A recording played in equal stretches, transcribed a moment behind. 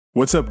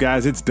What's up,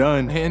 guys? It's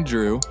Dunn. And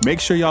Drew. Make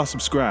sure y'all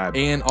subscribe.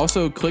 And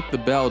also click the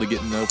bell to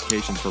get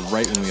notifications for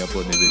right when we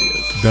upload new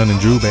videos. Dunn and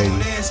Drew,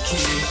 baby.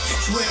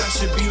 Swear I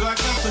should be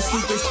locked up for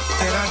stupid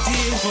that I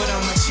did, but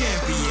I'm a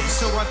champion.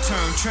 So I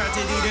turn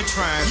tragedy to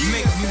triumph.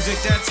 Make music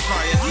that's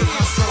fire. Put my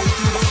soul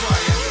through the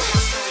fire.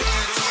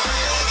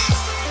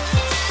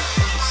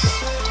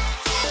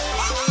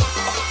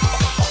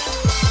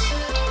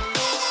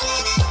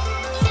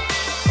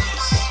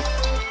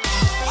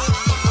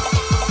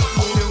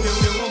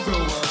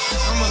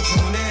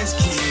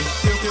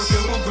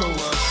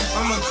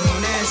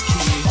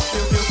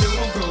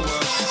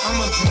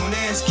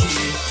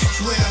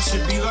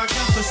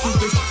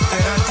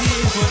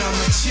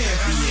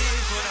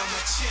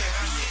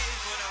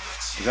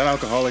 Is that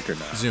alcoholic or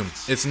not? Zoom.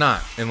 It's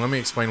not. And let me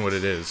explain what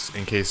it is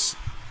in case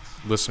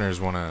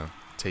listeners want to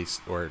taste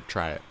or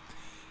try it.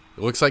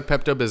 It looks like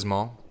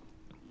Pepto-Bismol.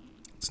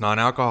 It's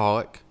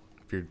non-alcoholic.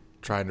 If you're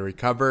trying to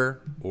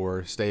recover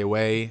or stay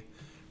away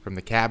from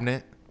the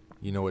cabinet,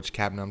 you know which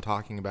cabinet I'm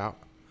talking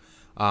about.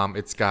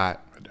 It's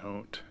got I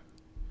don't.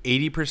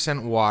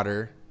 80%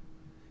 water,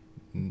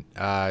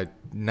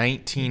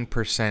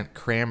 19%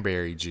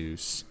 cranberry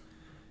juice,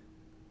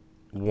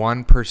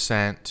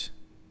 1%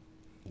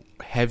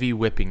 heavy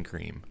whipping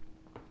cream.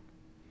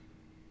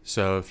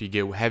 So if you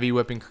get heavy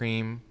whipping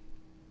cream,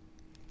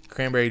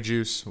 cranberry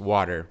juice,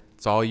 water,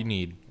 it's all you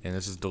need, and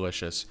this is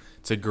delicious.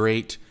 It's a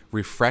great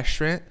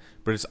refreshment,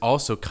 but it's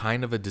also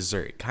kind of a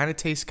dessert. It kind of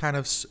tastes kind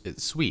of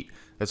sweet.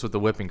 That's what the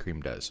whipping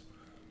cream does.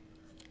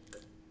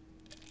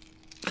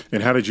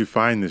 And how did you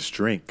find this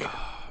drink?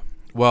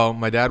 Well,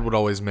 my dad would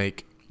always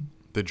make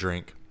the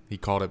drink. He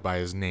called it by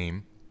his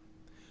name.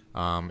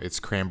 It's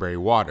cranberry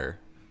water.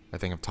 I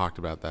think I've talked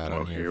about that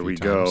on here a few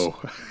times. Go.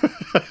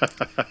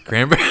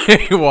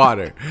 Cranberry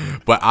water.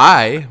 But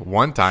I,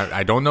 one time,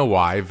 I don't know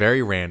why,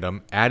 very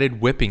random, added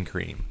whipping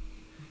cream.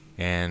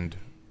 And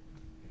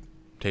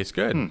tastes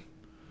good.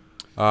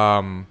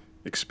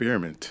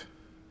 Experiment.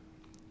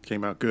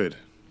 Came out good.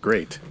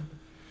 Great.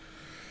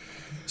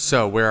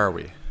 So, where are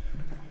we?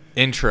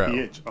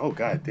 Intro. Oh,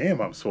 god damn,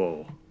 I'm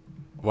swole.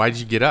 Why'd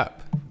you get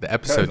up? The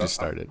episode just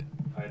started.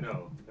 I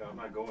know. I'm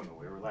not going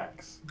nowhere.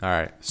 Relax. All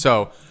right.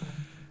 So,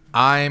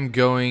 I'm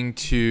going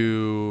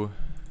to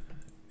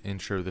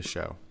intro the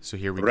show. So,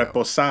 here we go.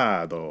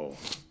 Reposado.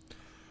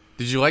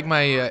 Did you like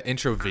my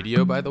intro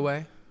video, by the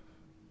way?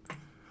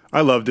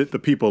 I loved it. The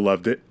people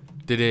loved it.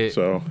 Did it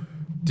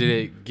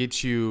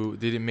get you,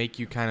 did it make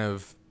you kind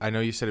of, I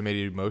know you said it made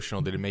you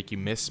emotional. Did it make you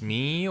miss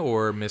me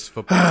or miss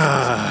football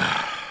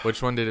season?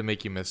 Which one did it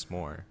make you miss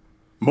more?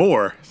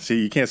 More.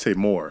 See, you can't say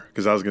more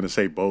because I was going to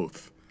say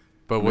both.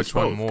 But which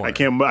one more? I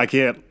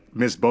can't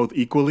miss both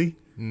equally.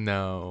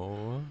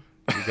 No.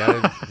 You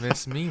got to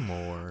miss me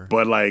more.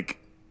 But like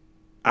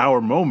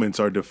our moments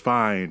are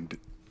defined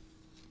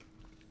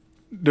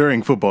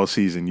during football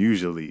season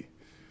usually.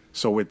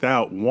 So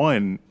without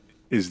one,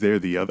 is there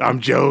the other? I'm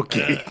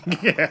joking.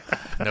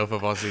 No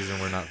football season,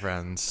 we're not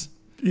friends.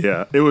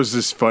 Yeah, it was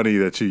just funny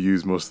that you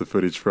used most of the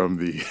footage from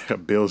the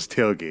Bills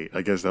tailgate.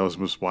 I guess that was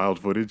most wild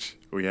footage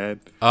we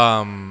had.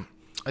 I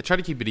try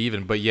to keep it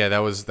even, but yeah, that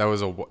was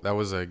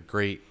a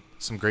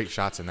some great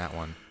shots in that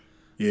one.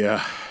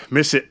 Yeah,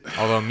 miss it.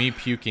 Although me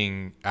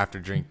puking after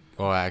drink,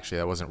 well, actually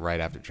that wasn't right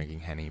after drinking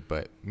Henny,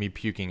 but me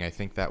puking, I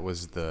think that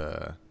was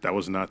That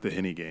was not the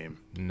Henny game.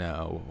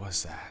 No, what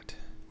was that?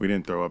 We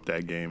didn't throw up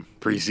that game.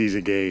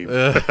 Preseason game.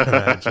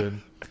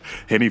 Imagine.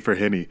 Henny for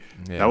Henny.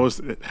 Yeah. That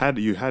was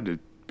you had to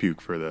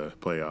puke for the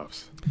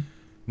playoffs.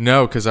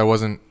 No, because I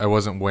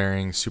wasn't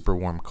wearing super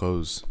warm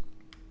clothes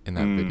in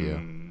that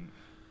video.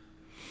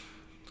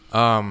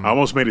 I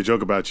almost made a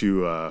joke about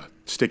you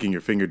sticking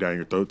your finger down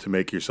your throat to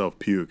make yourself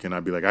puke, and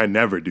I'd be like, I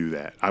never do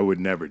that. I would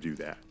never do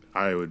that.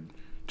 I would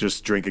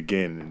just drink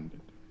again and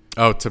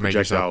To make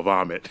projectile yourself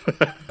vomit.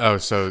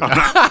 so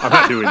I'm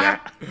not doing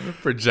that.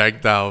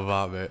 projectile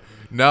vomit.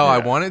 No, I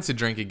wanted to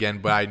drink again,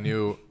 but I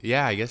knew.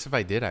 Yeah, I guess if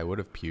I did, I would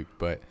have puked,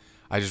 but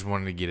I just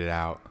wanted to get it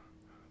out.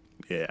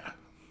 Yeah.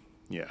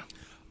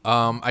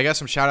 I got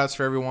some shout outs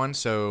for everyone,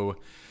 so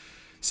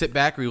sit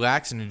back,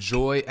 relax, and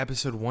enjoy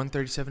episode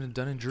 137 of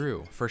Dunn and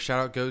Drew. First shout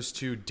out goes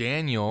to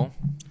Daniel,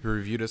 who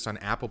reviewed us on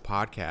Apple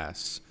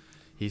Podcasts.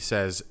 He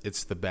says,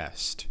 it's the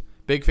best.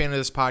 Big fan of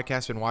this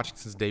podcast, been watching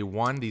since day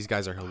one. These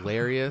guys are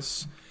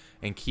hilarious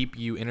and keep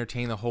you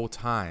entertained the whole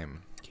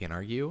time. Can't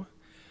argue.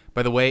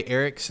 By the way,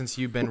 Eric, since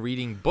you've been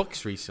reading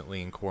books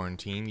recently in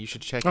quarantine, you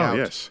should check out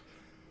Yes.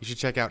 You should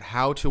check out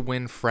How to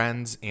Win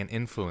Friends and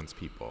Influence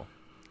People.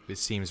 It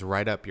seems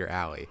right up your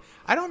alley.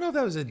 I don't know if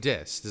that was a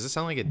diss. Does it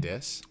sound like a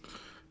diss?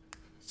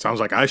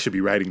 Sounds like I should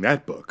be writing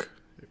that book.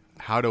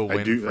 How to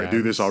Win Friends. I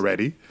do this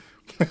already.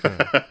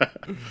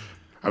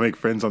 I make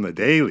friends on the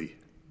daily.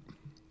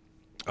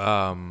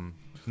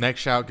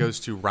 Next shout goes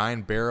to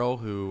Ryan Barrell,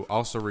 who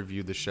also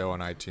reviewed the show on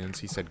iTunes.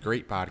 He said,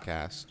 great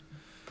podcast.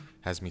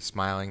 Has me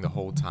smiling the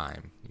whole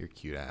time. You're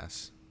cute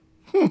ass.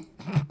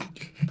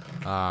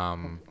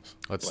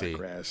 Let's see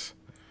Grass.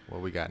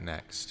 what we got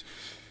next.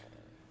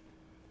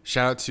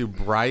 Shout out to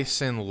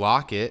Bryson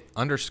Lockett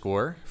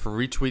 _ for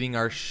retweeting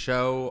our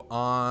show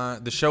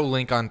on the show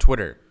link on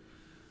Twitter.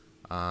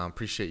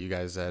 Appreciate you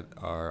guys that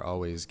are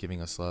always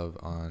giving us love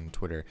on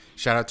Twitter.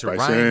 Shout out to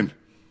Bryson. Ryan.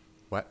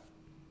 What?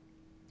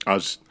 I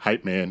was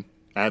hype man.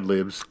 Ad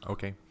libs.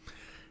 Okay.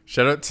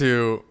 Shout out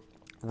to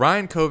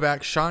Ryan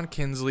Kovac, Sean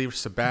Kinsley,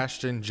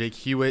 Sebastian, Jake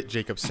Hewitt,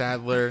 Jacob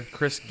Sadler,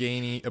 Chris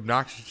Gainey,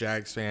 Obnoxious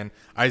Jags fan,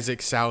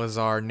 Isaac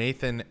Salazar,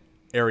 Nathan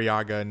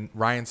Arriaga,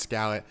 Ryan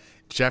Scallett,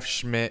 Jeff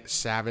Schmidt,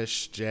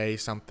 Savish J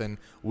something,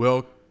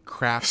 Will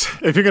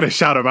Kraft, If you're gonna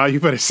shout them out, you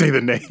better say the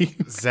name.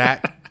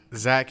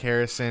 Zach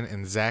Harrison,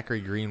 and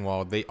Zachary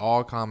Greenwald. They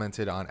all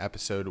commented on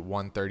episode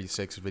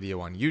 136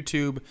 video on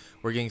YouTube.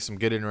 We're getting some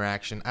good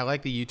interaction. I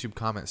like the YouTube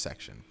comment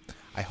section.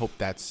 I hope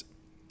that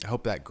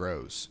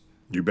grows.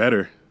 You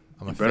better.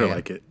 You better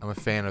like it. I'm a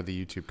fan of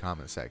the YouTube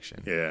comment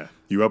section. Yeah.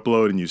 You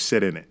upload and you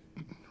sit in it.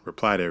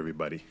 Reply to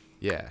everybody.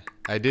 Yeah,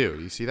 I do.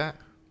 You see that?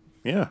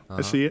 Yeah,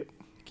 I see it.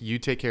 You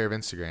take care of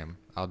Instagram.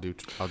 I'll do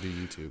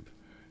YouTube.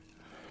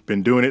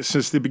 Been doing it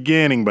since the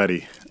beginning,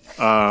 buddy.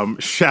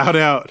 Shout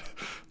out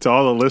to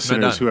all the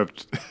listeners who have.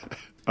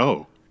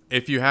 Oh,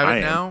 If you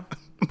haven't now,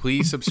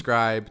 please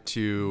subscribe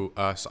to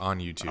us on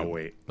YouTube. I'll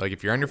wait. Like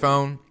if you're on your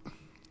phone,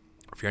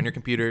 if you're on your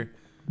computer,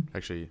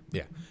 actually,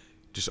 yeah,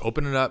 just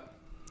open it up.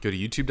 Go to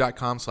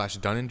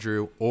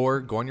youtube.com/DunandDrew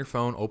or go on your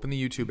phone, open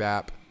the YouTube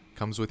app,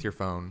 comes with your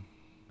phone,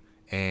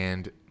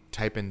 and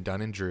type in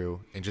Dun and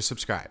Drew and just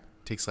subscribe.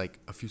 It takes like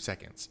a few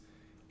seconds.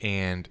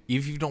 And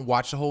even if you don't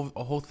watch the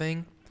whole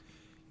thing,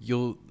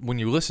 when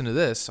you listen to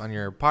this on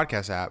your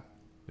podcast app,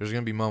 there's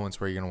going to be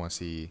moments where you're going to want to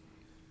see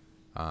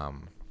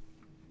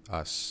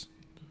us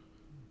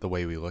the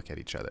way we look at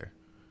each other.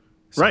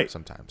 Right.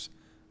 Sometimes.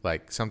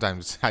 Like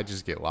sometimes I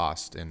just get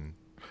lost in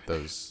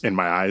those. In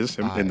my eyes,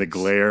 in the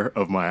glare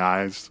of my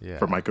eyes Yeah.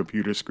 from my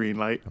computer screen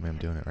light. I mean, I'm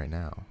doing it right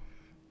now.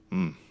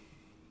 Wow.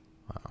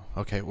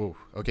 Okay. Whoa.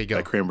 Okay. Go.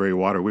 That cranberry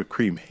water whipped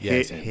cream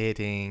Yes. hitting.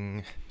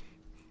 Hitting.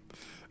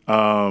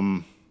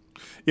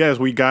 Yes,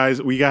 we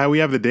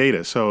have the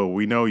data, so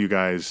we know you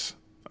guys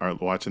are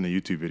watching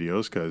the YouTube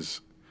videos because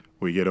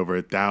we get over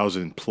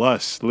 1,000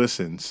 plus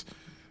listens,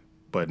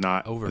 but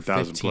not Over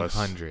 1,000 plus.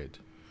 1,500.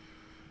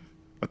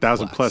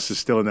 1,000 plus is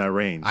still in that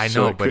range. I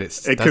So know, it but could,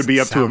 it it could be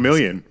up doesn't to 1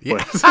 million.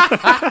 sound-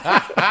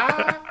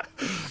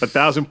 But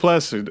 1,000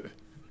 plus,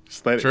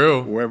 just let True.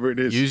 it, wherever it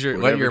is. Let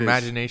whatever your it is.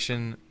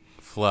 imagination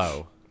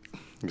flow.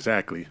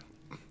 Exactly.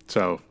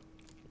 So,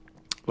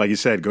 like you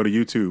said, go to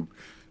YouTube,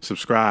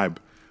 subscribe,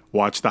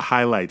 watch the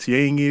highlights. You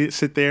ain't need to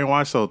sit there and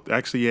watch. So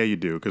actually, yeah, you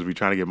do because we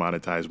try to get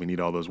monetized. We need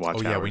all those watch Oh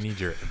hours. yeah, we need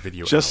your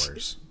video just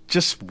hours.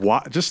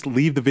 just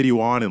leave the video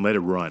on and let it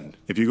run.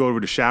 If you go over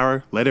to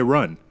shower, let it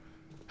run.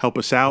 Help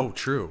us out. Oh,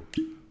 true.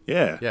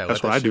 Yeah, Yeah,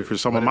 that's let what I that do shit- for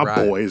some let of it my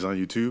ride. boys on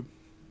YouTube.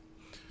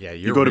 Yeah,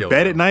 You go to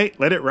bed at night,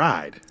 let it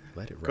ride.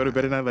 Let it ride. Go to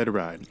bed at night, let it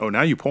ride. Oh,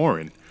 now you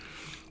pouring.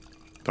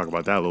 Talk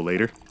about that a little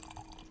later.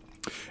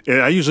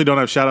 And I usually don't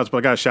have shout outs, but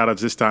I got shout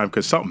outs this time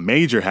because something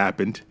major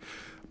happened.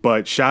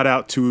 But shout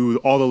out to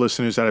all the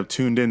listeners that have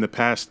tuned in the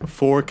past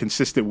 4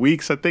 consistent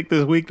weeks. I think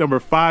this week number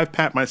 5,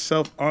 pat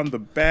myself on the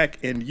back,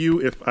 and you,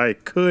 if I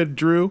could,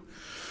 Drew.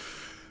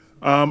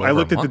 I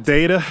looked at the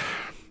data.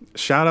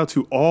 Shout out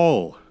to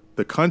all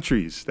the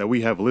countries that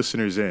we have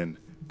listeners in.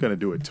 Gonna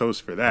do a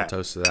toast for that.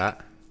 Toast to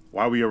that.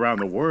 Why we around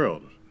the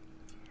world?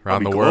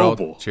 Around we the world.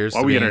 global? Cheers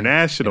Why to we being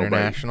international, buddy?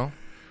 International.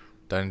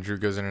 Dun and Drew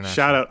goes international.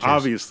 Shout out, Cheers.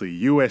 obviously,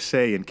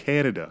 USA and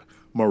Canada.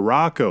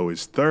 Morocco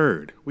is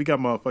 3rd. We got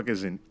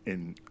motherfuckers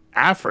in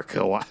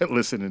Africa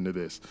listening to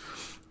this.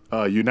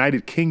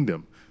 United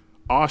Kingdom,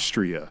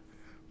 Austria,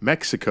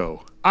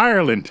 Mexico,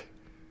 Ireland,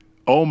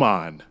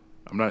 Oman.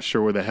 I'm not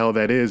sure where the hell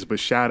that is, but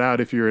shout out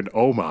if you're in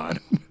Oman.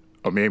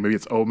 Oh, man, maybe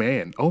it's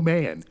Oman. Oh,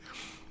 man.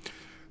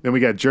 Then we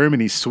got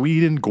Germany,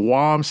 Sweden,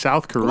 Guam,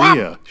 South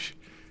Korea.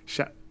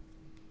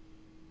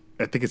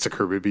 I think it's a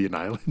Caribbean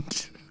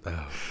island.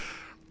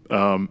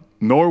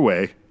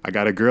 Norway. I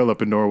got a girl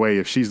up in Norway.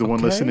 If she's the one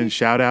listening,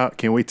 shout out.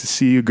 Can't wait to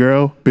see you,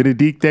 girl.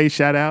 Benedicte,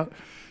 shout out.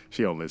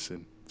 She don't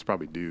listen. It's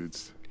probably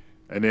dudes.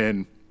 And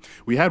then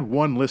we had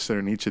one listener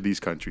in each of these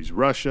countries.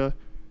 Russia,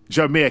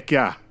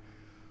 Jamaica,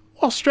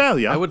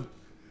 Australia. I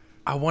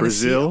want to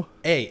see. Brazil.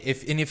 Hey,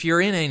 if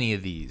you're in any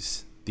of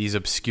these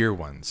obscure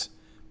ones,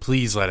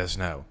 please let us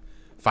know.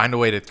 Find a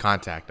way to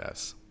contact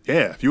us.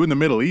 Yeah, if you're in the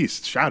Middle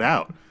East, shout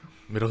out.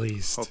 Middle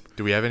East.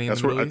 Do we have any in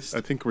That's the where Middle East?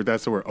 I think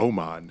that's where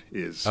Oman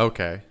is.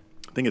 Okay.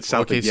 I think it's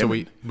south Okay, of so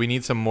Yemen. we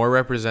need some more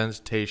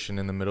representation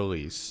in the Middle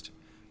East.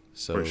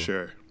 So For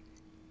sure.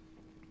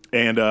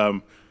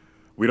 And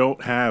we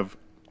don't have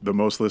the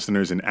most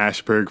listeners in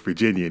Ashburg,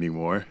 Virginia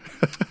anymore.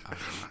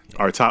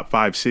 Our top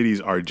 5 cities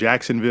are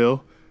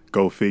Jacksonville.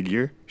 Go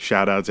figure.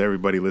 Shout out to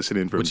everybody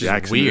listening from which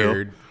Jacksonville. is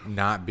weird,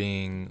 not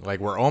being like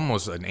we're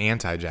almost an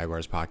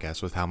anti-Jaguars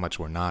podcast with how much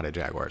we're not a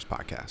Jaguars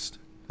podcast.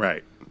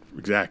 Right.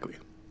 Exactly.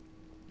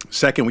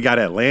 Second, we got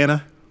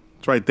Atlanta.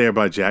 It's right there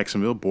by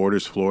Jacksonville,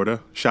 borders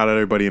Florida. Shout out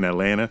everybody in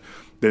Atlanta.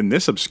 Then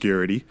this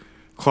obscurity,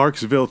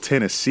 Clarksville,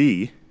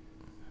 Tennessee.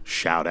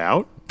 Shout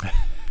out.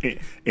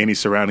 Any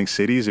surrounding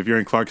cities. If you're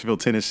in Clarksville,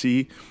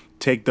 Tennessee,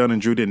 Take Dunn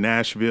and Drew to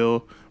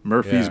Nashville,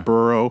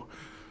 Murfreesboro.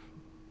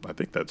 I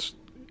think that's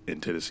in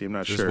Tennessee. I'm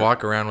not Just sure.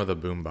 walk around with a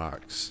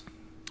boombox.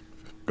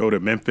 Go to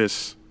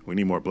Memphis. We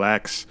need more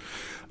blacks.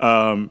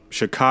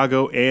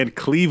 Chicago and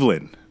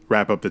Cleveland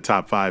wrap up the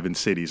top 5 in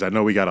cities. I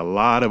know we got a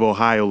lot of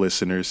Ohio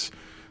listeners.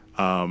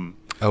 And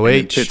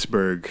in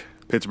Pittsburgh.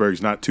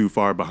 Pittsburgh's not too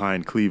far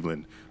behind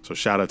Cleveland. So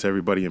shout out to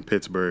everybody in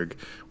Pittsburgh.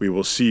 We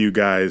will see you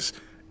guys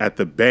at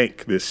the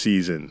bank this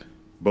season.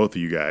 Both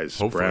of you guys,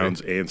 Hopefully. Browns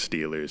and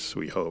Steelers,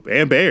 we hope.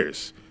 And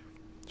Bears.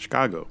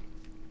 Chicago.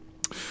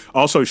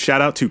 Also,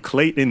 shout out to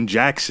Clayton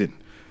Jackson.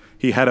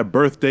 He had a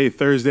birthday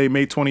Thursday,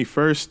 May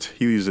 21st.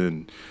 He's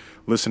a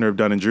listener of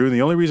Dunn and Drew. And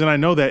the only reason I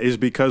know that is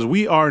because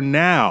we are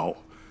now,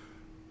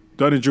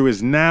 Dunn and Drew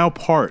is now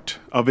part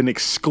of an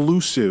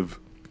exclusive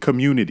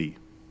community.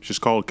 It's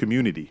just called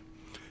Community.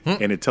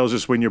 And it tells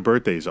us when your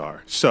birthdays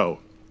are.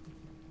 So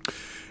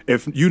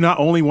if you not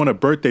only want a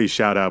birthday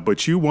shout out,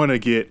 but you want to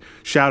get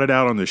shouted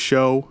out on the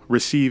show,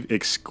 receive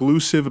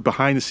exclusive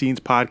behind the scenes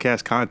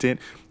podcast content,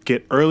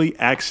 get early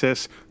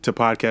access to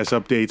podcast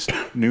updates,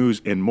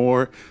 news, and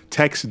more,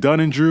 text Dunn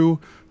and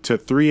Drew to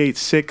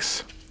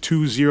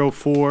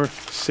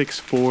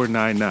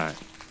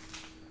 386-204-6499.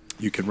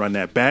 You can run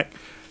that back.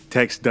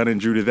 Text Dunn and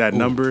Drew to that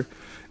number.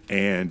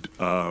 And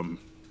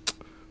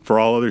for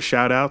all other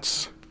shout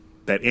outs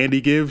that Andy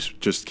gives,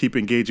 just keep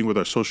engaging with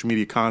our social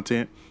media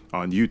content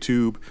on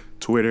YouTube,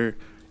 Twitter,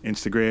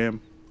 Instagram,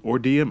 or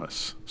DM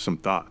us some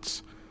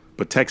thoughts.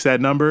 But text that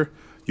number,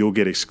 you'll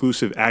get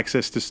exclusive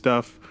access to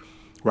stuff.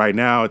 Right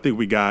now, I think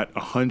we got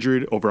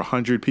over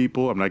 100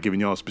 people. I'm not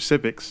giving y'all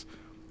specifics.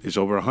 It's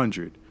over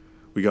 100.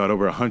 We got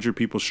over 100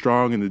 people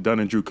strong in the Dunn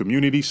and Drew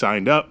community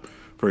signed up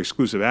for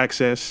exclusive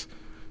access.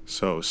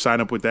 So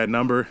sign up with that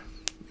number,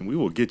 and we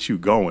will get you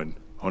going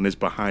on this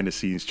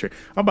behind-the-scenes trip.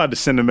 I'm about to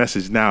send a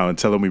message now and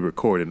tell them we're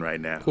recording right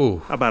now. Ooh.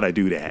 How about I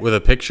do that? With a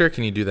picture,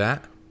 can you do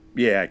that?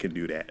 Yeah, I can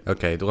do that.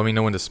 Okay, let me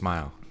know when to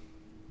smile.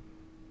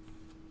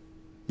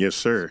 Yes,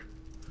 sir.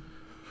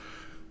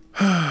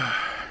 I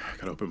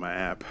gotta open my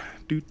app.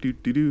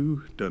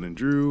 Dunn and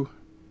Drew.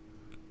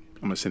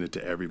 I'm gonna send it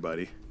to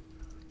everybody.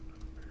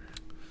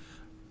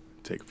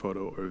 Take a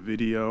photo or a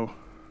video.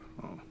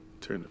 Oh,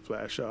 turn the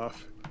flash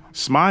off.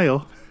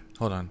 Smile.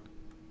 Hold on.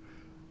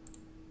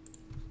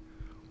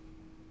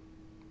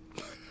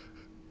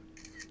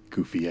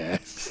 Goofy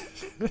ass.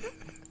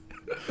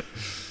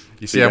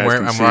 You see, I'm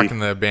rocking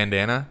the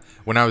bandana.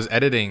 When I was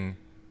editing,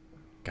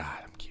 God,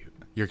 I'm cute.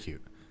 You're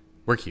cute.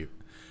 We're cute.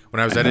 When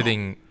I was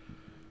editing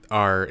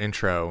our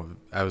intro,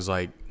 I was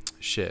like,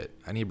 shit,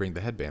 I need to bring the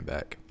headband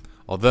back.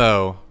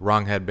 Although,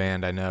 wrong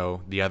headband, I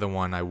know. The other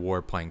one I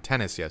wore playing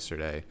tennis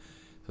yesterday.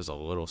 It was a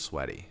little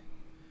sweaty.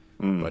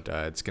 But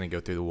it's going to go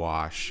through the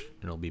wash,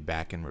 and it'll be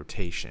back in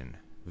rotation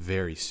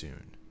very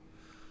soon.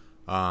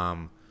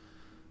 You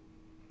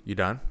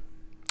done?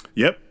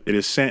 Yep, it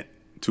is sent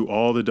to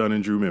all the Dunn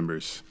and Drew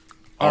members.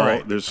 All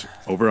right. There's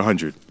over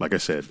 100, like I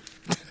said.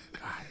 God,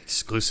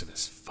 exclusive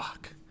as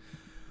fuck.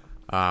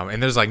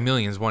 And there's like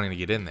millions wanting to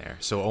get in there.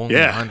 So only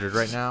 100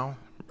 right now.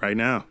 Right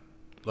now.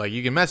 Like,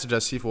 you can message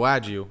us, see if we'll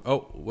add you.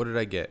 Oh, what did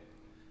I get?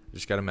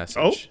 Just got a message.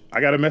 Oh,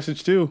 I got a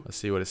message too. Let's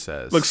see what it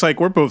says. Looks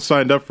like we're both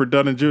signed up for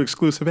Dunn and Drew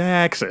exclusive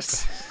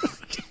access.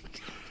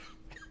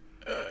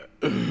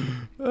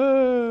 In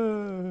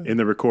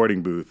the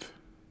recording booth.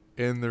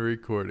 in the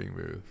recording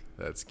booth.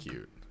 That's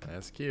cute.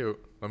 That's cute.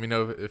 Let me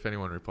know if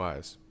anyone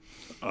replies.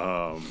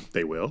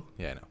 They will.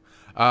 Yeah,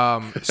 I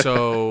know.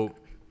 So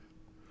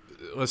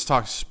let's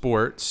talk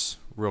sports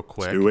real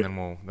quick, do it.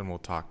 and then we'll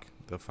talk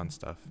the fun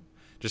stuff.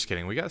 Just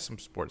kidding. We got some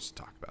sports to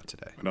talk about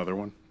today. Another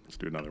one. Let's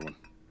do another one.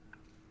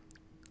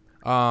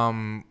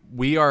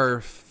 We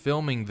are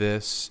filming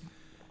this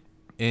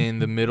in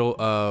the middle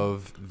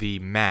of the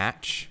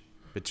match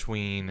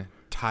between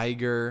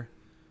Tiger,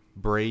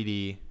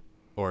 Peyton,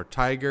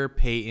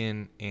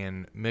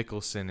 and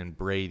Mickelson and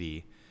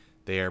Brady.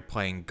 They are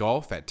playing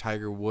golf at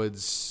Tiger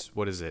Woods.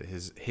 What is it?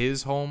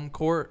 His home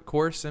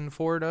course in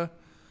Florida.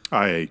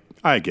 I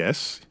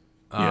guess.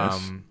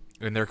 Yes.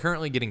 And they're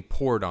currently getting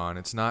poured on.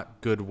 It's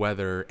not good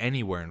weather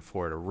anywhere in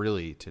Florida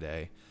really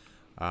today.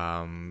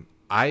 I'm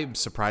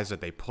surprised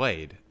that they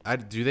played.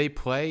 Do they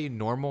play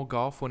normal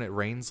golf when it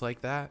rains like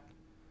that?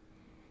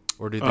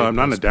 Or do they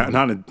not a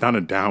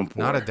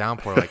downpour. Not a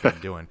downpour like they're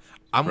doing.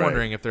 I'm Right.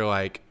 wondering if they're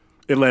like,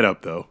 It let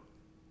up though.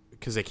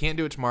 because they can't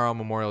do it tomorrow,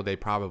 Memorial Day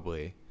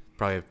probably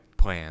have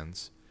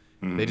plans.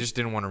 They just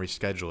didn't want to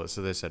reschedule it,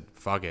 so they said,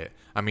 fuck it.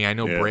 I mean, I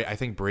know Yeah. I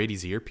think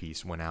Brady's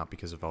earpiece went out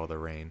because of all the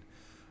rain.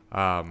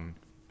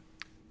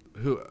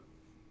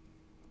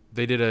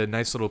 They did a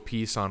nice little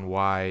piece on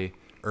why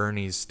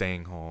Ernie's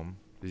staying home.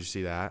 Did you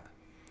see that?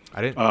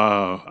 I didn't.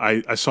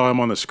 I saw him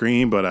on the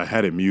screen, but I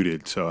had it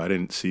muted, so I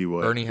didn't see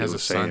what Ernie it has a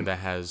was son saying. that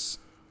has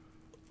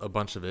a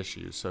bunch of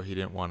issues, so he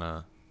didn't want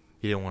to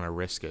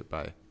risk it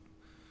by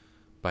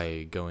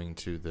going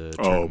to the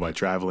tournament. by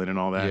traveling and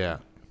all that. Yeah.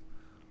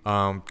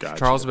 Gotcha.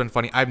 Charles has been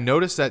funny. I've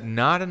noticed that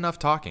not enough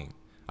talking.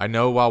 I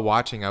know while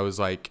watching, I was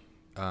like,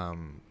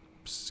 can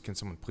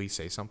someone please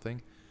say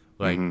something?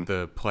 like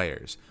the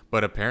players.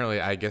 But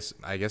apparently, I guess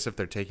if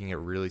they're taking it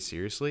really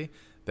seriously,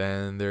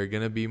 then they're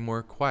gonna be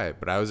more quiet.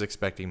 But I was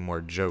expecting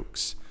more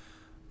jokes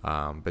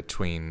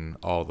between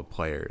all the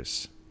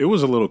players. It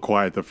was a little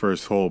quiet the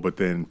first hole, but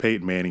then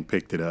Peyton Manning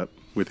picked it up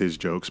with his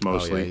jokes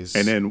mostly.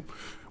 And then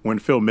when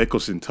Phil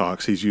Mickelson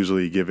talks, he's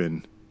usually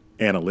given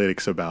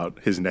analytics about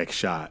his next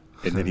shot,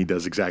 and then he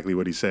does exactly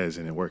what he says,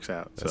 and it works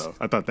out. So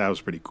I thought that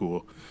was pretty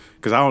cool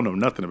because I don't know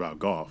nothing about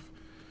golf,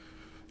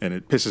 and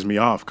it pisses me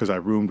off because I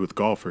roomed with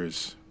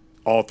golfers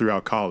all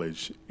throughout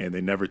college, and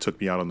they never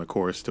took me out on the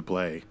course to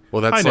play.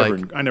 Well, that's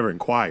I never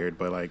inquired,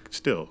 but like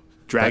still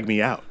drag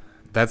me out.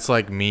 That's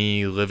like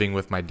me living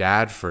with my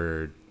dad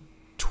for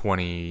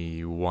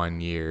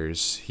 21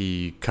 years.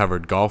 He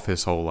covered golf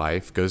his whole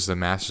life, goes to the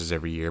Masters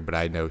every year, but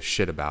I know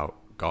shit about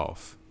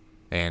golf.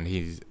 And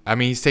he's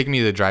taken me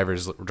to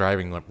the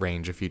driving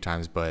range a few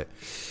times, but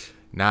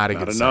not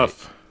good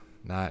enough.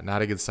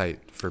 Not a good sight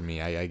for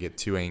me. I get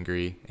too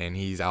angry, and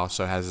he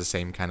also has the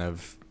same kind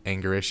of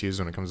anger issues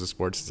when it comes to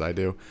sports as I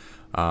do.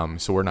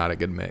 So we're not a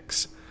good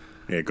mix.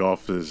 Yeah,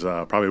 golf is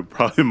probably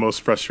the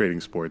most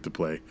frustrating sport to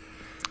play.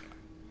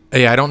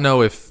 Yeah, I don't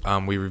know if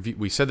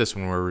we said this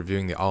when we were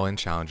reviewing the All-In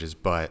challenges,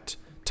 but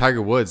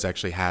Tiger Woods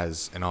actually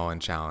has an All-In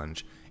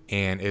challenge,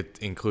 and it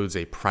includes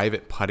a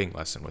private putting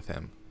lesson with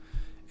him.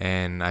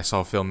 And I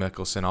saw Phil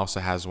Mickelson also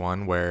has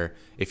one where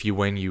if you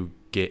win, you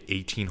get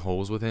 18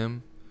 holes with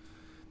him.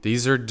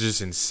 These are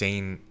just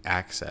insane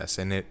access,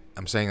 and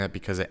I'm saying that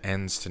because it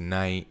ends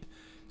tonight.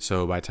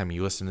 So by the time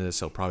you listen to this,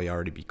 it'll probably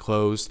already be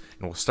closed,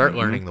 and we'll start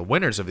learning the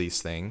winners of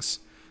these things,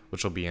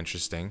 which will be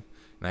interesting.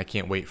 And I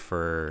can't wait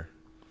for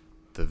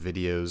the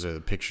videos or the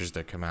pictures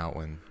that come out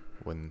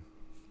when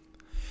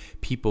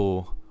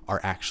people are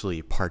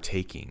actually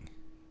partaking.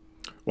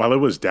 While it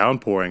was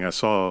downpouring, I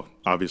saw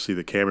obviously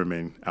the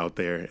cameraman out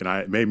there, and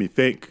it made me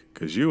think,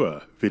 because you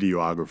a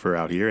videographer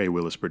out here, A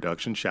Willis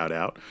Production, shout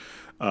out.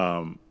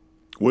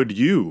 Would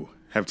you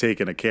have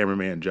taken a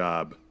cameraman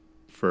job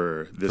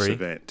for this Free?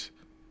 event?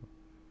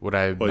 Would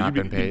I have not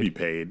been paid?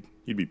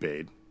 You'd be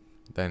paid.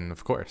 Then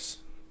of course.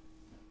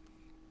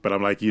 But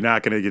I'm like, you're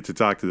not going to get to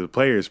talk to the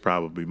players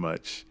probably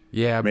much.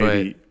 Yeah,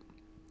 Maybe but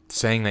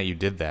saying that you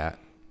did that,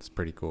 it's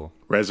pretty cool.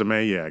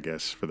 Resume, yeah, I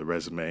guess for the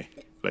resume.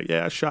 Like,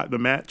 yeah, I shot the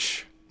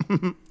match.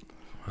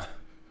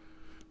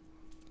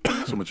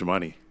 So much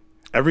money.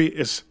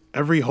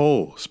 Every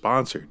hole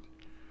sponsored.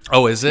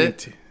 Oh, is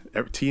it?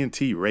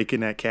 TNT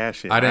raking that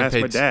cash in. I didn't asked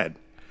pay my dad.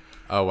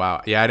 Oh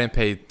wow, yeah, I didn't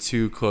pay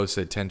too close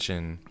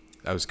attention.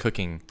 I was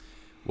cooking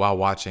while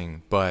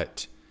watching,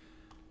 but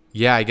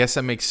yeah, I guess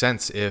that makes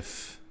sense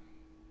if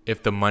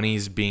the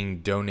money's being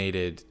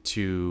donated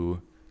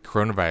to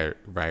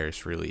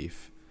coronavirus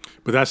relief.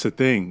 But that's the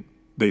thing.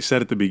 They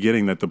said at the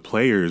beginning that the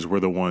players were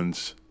the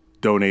ones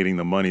donating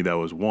the money that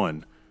was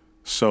won.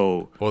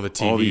 So the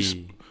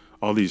TV,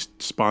 all these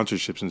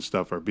sponsorships and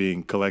stuff are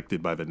being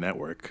collected by the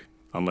network,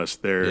 unless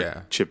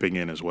they're chipping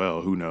in as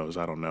well. Who knows?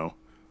 I don't know.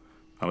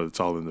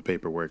 It's all in the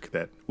paperwork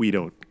that we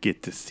don't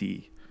get to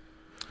see.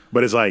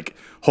 But it's like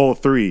hole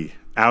 3,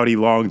 Audi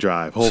long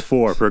drive. Hole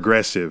 4,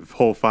 Progressive.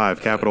 Hole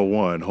 5, Capital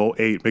One. Hole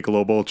 8,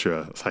 Michelob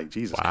Ultra. It's like,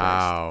 Jesus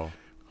Christ.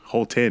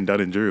 Hole 10,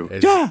 Dunn and Drew.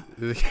 Yeah.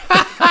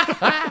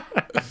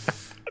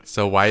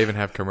 So why even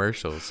have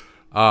commercials?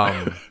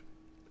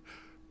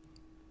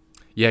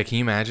 Yeah, can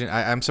you imagine?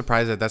 I'm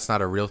surprised that that's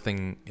not a real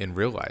thing in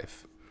real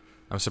life.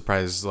 I'm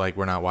surprised like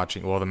we're not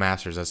watching. Well, the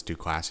Masters, that's too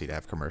classy to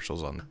have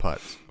commercials on the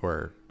putts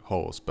or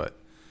holes, but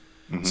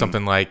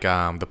something like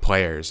the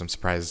Players, I'm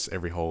surprised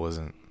every hole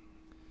isn't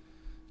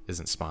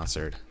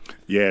sponsored.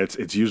 Yeah,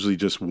 it's usually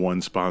just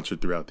one sponsor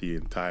throughout the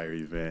entire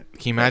event.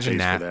 Can you imagine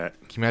that?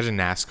 Can you imagine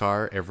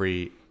NASCAR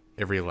every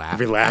lap?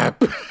 Every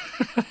lap.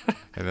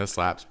 And this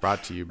lap's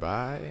brought to you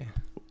by.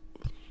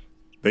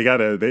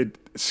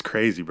 It's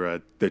crazy, bro.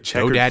 The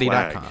checkered flag.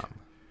 GoDaddy.com.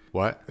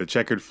 What? The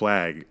checkered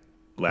flag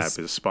lap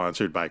is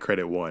sponsored by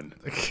Credit One.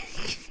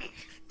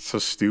 So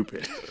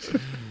stupid.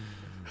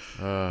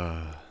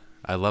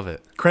 I love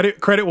it.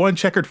 Credit One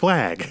checkered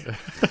flag.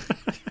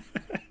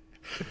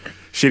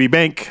 Shitty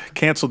bank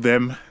canceled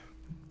them.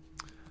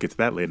 Get to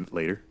that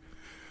later.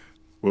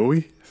 Will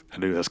we? I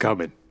knew that was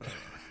coming.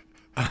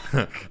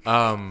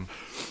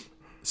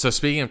 So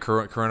speaking of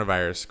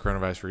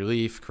coronavirus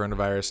relief,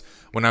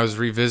 when I was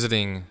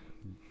revisiting,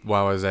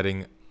 while I was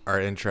editing our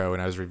intro,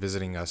 and I was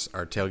revisiting our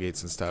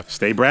tailgates and stuff.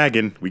 Stay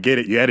bragging. We get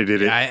it. You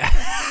edited it.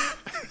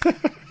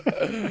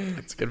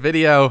 It's a good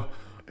video.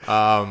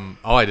 All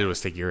I did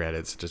was take your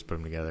edits, just put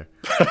them together.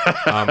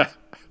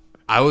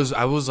 I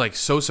was like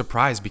so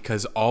surprised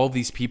because all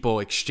these people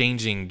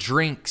exchanging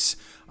drinks,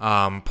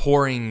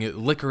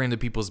 pouring liquor into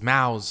people's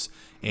mouths,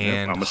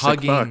 and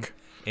hugging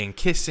and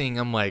kissing.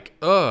 I'm like,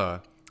 I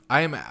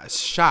am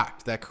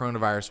shocked that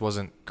coronavirus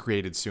wasn't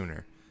created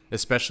sooner,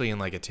 especially in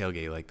like a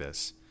tailgate like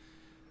this.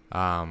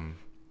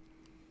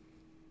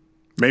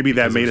 Maybe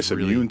that made us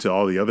immune to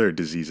all the other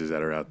diseases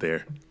that are out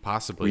there.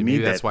 Possibly.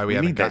 Maybe that's why we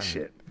haven't gotten that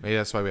shit. Maybe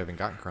that's why we haven't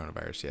gotten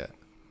coronavirus yet.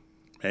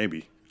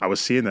 Maybe. I was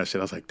seeing that shit.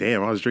 I was like,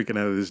 damn, I was drinking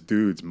out of this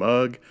dude's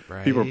mug.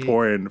 Right. People were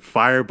pouring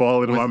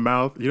Fireball into my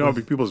mouth. You know how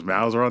many people's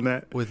mouths are on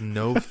that? With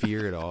no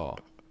fear at all.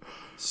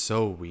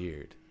 So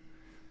weird.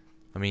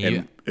 I mean,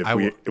 And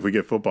if we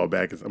get football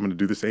back, I'm going to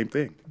do the same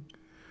thing.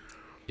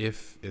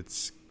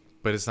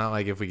 But it's not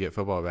like if we get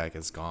football back,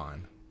 it's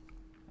gone.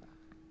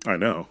 I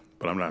know,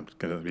 but I'm not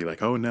going to be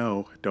like, oh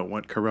no, I don't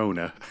want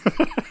Corona.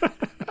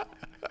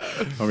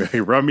 I mean, hey,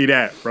 run me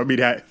that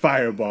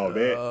Fireball,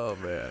 man. Oh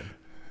man.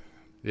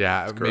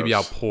 Yeah, maybe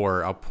gross.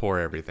 I'll pour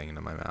everything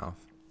into my mouth.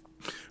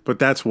 But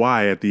that's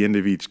why at the end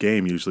of each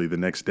game, usually the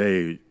next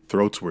day,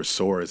 throats were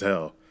sore as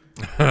hell.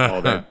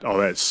 all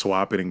that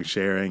swapping and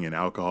sharing and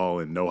alcohol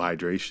and no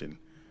hydration.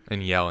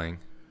 And yelling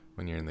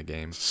when you're in the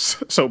game.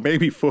 So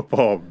maybe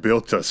football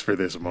built us for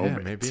this Yeah,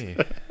 moment. maybe.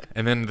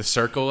 And then the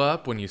circle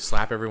up, when you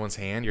slap everyone's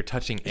hand, you're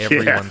touching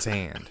everyone's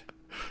hand.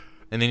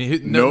 And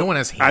then no one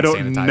has hand I don't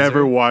sanitizer.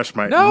 never wash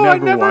my I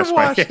never wash my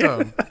washed hands.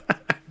 them.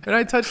 And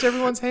I touched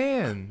everyone's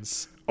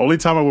hands. Only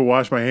time I would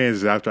wash my hands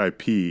is after I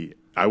pee.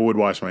 I would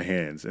wash my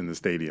hands in the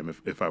stadium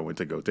if I went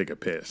to go take a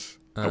piss.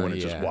 I wouldn't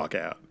just yeah. walk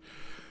out.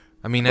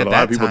 I mean, But at a that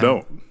lot of people time,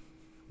 don't.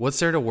 What's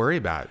there to worry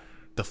about?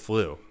 The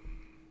flu.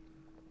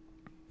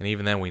 And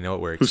even then, we know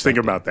what we're Who's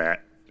thinking expecting. about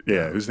that?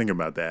 Yeah, who's thinking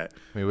about that?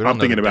 I mean, we don't I'm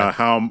know thinking the about depth.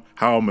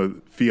 how I'm gonna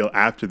feel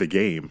after the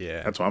game.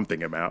 Yeah. That's what I'm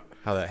thinking about.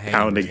 How that hangover's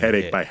Pounding gonna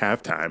headache hit. by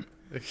halftime.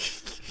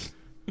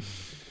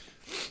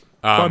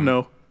 Fun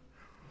though.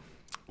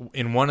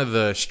 In one of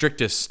the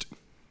strictest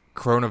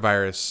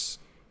coronavirus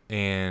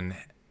I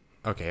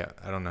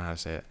don't know how to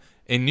say it,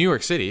 in New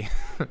York City,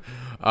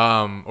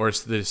 or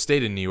the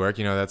state of New York,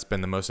 that's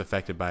been the most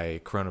affected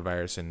by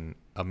coronavirus in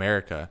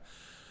America.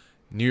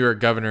 New York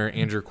Governor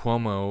Andrew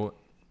Cuomo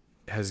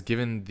has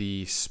given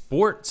the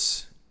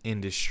sports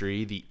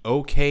industry the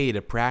okay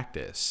to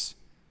practice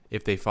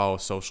if they follow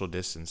social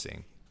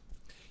distancing.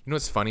 You know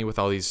what's funny with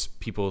all these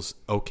people's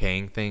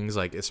okaying things,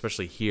 like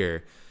especially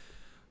here,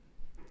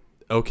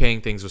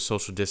 okaying things with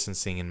social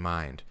distancing in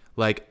mind.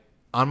 Like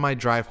on my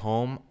drive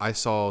home, I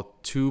saw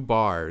 2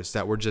 bars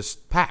that were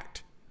just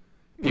packed.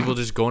 People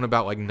just going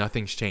about like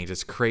nothing's changed.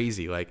 It's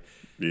crazy. Like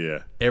Yeah.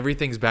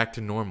 everything's back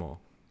to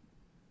normal.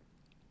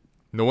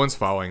 No one's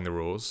following the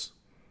rules.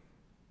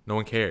 No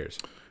one cares.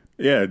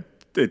 Yeah,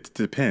 it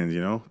depends,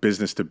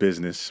 business to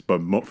business. But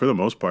for the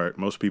most part,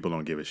 most people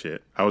don't give a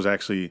shit. I was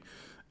actually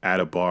at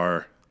a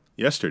bar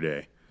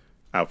yesterday,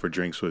 out for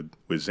drinks with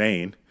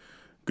Zane,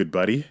 good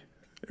buddy.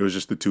 It was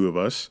just the two of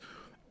us.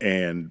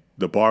 And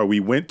the bar we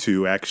went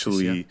to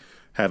actually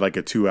had like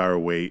a 2-hour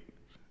wait.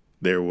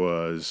 There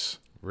was,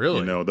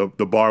 Really?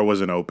 the bar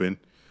wasn't open.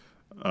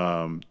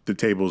 The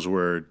tables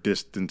were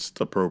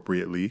distanced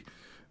appropriately.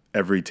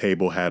 Every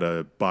table had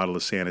a bottle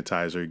of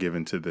sanitizer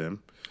given to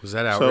them. Was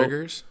that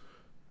Outriggers?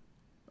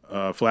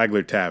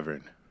 Flagler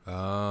Tavern.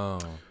 Oh.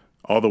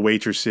 All the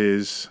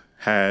waitresses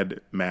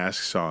had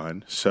masks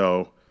on,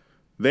 so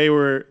they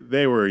were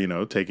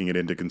taking it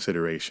into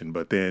consideration.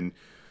 But then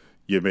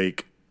you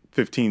make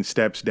 15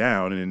 steps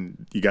down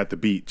and you got the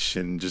beach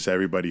and just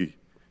everybody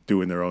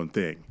doing their own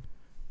thing.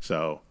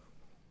 So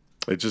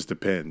it just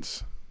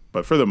depends.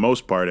 But for the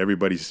most part,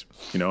 everybody's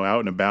out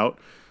and about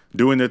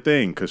doing their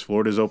thing because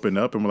Florida's opened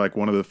up and we're like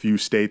one of the few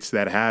states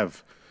that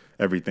have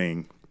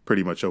everything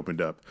pretty much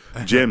opened up.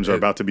 Gyms are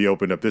about to be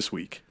opened up this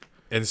week.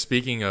 And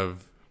speaking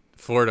of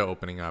Florida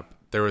opening up,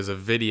 there was a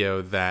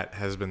video that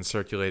has been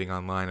circulating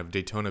online of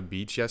Daytona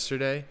Beach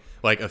yesterday.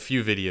 Like a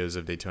few videos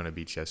of Daytona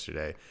Beach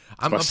yesterday.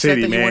 I'm my upset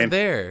city, that you man. weren't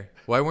there.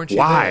 Why weren't you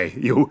Why?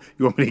 there? You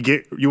want me to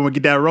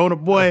get that Rona,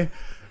 boy?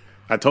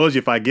 I told you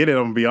if I get it,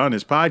 I'm gonna be on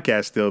this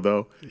podcast still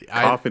though,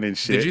 coughing and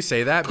shit. Did you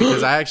say that?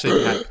 Because I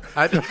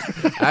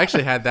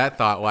actually had that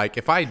thought. Like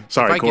if I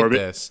Sorry, get Corbett.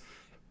 this,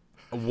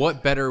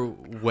 what better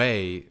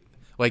way?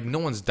 Like no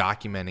one's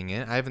documenting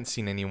it. I haven't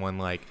seen anyone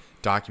like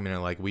document it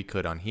like we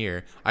could on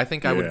here. I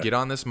think I would Yeah. get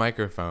on this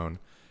microphone,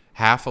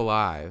 half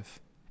alive,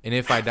 and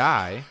if I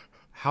die,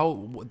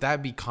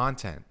 that'd be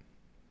content.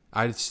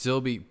 I'd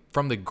still be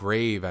from the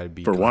grave. I'd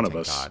be For one of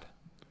content us. God.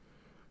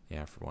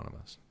 Yeah, for one of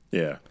us.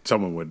 Yeah,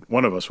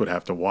 one of us would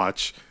have to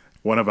watch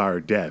one of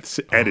our deaths,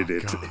 edit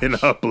it, and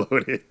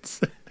upload it.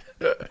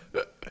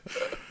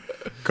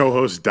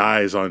 Co-host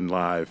dies on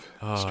live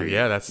stream.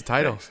 Yeah, that's the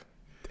title. Thanks.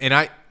 And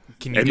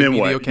can you And give then me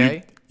what? the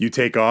okay? You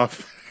take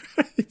off.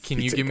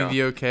 Can you give me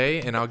the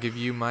okay, and I'll give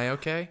you my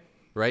okay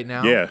right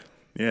now? Yeah.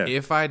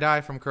 If I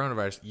die from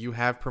coronavirus, you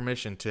have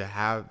permission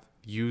to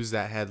use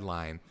that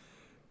headline.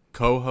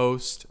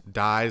 Co-host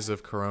dies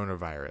of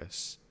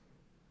coronavirus.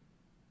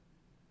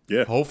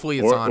 Yeah. Hopefully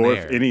it's on or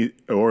air.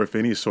 If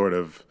any sort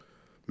of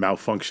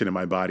malfunction in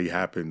my body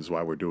happens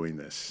while we're doing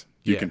this,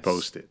 you can Yes.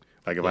 post it.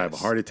 Like if I have a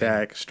Yes. heart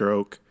attack,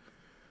 stroke.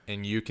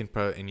 And you can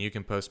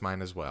post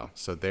mine as well.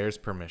 So there's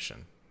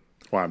permission.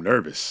 Well, I'm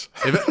nervous.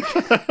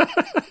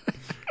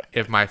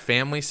 If my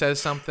family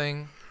says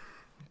something,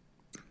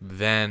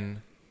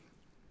 then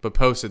but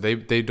post it.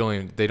 They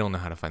don't know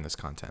how to find this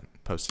content.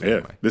 Post it Yeah.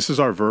 anyway. This is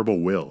our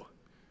verbal will.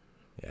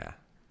 Yeah.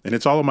 And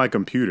it's all on my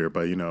computer,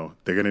 but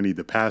they're gonna need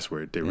the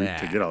password to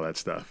Yeah. get all that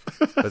stuff.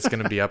 That's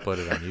gonna be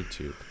uploaded on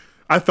YouTube.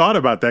 I thought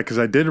about that because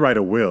I did write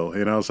a will,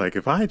 and I was like,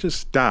 if I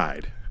just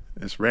died,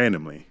 just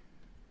randomly,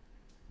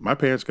 my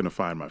parents gonna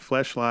find my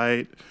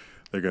fleshlight.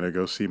 They're gonna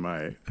go see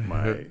my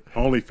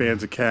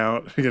OnlyFans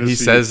account. He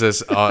says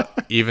this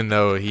even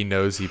though he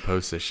knows he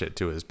posts this shit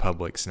to his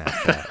public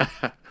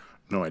Snapchat.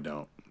 No, I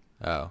don't.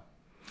 Oh,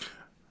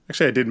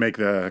 Actually, I did make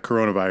the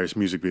coronavirus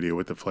music video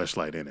with the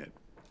fleshlight in it,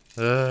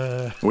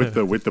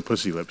 with the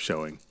pussy lip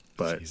showing.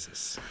 But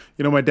Jesus.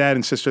 you know, my dad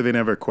and sister, they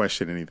never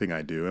question anything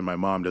I do, and my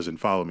mom doesn't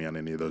follow me on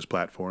any of those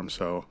platforms,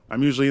 so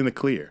I'm usually in the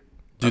clear.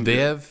 Do they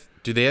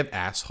have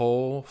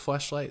asshole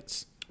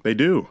fleshlights? They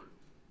do.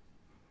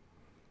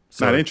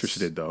 So Not it's-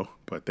 interested though,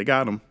 but they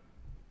got them.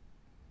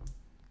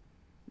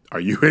 Are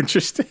you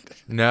interested?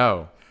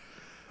 No,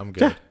 I'm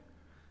good.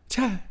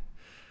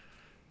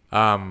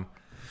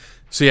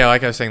 So yeah,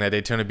 like I was saying, that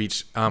Daytona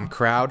Beach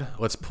crowd.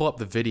 Let's pull up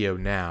the video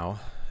now,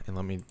 and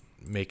let me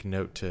make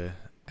note to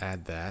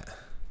add that.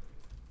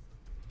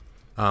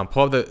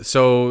 Pull up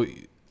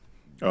the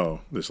Oh,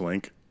 this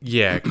link.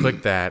 yeah,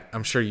 click that.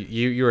 I'm sure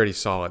you already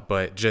saw it,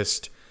 but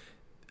just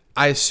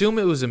I assume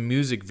it was a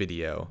music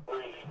video.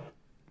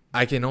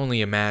 I can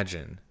only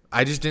imagine.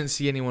 I just didn't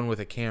see anyone with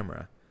a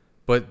camera,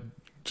 but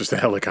Just a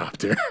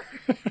helicopter.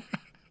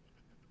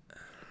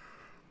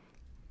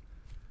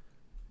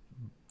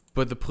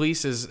 But the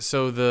police is it's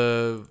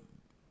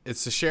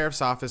the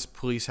sheriff's office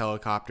police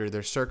helicopter.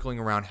 They're circling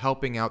around,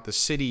 helping out the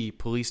city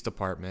police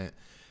department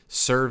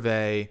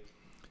survey,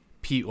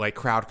 like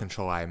crowd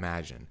control, I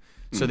imagine.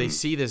 So they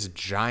see this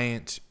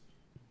giant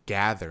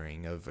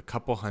gathering of a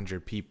couple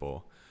hundred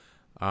people,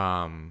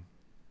 and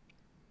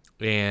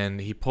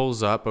he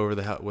pulls up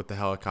over with the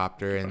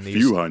helicopter, and A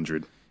few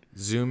hundred.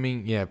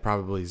 zooming, yeah,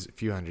 probably a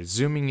few hundred,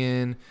 zooming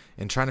in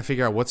and trying to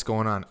figure out what's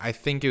going on. I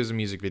think it was a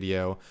music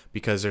video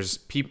because there's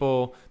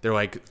people, they're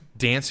like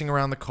dancing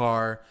around the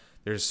car.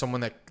 There's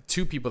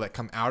two people that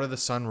come out of the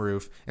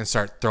sunroof and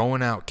start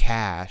throwing out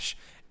cash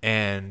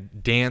and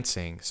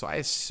dancing. So I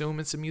assume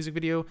it's a music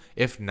video.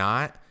 If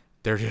not,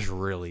 they're just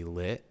really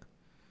lit.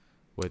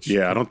 Which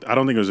Yeah, I don't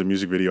think it was a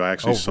music video. I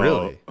actually saw.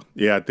 really?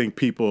 Yeah, I think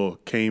people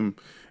came.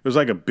 It was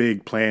like a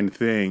big planned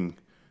thing.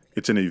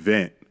 It's an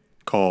event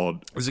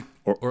called is it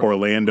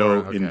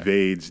Orlando okay.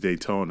 Invades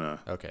Daytona.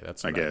 Okay,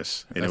 that's I what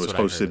guess, and it that's was what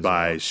I heard hosted as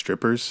by well.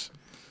 strippers.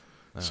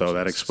 So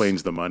that Jesus.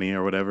 explains the money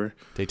or whatever.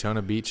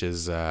 Daytona Beach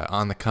is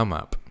on the come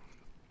up.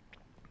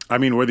 I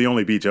mean, we're the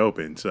only beach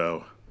open,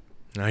 so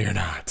No, you're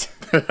not.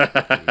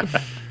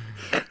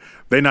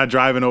 they're not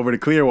driving over to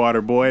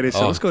Clearwater, boy. They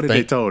said, let's go to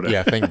Daytona.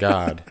 Yeah, thank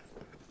God.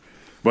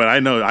 But I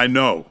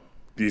know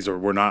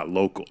we're not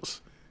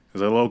locals.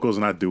 Because the locals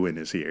not doing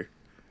this here.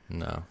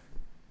 No.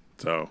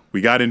 So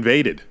we got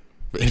invaded.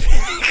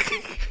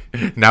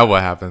 Now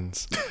what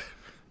happens?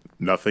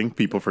 Nothing.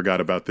 People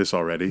forgot about this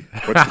already.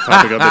 What's the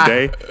topic of the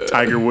day?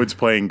 Tiger Woods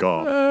playing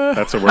golf.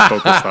 That's what we're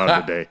focused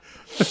on today.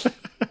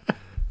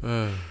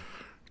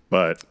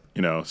 But,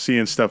 you know,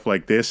 seeing stuff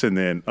like this and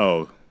then,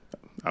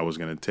 I was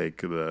going to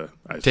take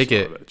Take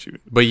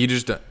it. But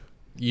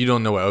you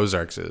don't know what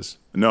Ozarks is.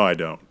 No, I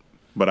don't.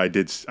 But I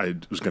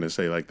was going to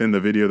say, like, then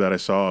the video that I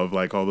saw of,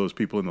 like, all those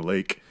people in the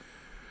lake.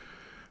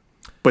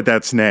 But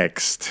that's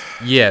next.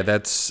 Yeah,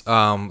 that's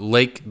the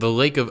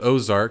Lake of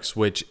Ozarks,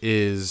 which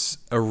is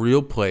a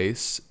real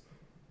place,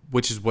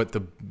 which is what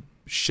the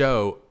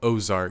show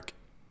Ozark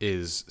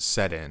is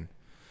set in.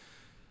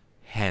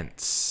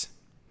 Hence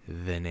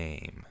the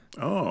name.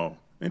 Oh,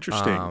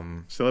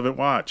 interesting. Still haven't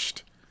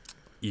watched.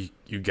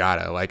 You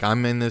gotta. Like,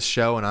 I'm in this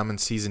show and I'm in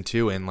season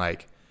 2 and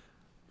like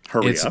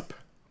Hurry up.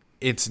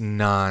 It's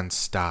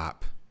nonstop.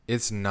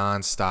 It's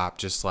nonstop,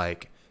 just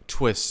like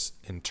twists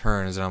and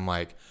turns, and I'm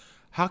like,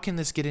 how can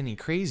this get any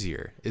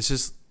crazier? It's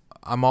just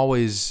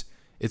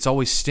it's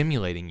always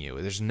stimulating you.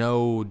 There's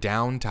no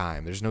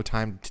downtime. There's no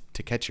time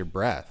to catch your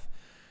breath.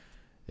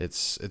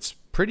 It's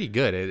pretty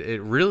good.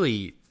 It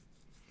really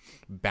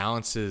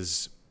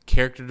balances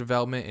character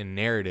development and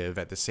narrative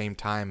at the same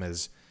time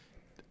as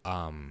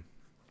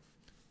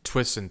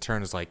twists and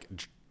turns, like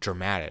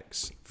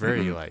dramatics.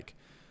 Very like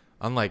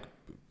unlike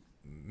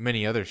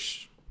many other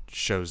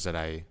shows that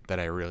I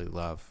really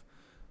love.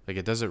 Like,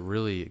 it does it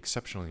really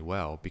exceptionally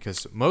well,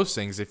 because most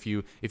things, if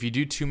you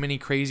do too many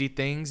crazy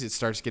things, it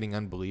starts getting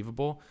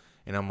unbelievable,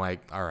 and I'm like,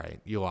 all right,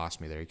 you lost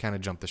me there. You kind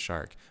of jumped the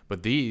shark.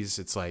 But these,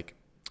 it's like,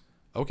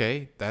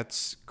 okay,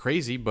 that's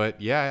crazy,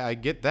 but yeah, I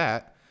get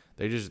that.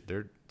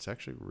 It's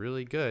actually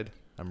really good.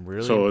 I'm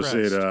really impressed.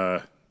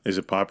 So is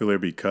it popular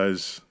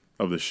because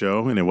of the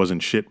show and it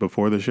wasn't shit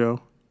before the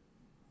show?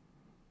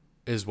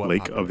 Is what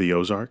Lake popular? of the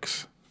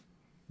Ozarks?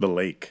 The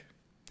lake.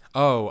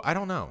 Oh, I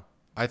don't know.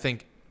 I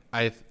think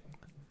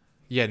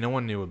yeah, no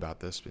one knew about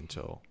this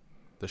until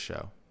the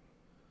show.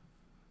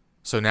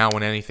 So now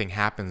when anything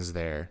happens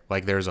there,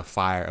 like there's a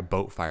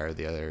boat fire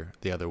the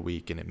other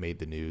week, and it made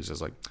the news. I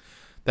was like,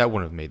 that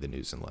wouldn't have made the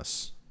news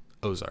unless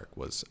Ozark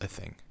was a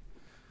thing.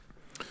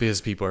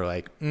 Because people are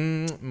like,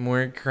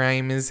 more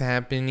crime is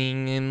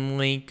happening in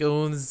Lake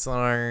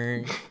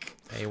Ozark.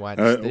 I watched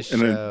the show.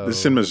 And this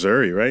is in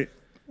Missouri, right?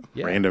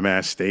 Yeah. Random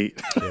ass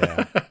state.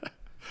 Yeah.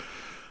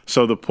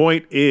 So the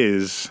point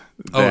is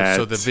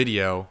So the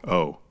video.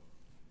 Oh,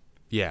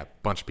 Yeah,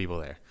 bunch of people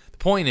there. The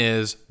point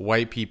is,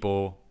 white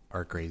people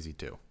are crazy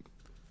too.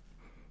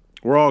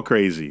 we're all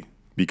crazy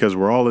because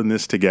we're all in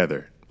this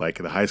together, like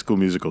the High School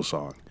Musical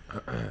song.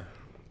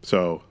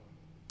 So,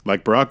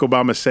 like Barack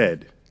Obama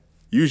said,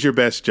 use your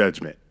best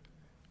judgment.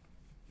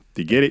 If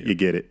you get it, you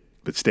get it,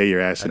 but stay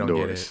your ass I don't get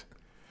indoors.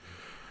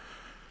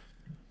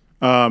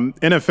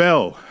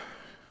 NFL.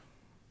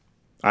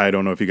 I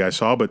don't know if you guys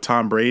saw, but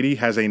Tom Brady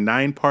has a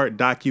 9-part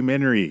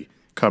documentary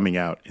coming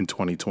out in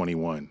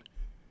 2021.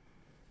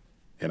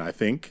 And I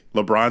think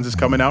LeBron's is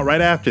coming out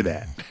right after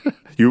that.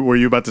 Were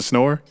you about to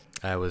snore?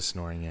 I was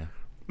snoring, yeah.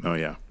 Oh,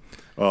 yeah.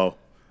 Well,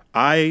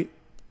 I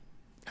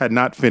had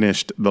not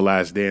finished The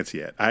Last Dance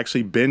yet. I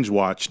actually binge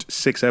watched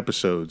 6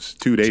 episodes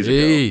 2 days ago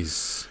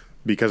Jeez.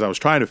 because I was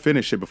trying to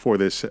finish it before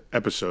this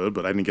episode,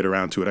 but I didn't get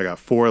around to it. I got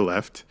 4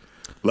 left.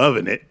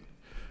 Loving it.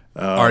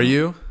 Are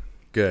you?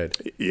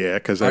 Good. Yeah,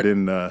 because I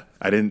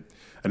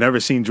never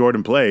seen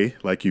Jordan play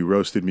like you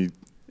roasted me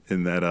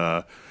in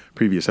that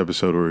previous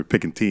episode where we were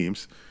picking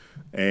teams.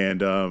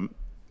 And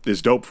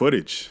there's dope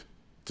footage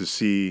to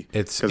see.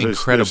 It's 'cause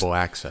incredible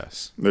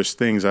access. There's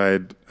things I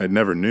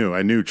never knew.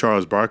 I knew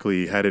Charles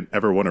Barkley hadn't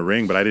ever won a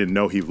ring, but I didn't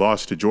know he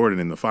lost to Jordan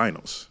in the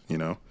finals, you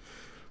know?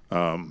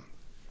 And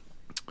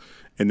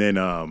then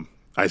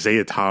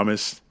Isaiah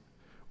Thomas,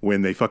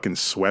 when they fucking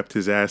swept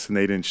his ass and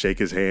they didn't shake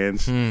his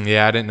hands.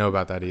 Yeah, I didn't know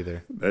about that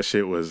either. I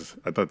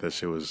thought that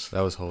shit was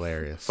That was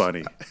hilarious.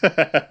 funny.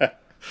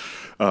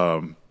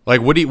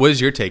 Like, what is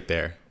your take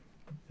there?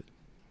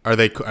 Are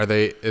they?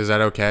 Is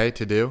that okay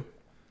to do?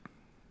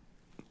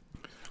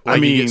 Like, I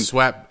mean, you get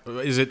swept.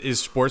 Is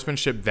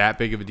sportsmanship that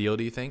big of a deal?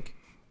 Do you think?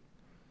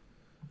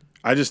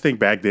 I just think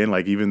back then,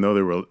 like, even though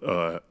there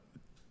were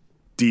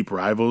deep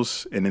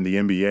rivals and in the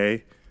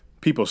NBA,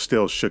 people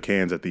still shook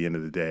hands at the end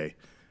of the day.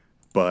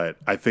 But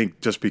I think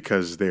just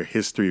because their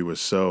history was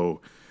so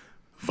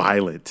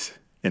violent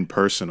and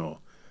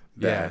personal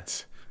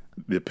that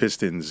the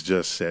Pistons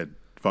just said,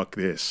 fuck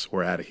this,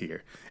 we're out of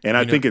here. And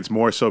I think it's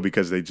more so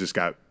because they just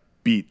got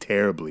beat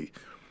terribly.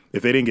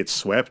 If they didn't get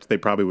swept, they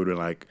probably would have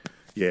been like,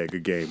 yeah,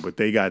 good game. But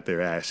they got their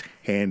ass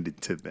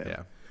handed to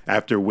them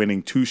after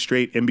winning 2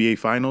 straight NBA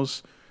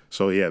finals.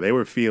 So, yeah, they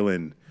were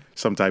feeling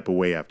some type of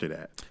way after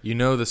that. You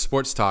know, the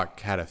Sports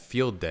Talk had a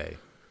field day.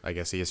 I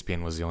guess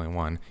ESPN was the only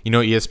one. You know,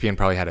 ESPN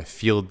probably had a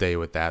field day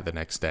with that the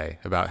next day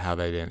about how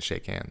they didn't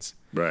shake hands.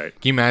 Right.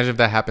 Can you imagine if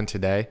that happened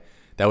today?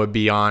 That would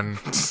be on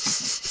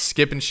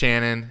Skip and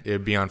Shannon. It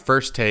would be on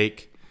First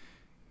Take.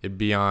 It'd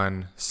be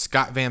on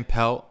Scott Van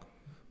Pelt.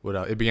 What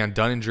else? It'd be on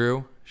Dunn and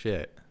Drew.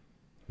 Shit.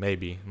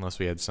 Maybe, unless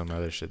we had some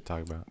other shit to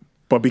talk about.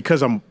 But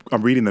because I'm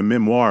reading the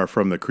memoir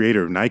from the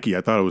creator of Nike,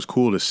 I thought it was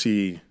cool to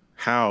see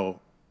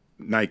how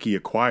Nike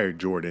acquired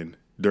Jordan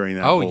during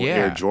that whole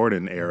Air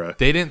Jordan era.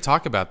 They didn't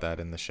talk about that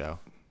in the show.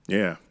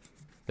 Yeah.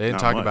 They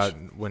didn't Not talk much.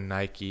 about when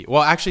Nike.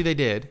 Well, actually, they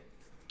did.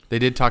 They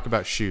did talk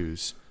about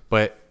shoes,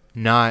 but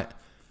not.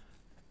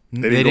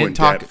 They didn't go in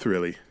depth,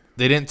 really.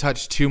 They didn't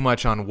touch too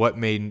much on what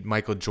made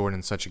Michael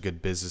Jordan such a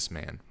good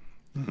businessman,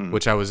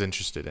 which I was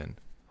interested in.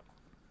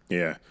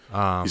 Yeah.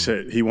 He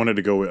said he wanted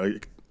to go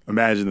with,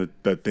 imagine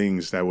the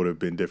things that would have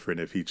been different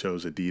if he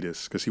chose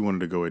Adidas, because he wanted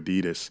to go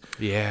Adidas.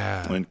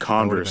 Yeah. And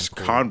Converse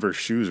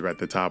shoes were at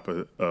the top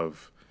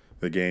of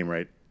the game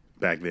right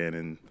back then,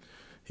 and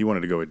he wanted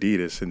to go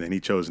Adidas, and then he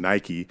chose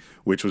Nike,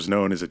 which was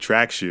known as a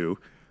track shoe,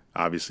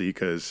 obviously,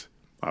 because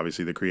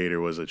obviously the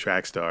creator was a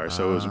track star,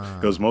 so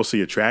it was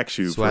mostly a track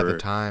shoe So at the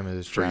time, it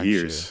was for track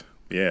years.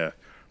 shoe. Yeah,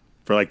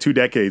 for like 2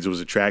 decades, it was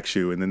a track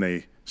shoe, and then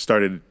they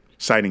started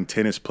signing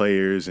tennis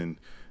players, and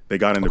they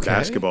got into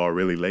basketball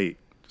really late.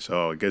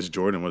 So I guess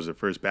Jordan was the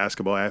first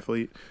basketball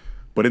athlete.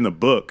 But in the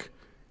book,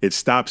 it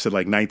stops at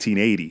like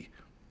 1980.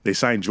 They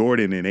signed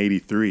Jordan in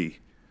 83.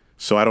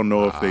 So I don't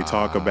know if they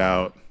talk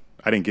about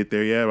 – I didn't get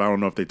there yet. I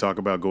don't know if they talk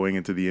about going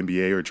into the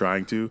NBA or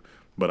trying to,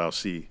 but I'll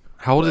see.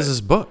 How old is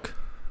this book?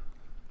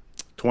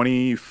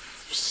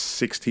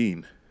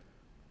 2016.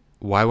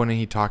 Why wouldn't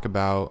he talk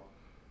about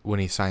when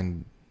he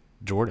signed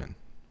Jordan?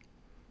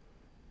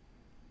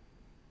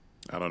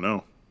 I don't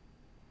know.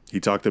 He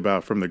talked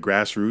about from the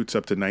grassroots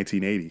up to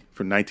 1980,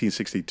 from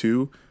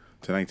 1962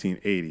 to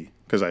 1980,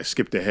 because I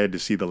skipped ahead to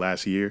see the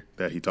last year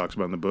that he talks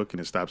about in the book, and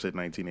it stops at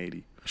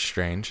 1980.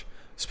 Strange.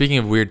 Speaking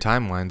of weird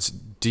timelines,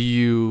 do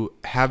you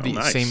have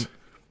nice. same?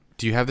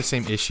 Do you have the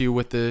same issue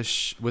with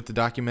with the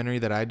documentary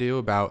that I do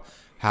about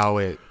how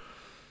it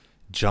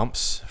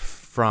jumps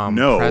from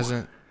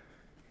present?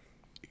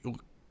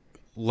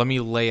 Let me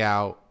lay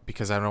out,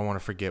 because I don't want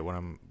to forget what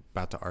I'm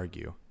about to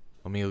argue.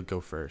 Let me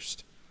go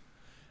first.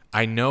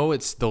 I know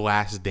it's The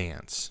Last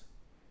Dance,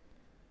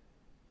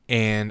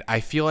 and I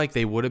feel like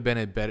they would have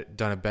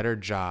done a better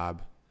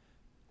job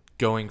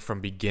going from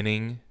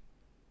beginning.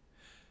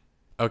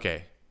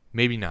 Okay,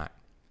 maybe not.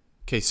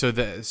 Okay,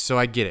 so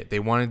I get it. They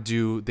want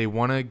to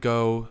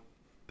go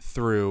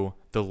through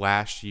the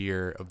last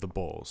year of the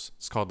Bulls.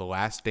 It's called The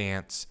Last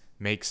Dance.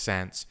 Makes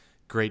sense.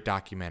 Great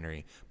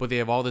documentary. But they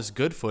have all this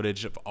good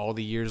footage of all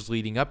the years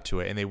leading up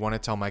to it, and they want to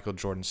tell Michael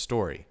Jordan's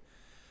story.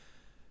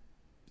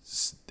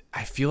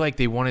 I feel like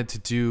they wanted to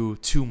do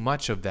too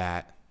much of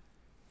that.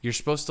 You're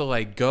supposed to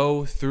like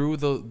go through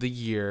the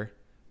year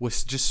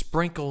with just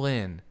sprinkle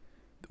in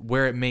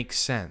where it makes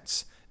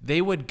sense.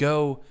 They would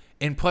go,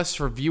 and plus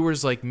for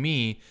viewers like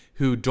me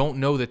who don't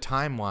know the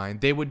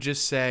timeline, they would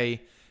just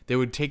say, they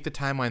would take the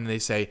timeline and they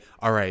say,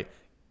 all right,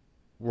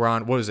 we're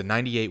on, what was it,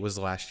 98 was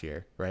the last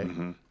year, right?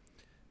 Mm-hmm.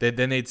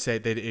 Then they'd say,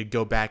 they'd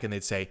go back and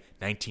they'd say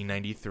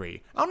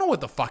 1993. I don't know what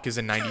the fuck is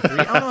in 93.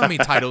 I don't know how many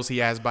titles he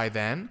has by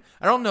then.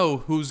 I don't know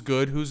who's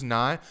good, who's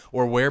not,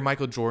 or where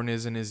Michael Jordan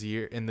is in his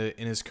year in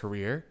his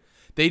career.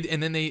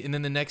 And then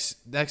the next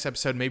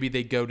episode maybe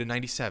they go to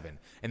 97,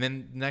 and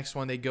then the next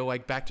one they go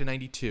like back to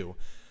 92.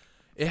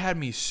 It had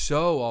me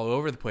so all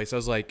over the place. I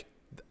was like,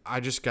 I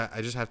just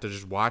have to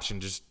just watch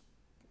and just,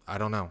 I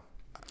don't know.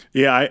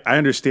 Yeah, I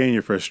understand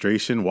your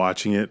frustration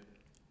watching it.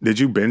 Did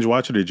you binge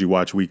watch it or did you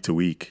watch week to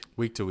week?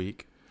 Week to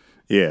week.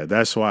 Yeah,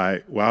 that's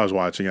why while I was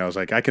watching, I was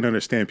like, I can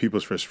understand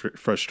people's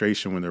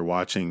frustration when they're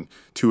watching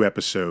 2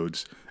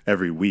 episodes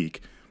every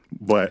week.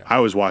 But I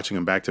was watching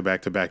them back to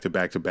back to back to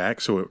back to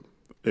back. So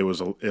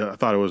I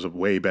thought it was a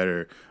way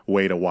better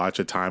way to watch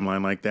a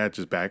timeline like that,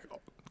 just back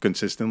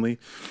consistently.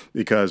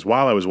 Because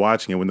while I was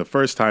watching it, when the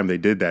first time they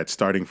did that,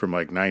 starting from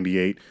like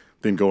 98,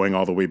 then going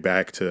all the way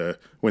back to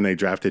when they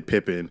drafted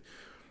Pippen,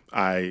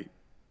 I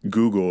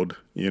Googled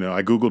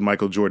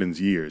Michael Jordan's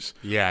years.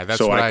 Yeah, that's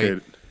so what I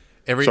could.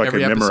 Every so I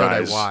could episode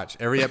memorize.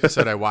 every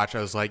episode I watch,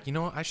 I was like, you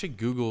know what? I should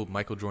Google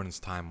Michael Jordan's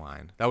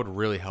timeline. That would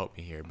really help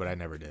me here, but I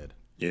never did.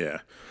 Yeah,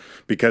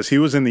 because he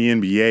was in the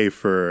NBA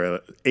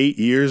for 8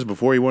 years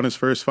before he won his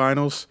first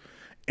finals,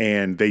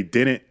 and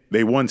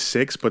they won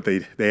 6, but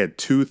they had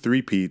 2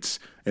 3-peats,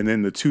 and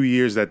then the 2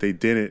 years that they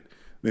didn't,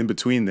 in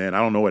between then, I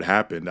don't know what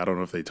happened. I don't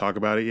know if they talk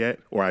about it yet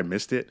or I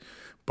missed it,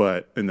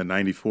 but in the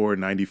 94,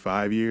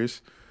 95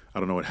 years, I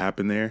don't know what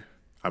happened there.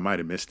 I might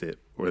have missed it,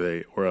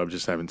 or I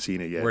just haven't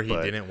seen it yet. Where he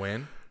didn't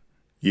win?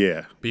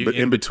 Yeah, but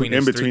in between the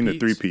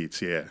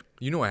 3-peats, yeah.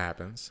 You know what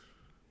happens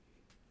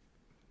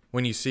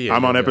when you see it.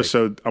 I'm on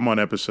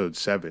episode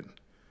 7.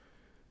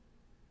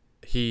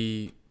 Did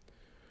he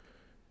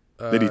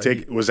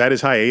take? Was that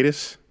his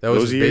hiatus? That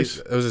was those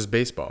years? That was his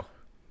baseball.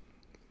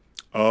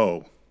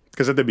 Oh,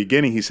 because at the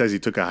beginning he says he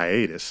took a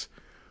hiatus,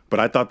 but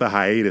I thought the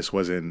hiatus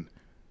was in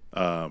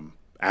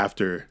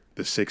after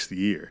the 6th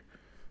year.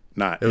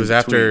 Not. It was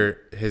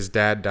after his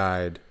dad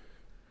died,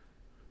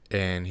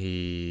 and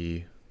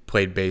he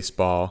played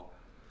baseball.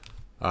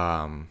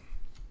 Okay.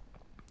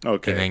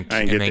 And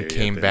then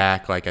came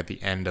back like at the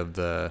end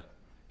of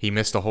he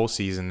missed the whole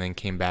season, then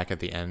came back at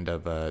the end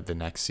of the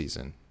next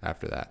season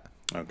after that.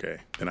 Okay,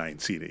 then I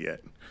ain't seen it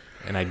yet.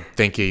 And I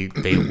think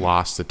they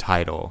lost the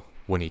title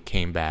when he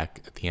came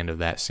back at the end of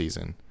that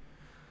season.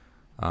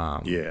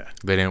 Yeah,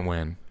 they didn't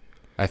win.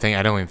 I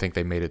don't even think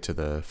they made it to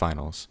the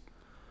finals.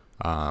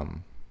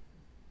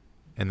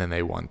 And then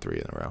they won 3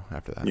 in a row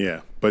after that.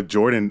 Yeah, but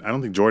Jordan, I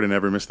don't think Jordan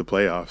ever missed the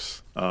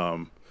playoffs.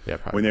 Yeah,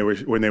 probably.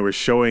 When they were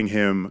showing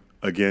him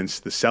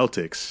against the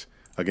Celtics,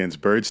 against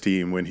Bird's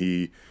team, when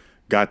he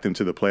got them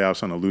to the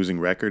playoffs on a losing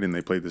record and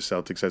they played the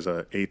Celtics as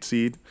a 8th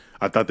seed,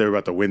 I thought they were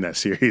about to win that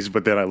series,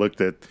 but then I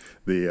looked at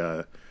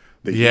the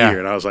year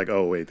and I was like,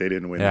 oh wait, they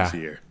didn't win this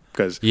year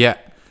because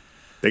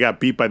they got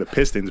beat by the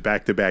Pistons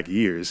back-to-back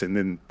years, and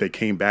then they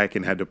came back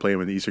and had to play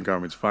them in the Eastern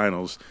Conference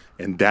Finals,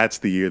 and that's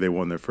the year they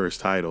won their first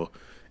title,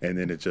 and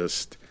then it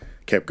just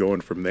kept going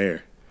from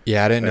there.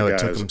 Yeah, I didn't know it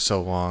took them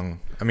so long.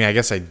 I mean, I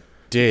guess I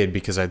did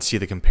because I'd see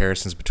the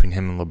comparisons between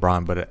him and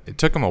LeBron, but it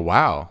took him a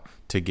while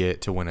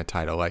to win a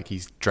title. Like,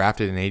 he's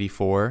drafted in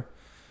 84,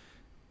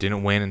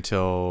 didn't win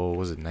until,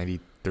 was it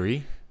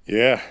 93?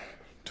 Yeah,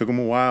 took him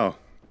a while,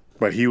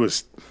 but he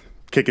was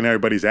kicking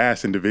everybody's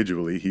ass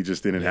individually. He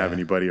just didn't have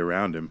anybody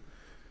around him.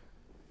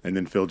 And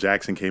then Phil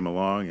Jackson came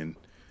along, and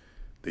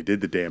they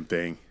did the damn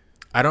thing.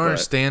 I don't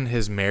understand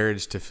his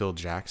marriage to Phil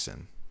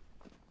Jackson.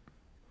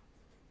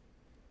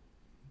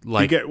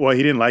 He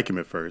didn't like him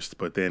at first,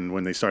 but then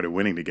when they started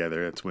winning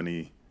together, that's when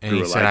he and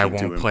he said, "I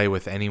won't play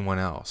with anyone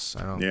else."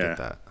 I don't get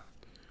that.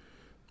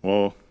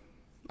 Well,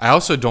 I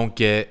also don't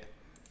get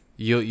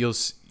you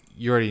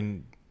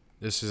already.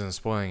 This isn't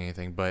spoiling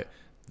anything, but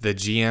the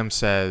GM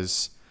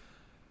says,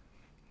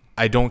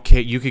 "I don't care.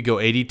 You could go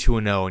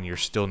 82-0, and you're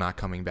still not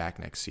coming back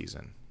next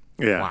season."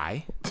 Yeah.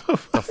 Why? The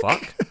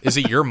fuck? Is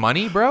it your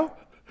money, bro?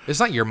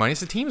 It's not your money.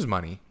 It's the team's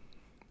money.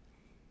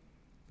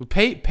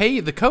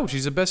 Pay the coach.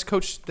 He's the best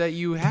coach that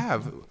you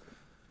have.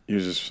 You're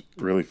just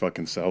really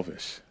fucking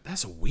selfish.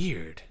 That's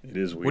weird. It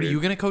is weird. What, are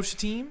you going to coach the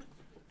team?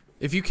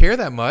 If you care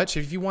that much,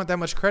 if you want that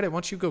much credit, why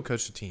don't you go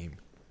coach the team?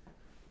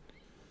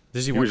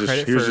 Does he want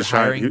credit for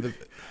hiring?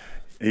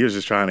 He was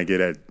just trying to get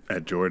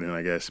at Jordan,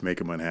 I guess, make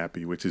him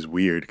unhappy, which is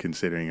weird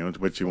considering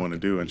what you want to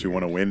do. Don't you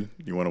want to win?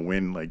 You want to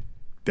win like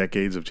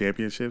decades of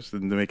championships? It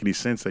doesn't make any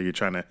sense that you're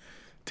trying to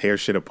tear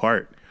shit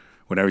apart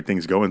when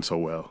everything's going so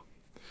well.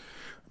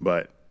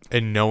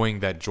 And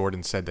knowing that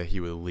Jordan said that he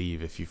would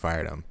leave if you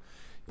fired him.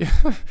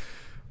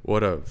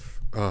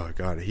 Oh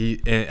God. You'll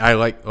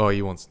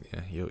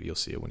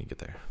see it when you get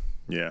there.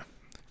 Yeah.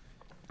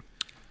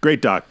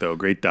 Great doc though.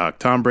 Great doc.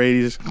 Tom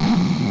Brady's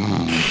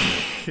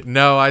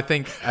No, I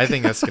think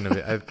that's gonna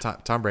be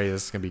Tom Brady.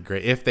 Is gonna be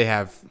great if they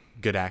have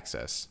good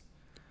access.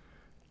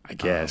 I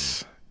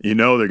guess they're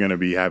going to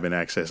be having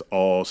access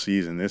all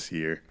season this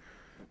year.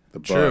 The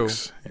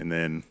Bucks, and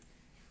then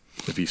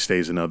if he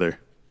stays another.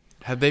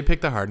 Have they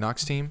picked the Hard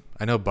Knocks team?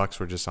 I know Bucks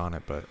were just on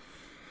it, but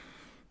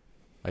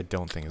I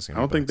don't think it's gonna.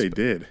 I don't think they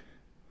did.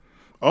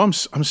 Oh, I'm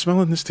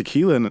smelling this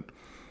tequila, and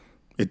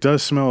it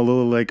does smell a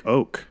little like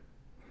oak,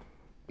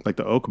 like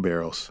the oak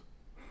barrels.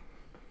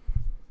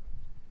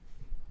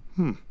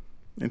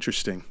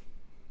 Interesting.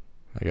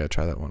 I gotta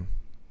try that one.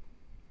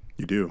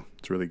 You do.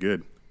 It's really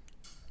good.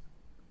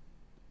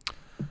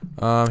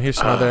 Here's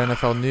some other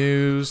NFL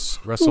news.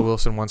 Russell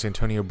Wilson wants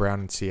Antonio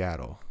Brown in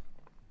Seattle.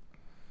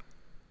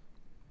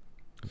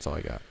 That's all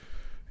I got.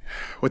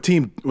 What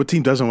team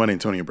doesn't want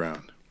Antonio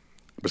Brown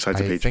besides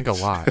the Patriots? I think a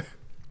lot.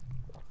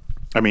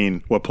 I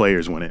mean, what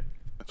players want it?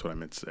 That's what I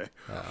meant to say.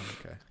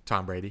 Okay.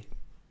 Tom Brady.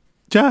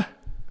 Yeah.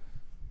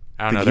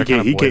 I don't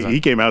know.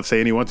 He came out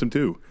saying he wants him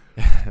too.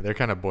 They're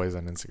kind of boys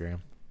on Instagram.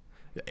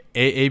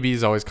 AB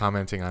is always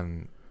commenting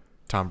on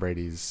Tom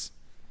Brady's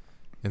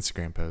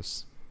Instagram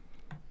posts.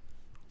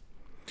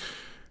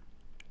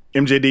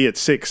 MJD at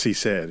 6, he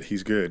said.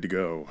 He's good to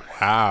go.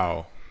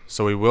 Wow.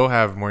 So we will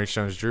have Maurice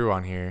Jones-Drew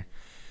on here.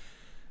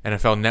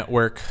 NFL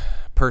Network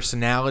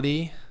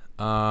personality.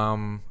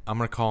 I'm going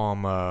to call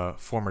him a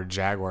former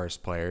Jaguars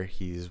player.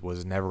 He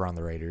was never on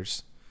the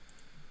Raiders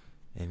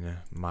in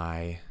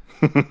my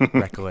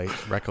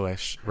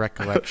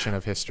recollection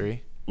of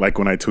history. Like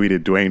when I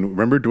tweeted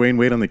remember Dwayne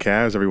Wade on the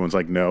Cavs? Everyone's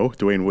like, no.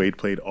 Dwayne Wade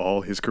played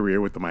all his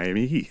career with the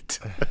Miami Heat.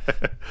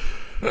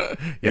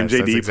 Yes,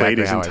 MJD played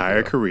his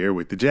entire career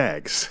with the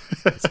Jags.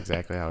 That's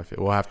exactly how I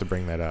feel. We'll have to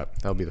bring that up.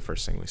 That'll be the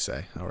first thing we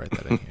say. I'll write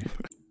that in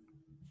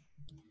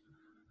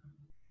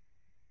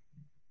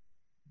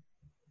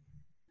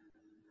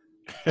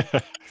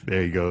here.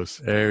 There he goes.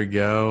 There we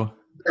go.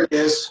 There it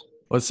is.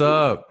 What's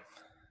up?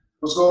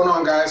 What's going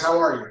on, guys? How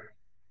are you?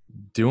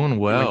 Doing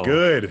well.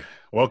 Good.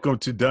 Welcome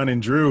to Dunn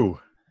and Drew.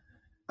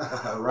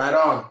 Right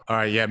on. All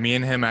right, yeah, me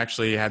and him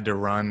actually had to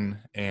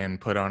run and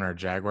put on our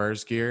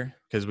Jaguars gear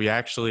because we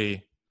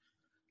actually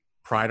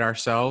pride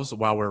ourselves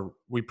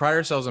we pride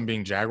ourselves on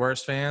being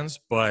Jaguars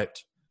fans,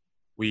 but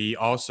we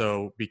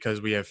also,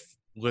 because we have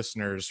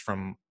listeners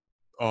from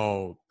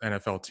all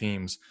NFL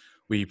teams,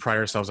 we pride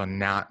ourselves on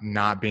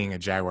not being a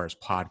Jaguars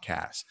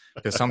podcast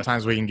because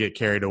sometimes we can get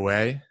carried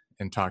away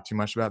and talk too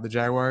much about the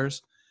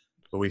Jaguars,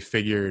 but we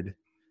figured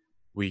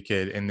we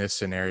could, in this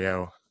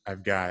scenario,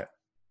 I've got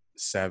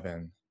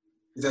 7.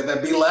 Is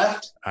that B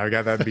left? I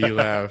got that B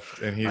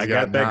left, and I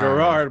got that 9.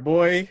 Gerard,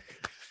 boy.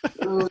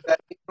 Ooh, that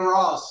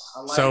Ross. I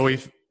like So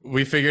it.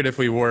 we figured if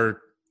we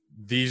wore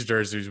these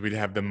jerseys, we'd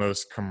have the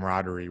most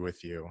camaraderie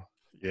with you.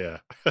 Yeah.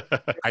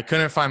 I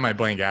couldn't find my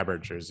Blaine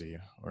Gabbert jersey,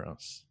 or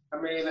else.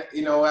 I mean, I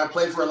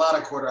played with a lot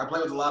of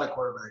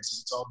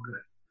quarterbacks. It's all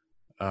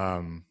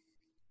good.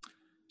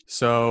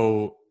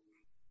 So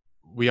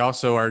we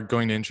also are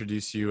going to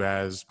introduce you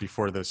as,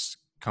 before this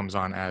comes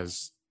on,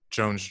 as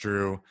Jones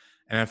Drew,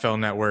 NFL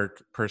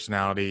Network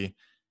personality,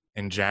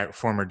 and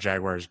former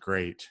Jaguars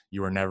great.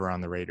 You were never on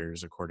the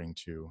Raiders, according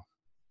to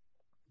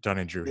Dunn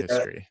and Drew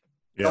history.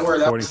 Yeah, Don't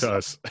worry, according to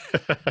us.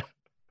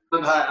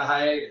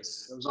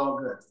 Hiatus. It was all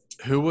good.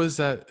 Who was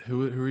that? Who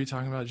were you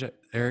talking about,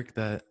 Eric,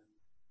 that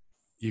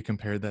you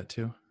compared that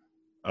to?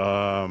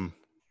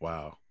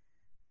 Wow.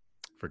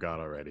 Forgot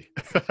already.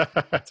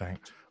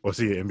 Was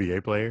he an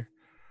NBA player?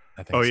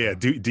 I think so. Yeah,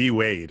 D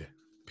Wade.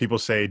 People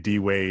say D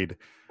Wade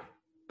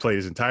played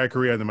his entire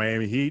career on the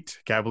Miami Heat.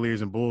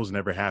 Cavaliers and Bulls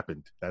never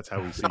happened. That's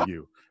how we see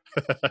you.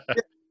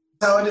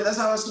 That's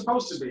how it's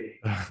supposed to be.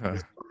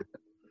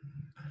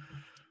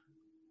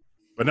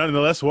 But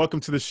nonetheless, welcome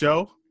to the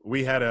show.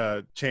 We had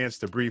a chance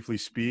to briefly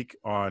speak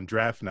on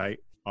draft night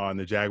on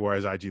the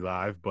Jaguars IG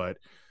Live, but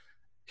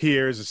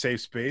here is a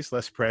safe space,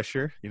 less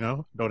pressure.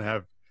 Don't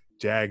have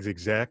Jags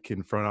exec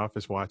in front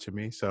office watching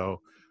me. So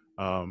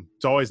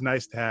it's always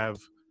nice to have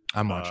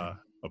I'm watching.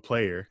 A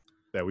player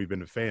that we've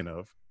been a fan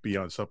of be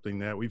on something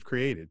that we've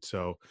created.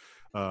 So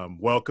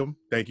welcome.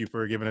 Thank you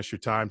for giving us your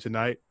time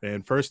tonight.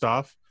 And first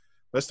off,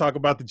 let's talk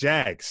about the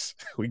Jags.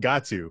 We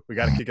got to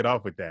kick it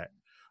off with that.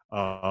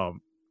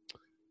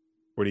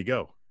 Where'd he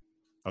go?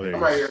 Oh, there he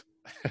is. Right here.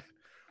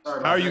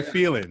 Sorry, How are you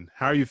feeling?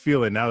 How are you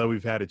feeling now that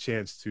we've had a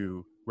chance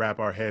to wrap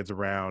our heads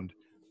around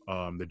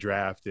the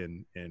draft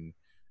and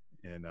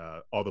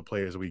all the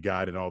players we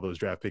got and all those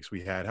draft picks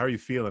we had? How are you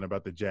feeling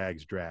about the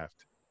Jags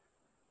draft?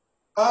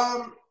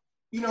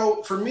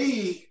 For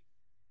me,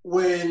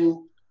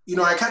 when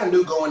I kind of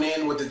knew going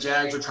in what the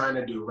Jags were trying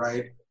to do,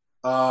 right?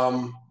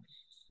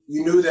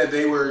 You knew that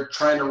they were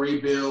trying to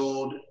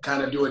rebuild,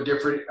 kind of do a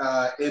different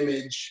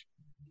image.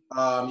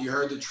 You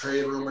heard the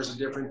trade rumors and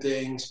different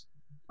things.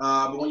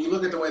 But when you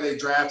look at the way they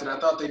drafted, I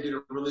thought they did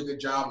a really good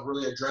job of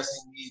really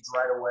addressing needs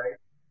right away.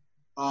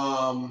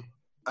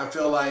 I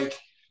feel like,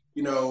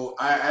 I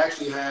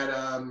actually had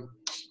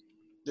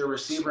the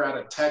receiver out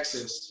of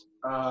Texas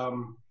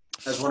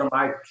as one of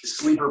my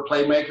sleeper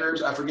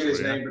playmakers. I forget his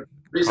name. But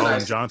the reason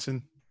Colin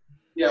Johnson?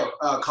 Yeah,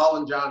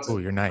 Colin Johnson. Oh,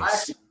 you're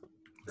nice.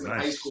 in high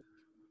Nice. school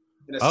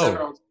in a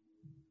Oh.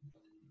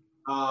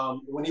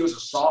 7-on when he was a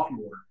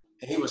sophomore,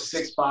 and he was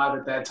 6'5"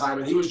 at that time,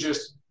 and he was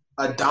just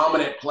a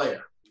dominant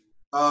player.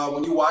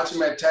 When you watch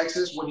him at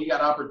Texas, when he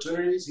got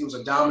opportunities, he was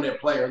a dominant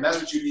player, and that's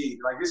what you need.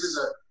 Like this is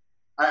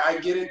I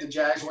get it. The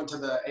Jags went to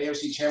the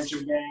AFC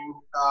Championship game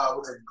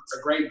with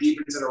a great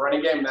defense and a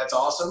running game, and that's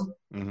awesome.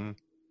 Mm-hmm.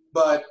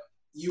 But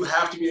you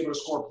have to be able to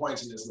score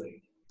points in this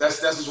league.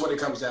 That's just what it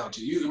comes down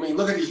to. I mean,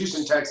 look at the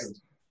Houston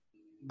Texans.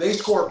 They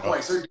scored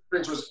points. Their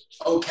defense was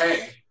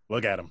okay.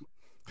 Look at him.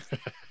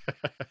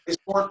 They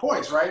scored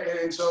points, right?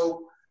 And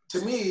so,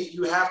 to me,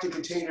 you have to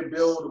continue to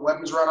build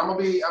weapons around. I'm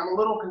a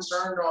little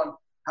concerned on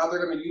how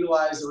they're going to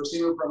utilize the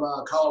receiver from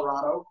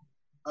Colorado.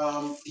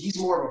 He's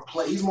more of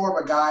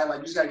a guy, like,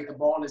 you just got to get the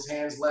ball in his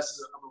hands, less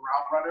of a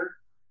route runner.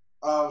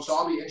 So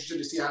I'll be interested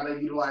to see how they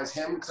utilize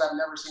him, because I've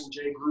never seen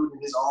Jay Gruden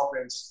in his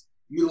offense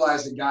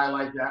utilize a guy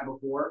like that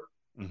before.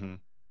 Mm-hmm.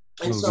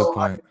 And Good so,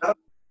 point. but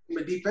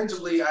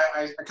defensively,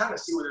 I kind of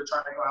see where they're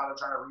trying to go, how they're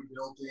trying to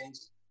rebuild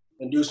things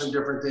and do some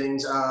different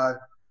things.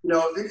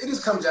 It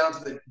just comes down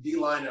to the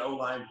D-line and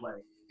O-line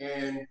play.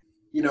 And,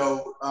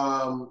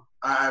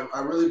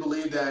 I really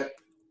believe that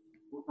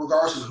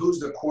regardless of who's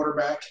the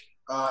quarterback,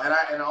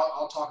 and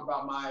I'll talk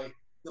about my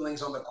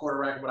feelings on the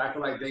quarterback, what I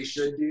feel like they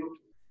should do.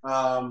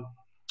 I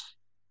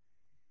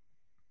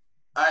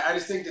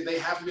just think that they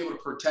have to be able to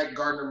protect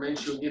Gardner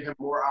Minshew and give him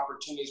more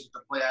opportunities with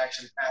the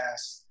play-action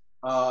pass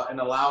and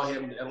allow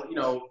him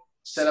to,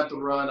 set up the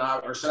run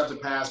or set up the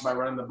pass by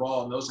running the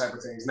ball and those type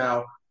of things.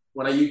 Now,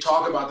 when you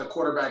talk about the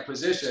quarterback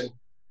position,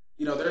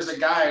 there's a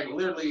guy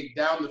literally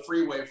down the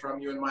freeway from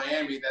you in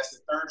Miami that's the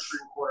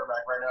third-string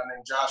quarterback right now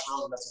named Josh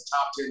Rosen. That's a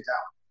top 10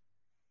 talent,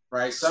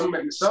 right?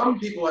 Some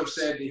people have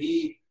said that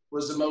he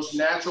was the most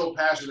natural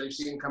passer they've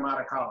seen come out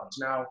of college.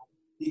 Now,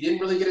 he didn't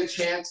really get a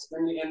chance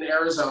in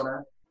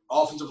Arizona.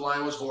 Offensive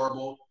line was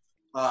horrible.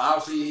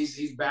 Obviously,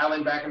 he's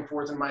battling back and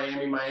forth in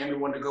Miami. Miami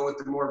wanted to go with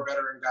the more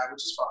veteran guy,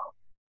 which is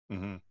fine.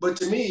 Mm-hmm. But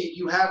to me,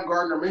 you have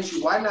Gardner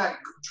Minshew. Why not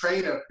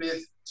trade a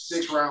 5th,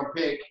 6th round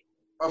pick,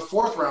 a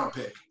 4th round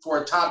pick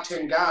for a top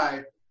 10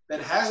 guy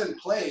that hasn't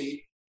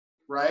played,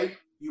 right?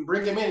 You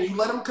bring him in, you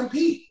let him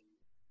compete.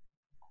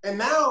 And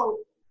now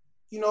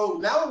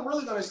we're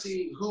really going to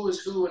see who is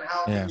who and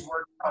how things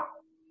work out.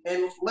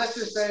 And let's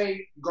just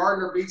say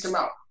Gardner beats him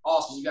out.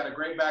 Awesome. You got a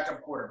great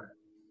backup quarterback.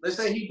 Let's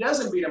say he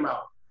doesn't beat him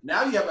out.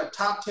 Now you have a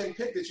top 10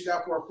 pick that you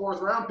got for a 4th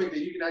round pick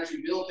that you can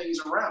actually build things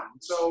around.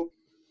 So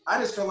I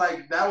just feel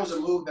like that was a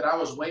move that I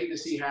was waiting to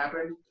see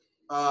happen,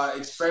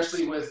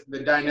 especially with the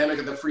dynamic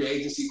of the free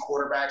agency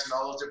quarterbacks and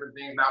all those different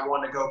things, not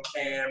wanting to go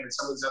Cam and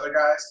some of these other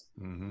guys.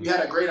 Mm-hmm. You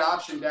had a great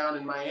option down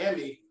in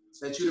Miami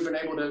that you'd have been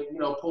able to,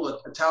 pull a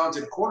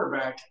talented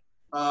quarterback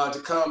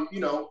to come,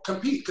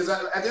 compete. Because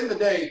at the end of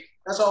the day,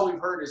 that's all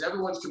we've heard is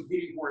everyone's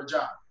competing for a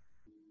job.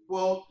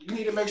 Well, you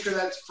need to make sure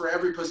that's for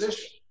every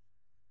position.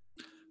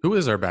 Who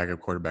is our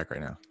backup quarterback right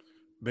now?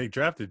 They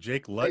drafted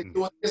Jake Luton.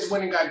 This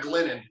winning guy,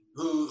 Glennon,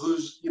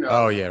 who's.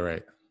 Oh, yeah,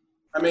 right.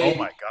 I mean, Oh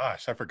my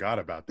gosh, I forgot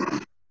about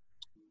that.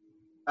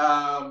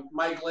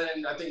 Mike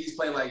Glennon, I think he's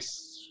played like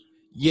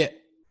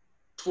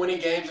 20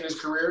 games in his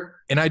career.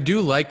 And I do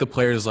like the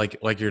players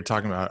like you're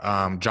talking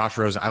about, Josh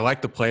Rosen. I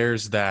like the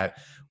players that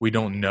we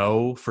don't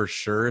know for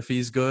sure if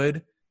he's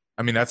good.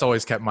 I mean, that's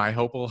always kept my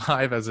hope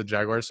alive as a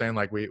Jaguars fan.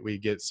 Like we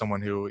get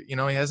someone who, he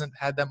hasn't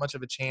had that much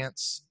of a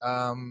chance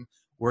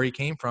where he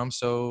came from.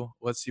 So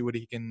let's see what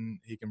he can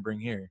bring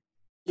here.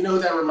 You know who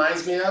that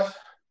reminds me of?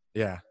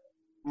 Yeah.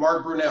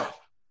 Mark Brunell.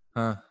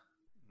 Huh.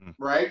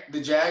 Right?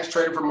 The Jags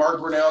traded for Mark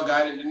Brunell, a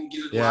guy that didn't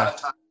get a lot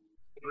of time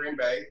in Green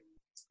Bay.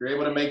 You're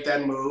able to make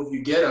that move.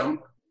 You get him,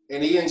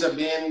 and he ends up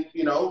being,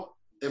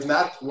 if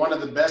not one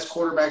of the best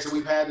quarterbacks that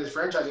we've had in this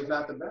franchise, if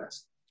not the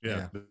best.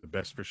 Yeah, the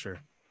best for sure.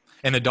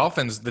 And the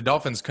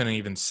Dolphins couldn't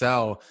even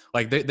sell.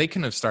 Like they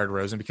couldn't have started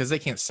Rosen because they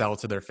can't sell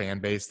to their fan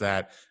base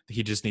that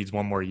he just needs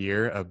one more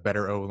year of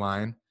better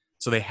O-line.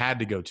 So they had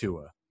to go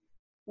Tua.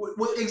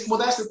 Well,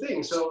 that's the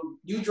thing. So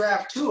you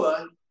draft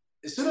Tua.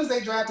 As soon as they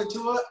drafted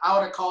Tua, I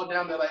would have called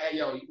down. They're like, "Hey,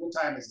 yo, what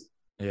time is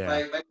it? Yeah.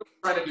 Like what are you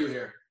trying to do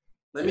here?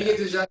 Let me get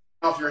this young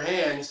off your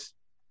hands."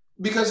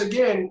 Because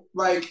again,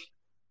 like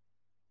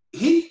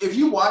if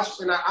you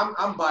watch, and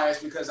I'm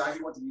biased because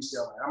he went to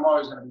UCLA. I'm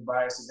always going to be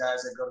biased to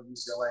guys that go to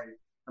UCLA.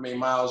 I mean,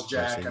 Miles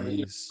Jack. I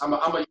mean, I'm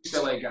a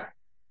UCLA guy.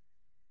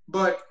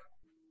 But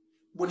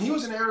when he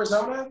was in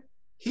Arizona,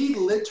 he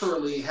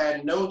literally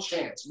had no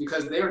chance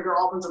because their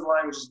offensive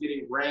line was just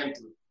getting ran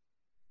through.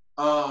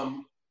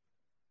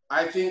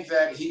 I think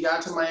that he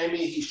got to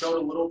Miami. He showed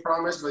a little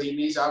promise, but he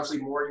needs obviously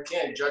more. You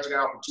can't judge a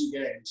guy for 2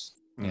 games.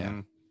 Yeah.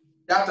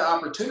 Got the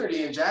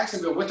opportunity in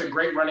Jacksonville with a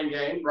great running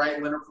game,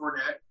 right? Leonard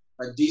Fournette,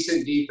 a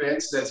decent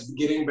defense that's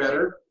getting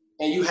better.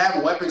 And you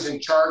have weapons in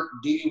Chark,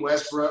 D.D.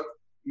 Westbrook.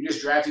 You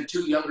just drafted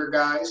 2 younger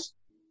guys.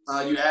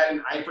 You add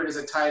in Eifert as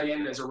a tight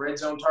end, as a red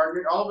zone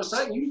target. All of a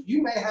sudden,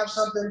 you may have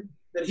something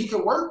that he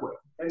can work with.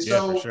 And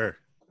so, for sure.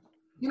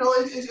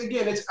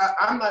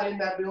 I'm not in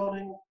that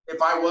building. If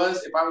I were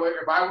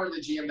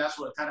the GM, that's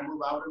what kind of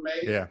move I would have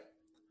made. Yeah.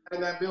 In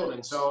that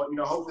building. So,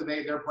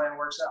 hopefully their plan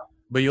works out.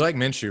 But you like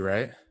Minshew,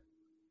 right?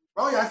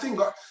 Oh yeah, I think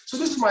so.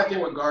 This is my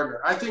thing with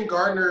Gardner. I think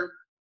Gardner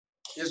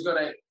he's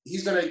gonna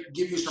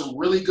give you some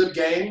really good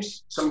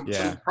games, some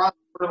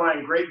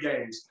borderline great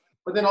games.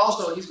 But then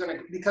also he's gonna,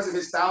 because of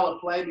his style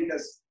of play,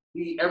 because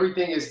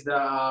everything is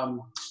the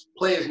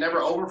play is never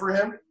over for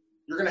him.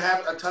 You're gonna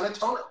have a ton of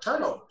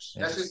turnovers.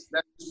 Yeah. That's just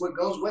what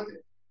goes with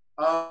it.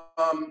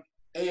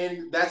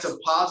 And that's a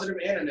positive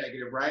and a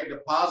negative, right? The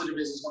positive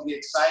is it's gonna be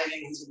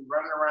exciting. He's gonna be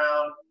running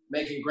around,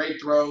 making great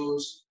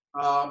throws.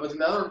 But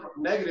another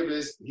negative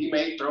is he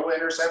may throw an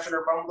interception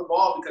or fumble the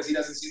ball because he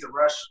doesn't see the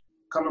rush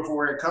coming from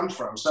where it comes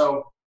from.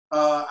 So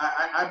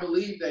I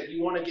believe that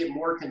you want to get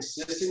more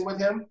consistent with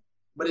him,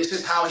 but it's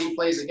just how he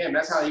plays again.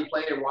 That's how he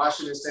played in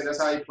Washington State.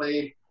 That's how he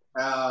played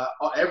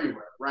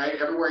everywhere, right?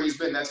 Everywhere he's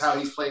been, that's how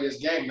he's played his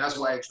game. That's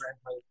why it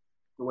translates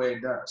the way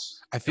it does.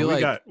 I feel we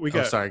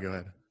got. Sorry, go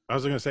ahead. I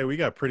was going to say we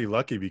got pretty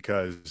lucky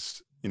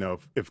because, you know,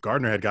 if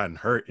Gardner had gotten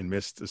hurt and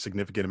missed a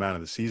significant amount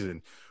of the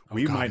season,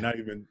 we might not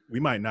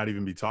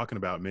even be talking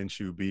about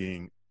Minshew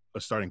being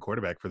a starting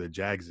quarterback for the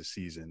Jags this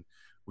season.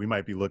 We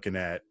might be looking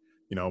at,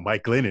 you know,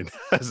 Mike Glennon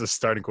as a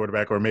starting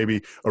quarterback, or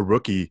maybe a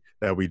rookie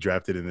that we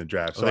drafted in the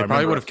draft. So they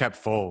probably would have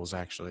kept Foles,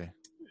 actually.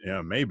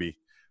 Yeah, maybe.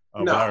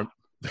 No.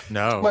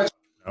 No.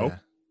 Yeah.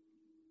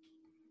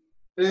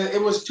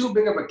 It was too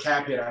big of a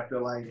cap hit, I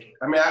feel like.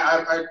 I mean,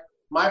 I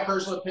my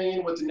personal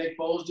opinion with the Nick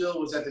Foles deal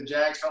was that the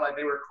Jags felt like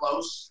they were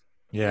close.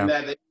 Yeah. And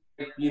that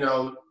they, you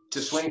know,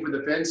 to swing for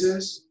the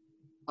fences.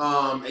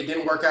 It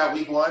didn't work out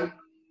week one,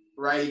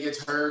 right? He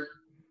gets hurt.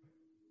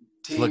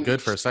 Looked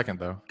good for a second,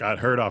 though. Got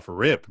hurt off a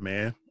rip,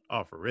 man.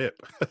 Off a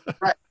rip.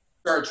 Right.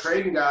 Start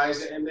trading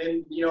guys. And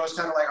then, you know, it's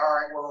kind of like, all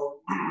right,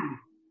 well,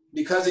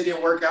 because it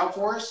didn't work out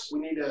for us, we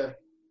need to,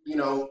 you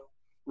know,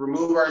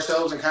 remove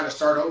ourselves and kind of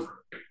start over.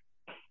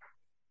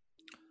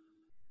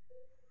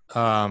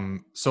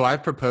 So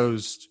I've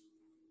proposed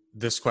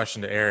this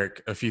question to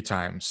Eric a few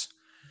times.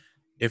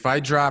 If I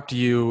dropped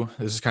you,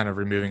 this is kind of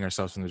removing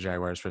ourselves from the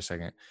Jaguars for a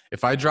second.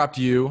 If I dropped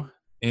you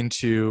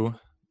into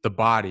the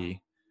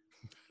body,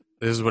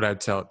 this is what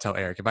I'd tell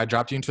Eric. If I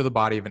dropped you into the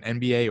body of an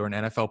NBA or an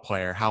NFL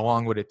player, how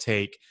long would it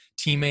take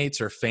teammates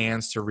or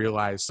fans to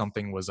realize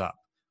something was up?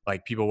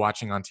 Like people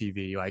watching on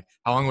TV, like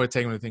how long would it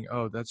take them to think,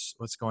 oh, that's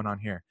what's going on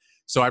here?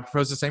 So I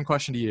propose the same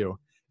question to you.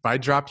 If I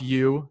dropped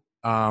you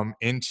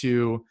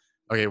into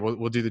 – okay,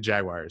 we'll do the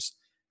Jaguars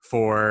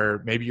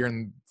for maybe you're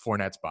in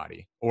Fournette's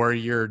body or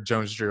you're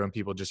Jones-Drew and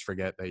people just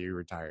forget that you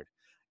retired.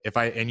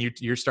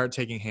 You start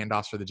taking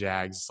handoffs for the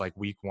Jags like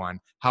week one,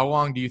 how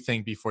long do you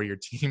think before your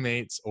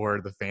teammates or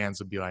the fans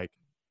would be like,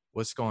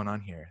 what's going on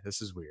here? This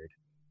is weird.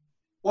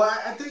 Well,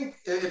 I think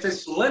if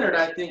it's Leonard,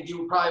 I think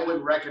you probably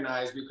wouldn't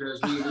recognize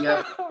because we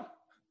have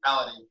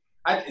personality.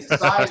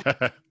 Size,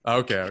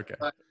 okay.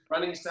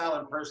 Running style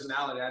and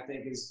personality, I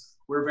think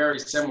we're very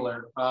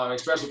similar,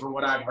 especially from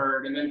what I've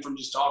heard, and then from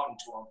just talking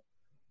to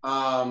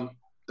him.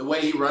 The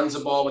way he runs the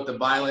ball with the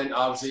violent,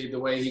 obviously, the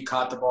way he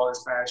caught the ball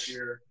this past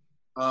year,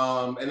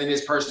 and then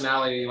his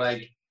personality,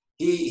 like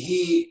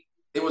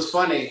it was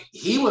funny.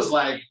 He was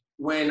like,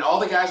 when all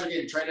the guys were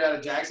getting traded out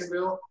of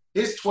Jacksonville,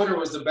 his Twitter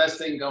was the best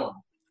thing going.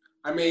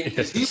 I mean,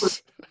 he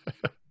was.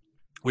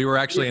 We were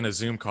actually in a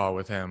Zoom call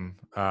with him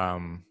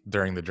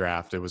during the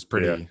draft. It was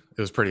pretty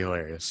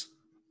hilarious.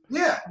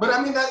 Yeah, but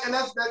I mean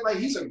that's like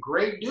he's a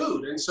great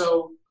dude, and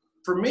so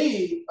for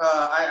me,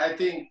 I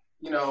think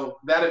you know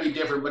that'd be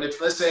different. But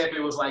let's say if it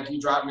was like you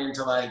dropped me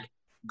into like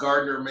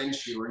Gardner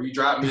Minshew, or you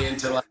dropped me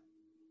into like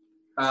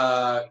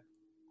I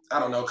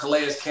don't know,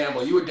 Calais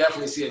Campbell, you would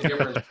definitely see a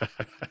difference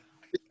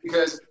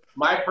because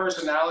my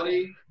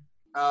personality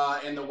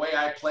and the way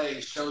I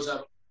play shows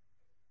up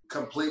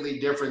completely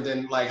different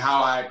than like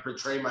how I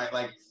portray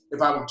like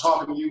if I'm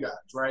talking to you guys,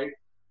 right?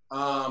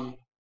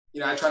 You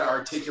know, I try to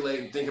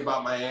articulate and think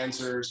about my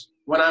answers.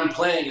 When I'm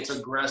playing, it's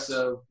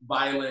aggressive,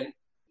 violent.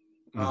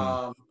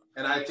 And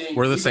I think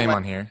we're the same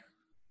on here.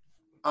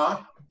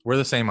 Huh? We're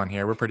the same on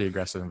here. We're pretty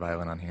aggressive and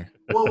violent on here.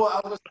 Well,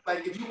 I was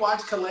like, if you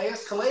watch Calais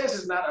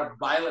is not a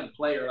violent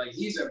player. Like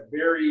he's a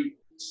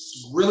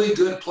really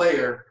good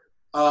player.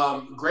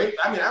 Great.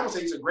 I mean, I would say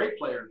he's a great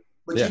player,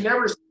 but you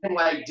never see him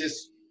like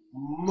just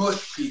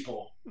mush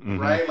people,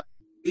 right? Like,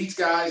 beats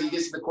guys. He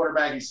gets to the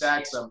quarterback. He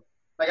sacks them.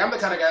 Like I'm the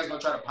kind of guy who's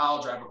gonna try to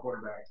pile drive a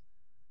quarterback.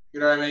 You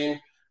know what I mean?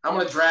 I'm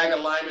gonna drag a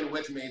lineman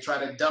with me and try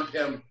to dump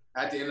him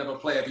at the end of a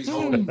play if he's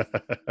holding.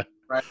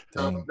 Right.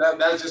 So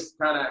that's just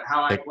kind of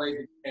how I played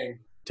the game.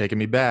 Taking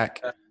me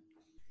back.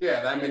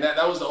 Yeah, I mean that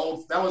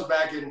was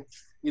back in,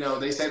 you know,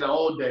 they say the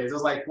old days. It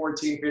was like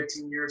 14,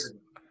 15 years ago.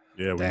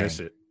 Yeah, we miss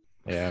it.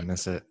 Yeah, I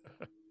miss it.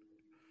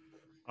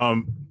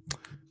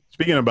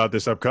 Speaking about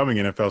this upcoming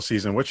NFL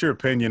season, what's your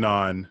opinion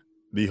on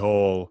the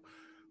whole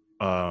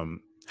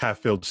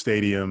half-filled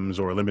stadiums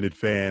or limited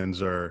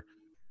fans or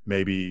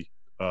maybe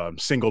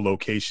single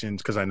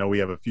locations? Because I know we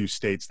have a few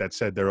states that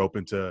said they're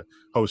open to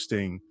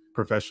hosting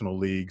professional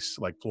leagues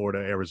like Florida,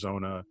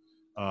 Arizona.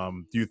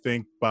 Do you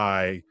think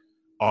by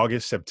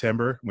August,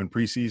 September, when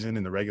preseason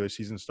and the regular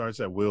season starts,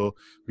 that we'll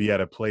be at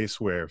a place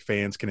where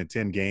fans can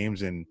attend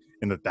games in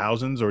the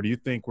thousands? Or do you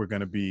think we're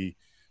going to be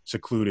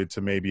secluded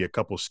to maybe a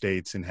couple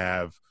states and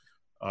have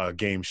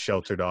games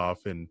sheltered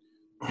off and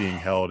being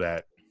held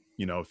at,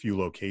 a few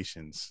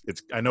locations.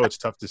 I know it's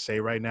tough to say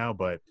right now,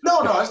 but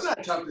No, it's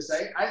not tough to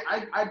say.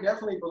 I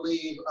definitely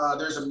believe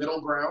there's a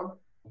middle ground.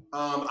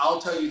 I'll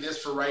tell you this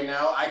for right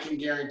now. I can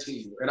guarantee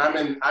you, and I'm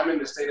in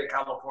the state of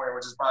California,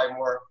 which is probably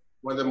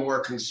one of the more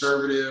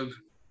conservative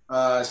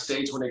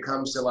states when it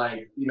comes to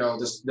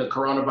the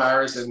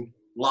coronavirus and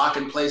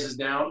locking places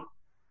down.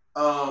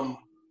 I'm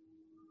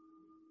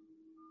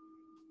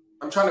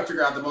trying to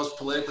figure out the most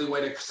politically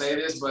way to say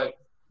this, but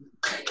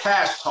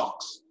cash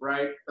talks,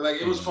 right? Like,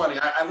 it was funny.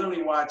 I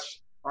literally watch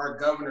our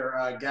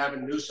governor,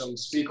 Gavin Newsom,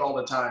 speak all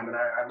the time, and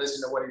I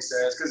listen to what he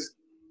says because,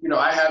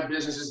 I have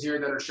businesses here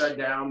that are shut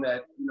down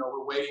that,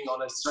 we're waiting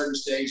on a certain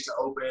stage to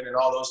open and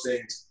all those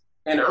things.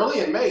 And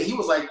early in May, he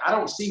was like, I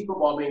don't see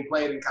football being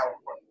played in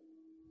California.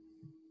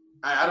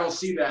 I don't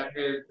see that.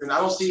 And I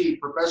don't see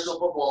professional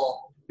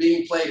football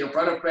being played in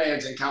front of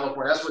fans in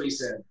California. That's what he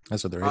said.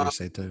 That's what the Raiders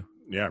say too.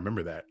 Yeah, I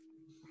remember that.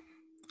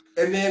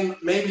 And then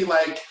maybe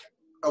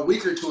a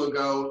week or two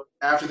ago,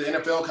 after the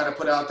NFL kind of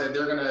put out that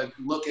they're going to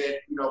look at,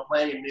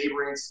 playing in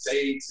neighboring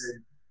states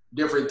and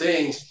different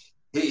things,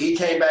 he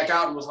came back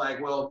out and was like,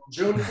 well,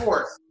 June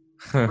 4th,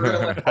 we're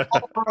going to let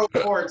all pro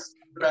sports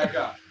back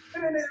up.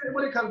 And then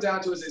what it comes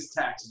down to is his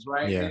taxes,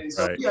 right? Yeah, and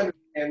so he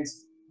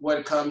understands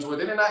what comes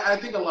with it. And I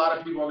think a lot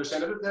of people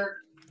understand it.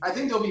 I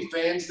think there'll be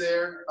fans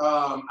there.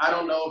 I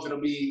don't know if it'll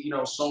be,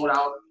 sold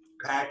out,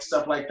 packed,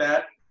 stuff like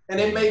that. And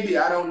it may be,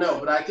 I don't know.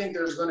 But I think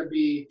there's going to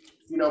be,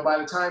 by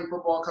the time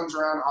football comes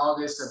around,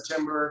 August,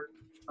 September,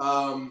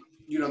 the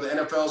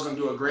NFL is going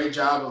to do a great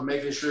job of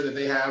making sure that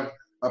they have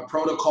a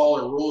protocol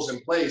or rules in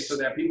place so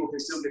that people can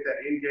still get that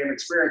in-game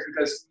experience,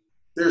 because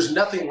there's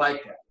nothing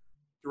like that,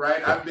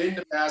 right? I've been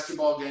to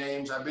basketball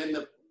games. I've been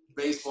to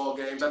baseball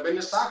games. I've been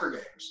to soccer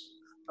games.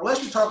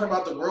 Unless you're talking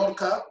about the World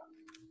Cup,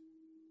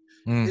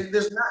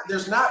 there's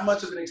not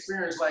much of an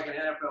experience like an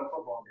NFL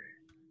football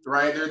game,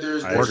 right?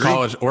 There's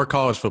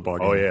college football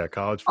game. Oh yeah,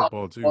 college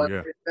football too.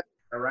 Yeah.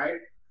 All right.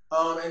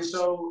 And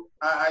so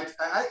I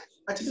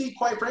to be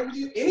quite frank with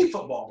you, any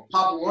football,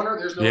 Pop Warner,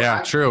 there's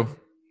no true.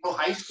 No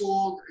high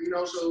school,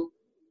 so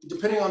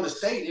depending on the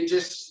state, it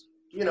just,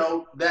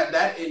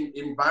 that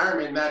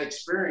environment, that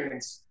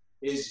experience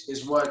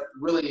is what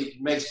really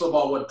makes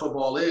football what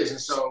football is. And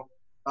so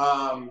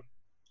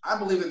I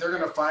believe that they're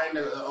going to find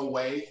a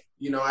way.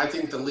 I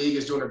think the league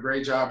is doing a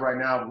great job right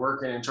now of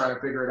working and trying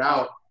to figure it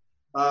out.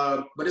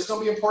 But it's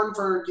going to be important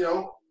for,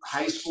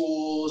 high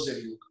schools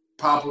and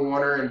Pop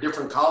Warner and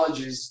different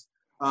colleges,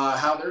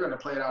 how they're going to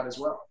play it out as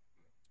well.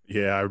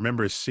 Yeah, I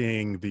remember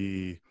seeing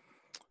the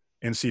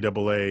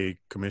NCAA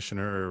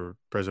commissioner or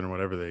president,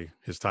 whatever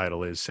his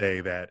title is,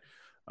 say that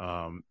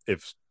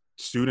if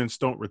students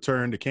don't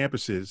return to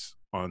campuses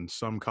on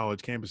some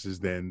college campuses,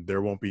 then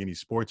there won't be any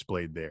sports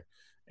played there.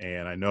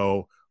 And I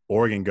know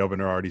Oregon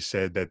governor already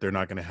said that they're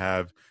not going to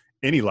have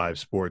any live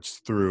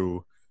sports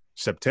through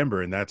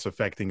September, and that's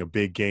affecting a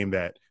big game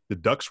that the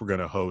Ducks were going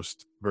to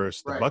host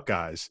versus the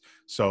Buckeyes.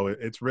 So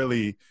it's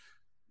really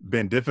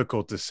been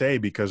difficult to say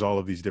because all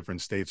of these different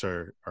states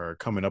are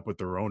coming up with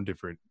their own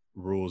different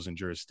rules and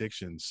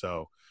jurisdictions.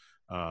 So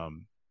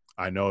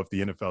I know if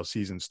the NFL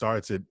season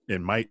starts, it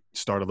might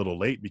start a little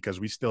late because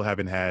we still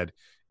haven't had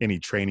any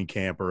training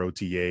camp or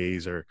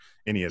OTAs or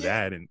any of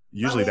that. And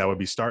usually that would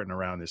be starting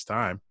around this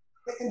time.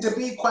 And to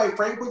be quite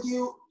frank with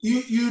you,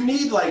 you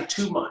need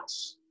 2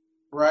 months,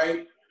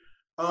 right?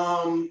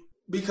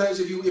 Because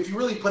if you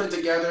really put it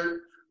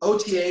together,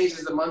 OTAs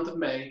is the month of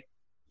May.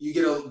 You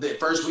get the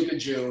first week of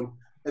June.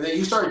 And then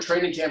you start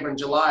training camp in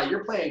July.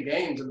 You're playing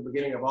games in the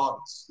beginning of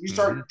August. You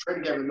start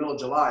training camp in the middle of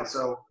July.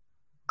 So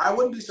I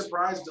wouldn't be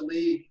surprised the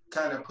league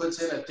kind of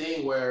puts in a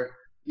thing where,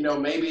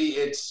 maybe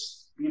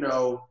it's,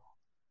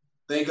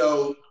 they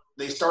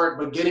start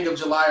beginning of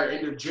July or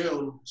end of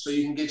June so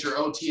you can get your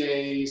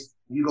OTAs.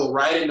 You go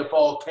right into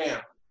fall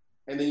camp.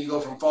 And then you go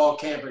from fall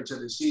camp into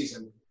the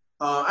season.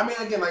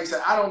 Again, like I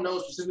said, I don't know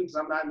specifically because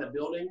I'm not in the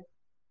building.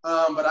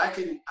 But I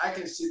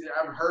can see that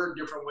I've heard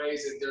different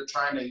ways that they're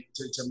trying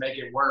to make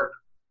it work.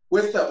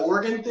 With the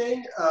Oregon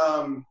thing,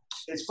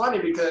 it's funny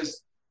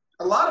because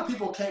a lot of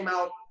people came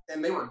out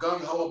and they were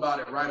gung-ho about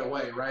it right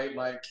away, right?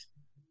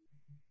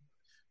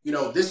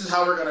 This is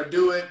how we're going to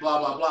do it, blah,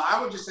 blah, blah.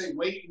 I would just say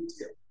wait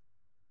until,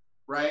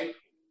 right?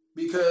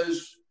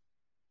 Because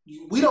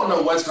we don't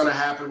know what's going to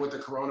happen with the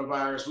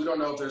coronavirus. We don't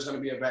know if there's going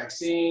to be a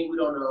vaccine. We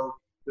don't know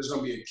if there's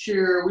going to be a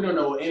cure. We don't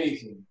know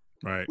anything.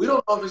 Right. We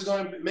don't know if it's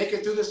going to make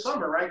it through the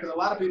summer, right? Because a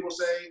lot of people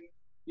say,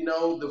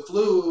 the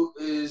flu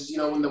is,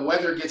 when the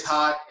weather gets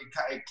hot,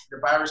 the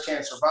virus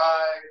can't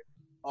survive,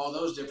 all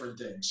those different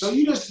things. So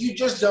you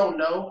just don't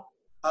know.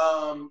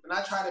 And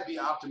I try to be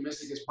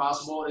optimistic as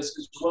possible, as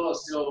well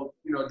as still,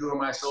 doing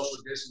my social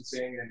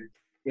distancing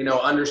and,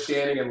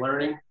 understanding and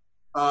learning.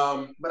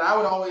 But I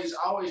would always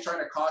try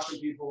to caution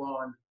people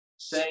on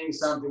saying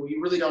something when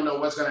you really don't know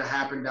what's going to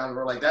happen down the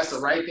road. Like, that's the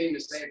right thing to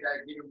say at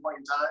that given point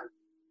in time.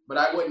 But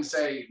I wouldn't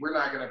say we're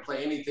not going to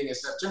play anything in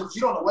September because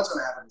you don't know what's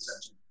going to happen in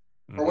September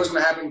or what's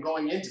going to happen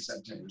going into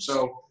September.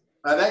 So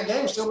that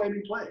game still may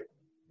be played.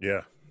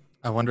 Yeah.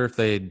 I wonder if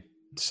they'd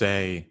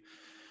say,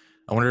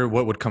 I wonder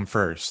what would come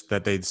first,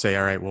 that they'd say,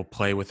 all right, we'll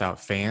play without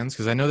fans.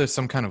 Because I know there's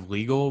some kind of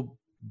legal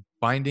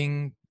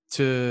binding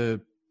to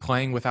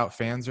playing without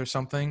fans or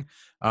something.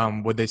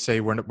 Would they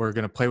say we're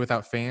going to play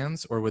without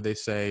fans, or would they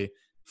say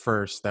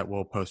first that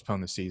we'll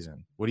postpone the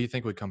season? What do you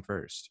think would come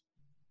first?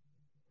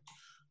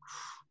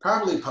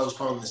 Probably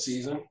postpone the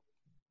season.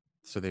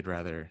 So they'd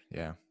rather,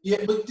 yeah.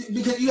 Yeah, but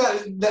because you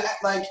got that,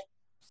 like,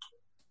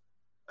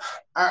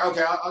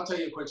 okay, I'll tell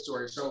you a quick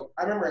story. So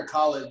I remember in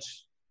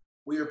college,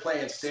 we were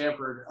playing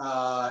Stanford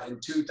in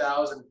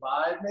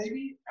 2005,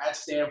 maybe, at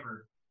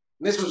Stanford.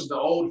 And this was the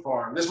old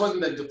farm. This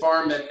wasn't the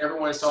farm that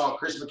everyone saw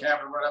Chris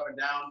McCaffrey run up and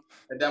down.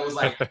 That was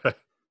like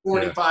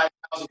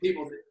 45,000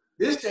 people.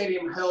 This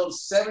stadium held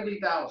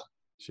 70,000.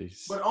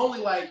 Jeez. But only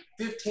like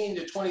 15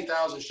 to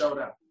 20,000 showed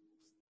up.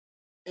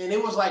 And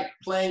it was like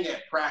playing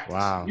at practice.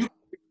 Wow. You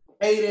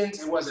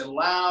cadence, it wasn't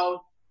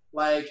loud.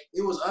 Like,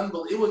 it was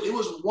unbelievable. It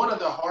was one of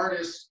the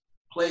hardest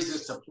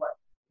places to play.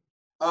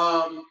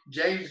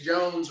 James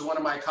Jones, one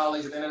of my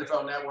colleagues at the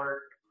NFL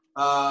Network,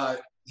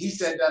 he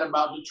said that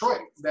about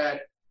Detroit,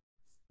 that,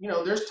 you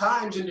know, there's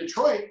times in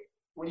Detroit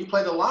when you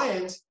play the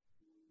Lions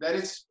that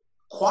it's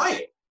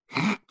quiet.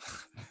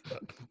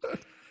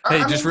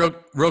 Hey, just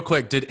real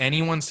quick, did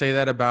anyone say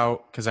that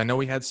about, because I know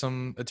we had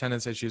some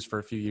attendance issues for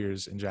a few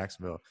years in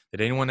Jacksonville.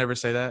 Did anyone ever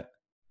say that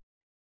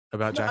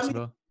about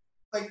Jacksonville?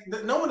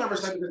 No one ever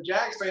said, because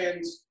Jags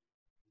fans,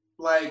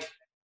 like,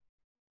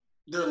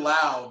 they're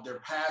loud,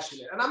 they're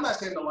passionate. And I'm not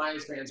saying the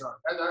Lions fans aren't.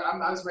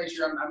 I'm just making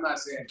sure I'm not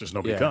saying. Just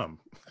nobody come.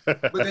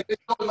 But they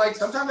don't, like,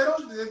 sometimes they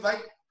don't,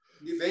 like,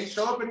 they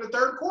show up in the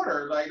third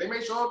quarter. Like, they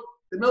may show up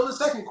in the middle of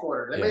the second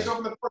quarter. They may show up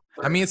in the fourth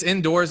quarter. I mean, it's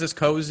indoors, it's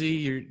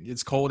cozy.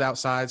 It's cold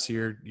outside, so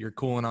you're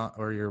cooling off,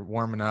 or you're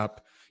warming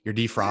up, you're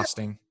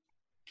defrosting.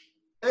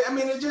 I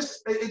mean,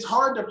 it's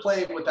hard to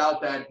play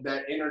without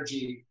that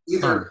energy,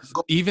 either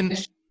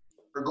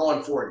or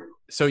going for you.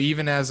 So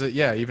even as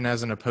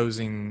an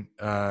opposing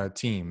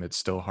team, it's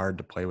still hard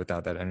to play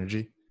without that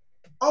energy.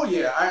 Oh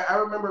yeah, I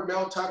remember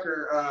Mel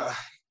Tucker.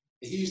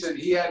 He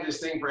had this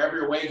thing for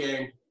every away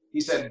game. He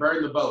said,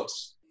 "Burn the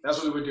boats." That's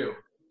what we would do.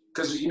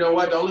 Because you know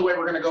what? The only way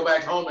we're going to go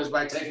back home is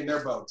by taking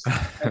their boats.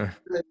 And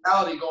the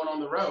mentality going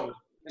on the road.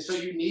 And so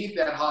you need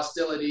that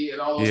hostility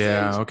and all those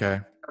things. Yeah, okay.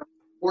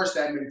 Force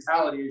that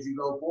mentality as you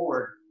go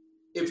forward.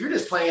 If you're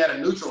just playing at a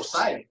neutral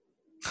site,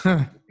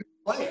 you're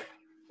playing.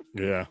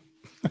 Yeah.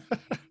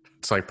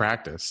 It's like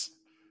practice.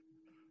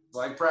 It's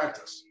like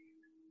practice.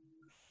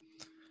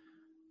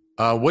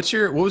 What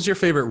was your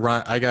favorite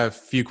run? I got a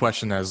few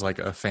questions as like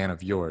a fan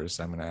of yours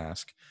I'm going to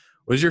ask.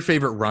 What was your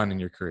favorite run in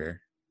your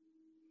career?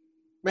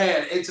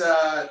 Man,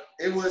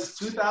 it was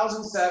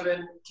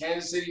 2007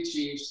 Kansas City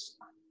Chiefs.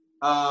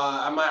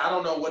 I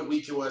don't know what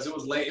week it was. It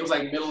was late. It was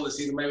like middle of the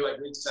season, maybe like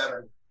week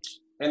 7.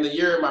 And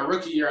my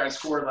rookie year, I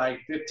scored like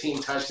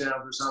 15 touchdowns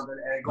or something.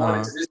 And going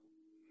into this,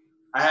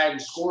 I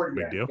hadn't scored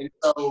yet. And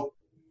so,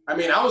 I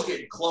mean, I was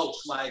getting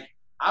close. Like,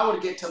 I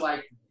would get to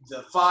like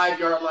the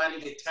 5-yard line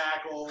and get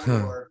tackled,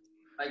 or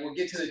like we'll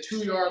get to the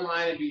 2-yard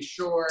line and be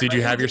short. Did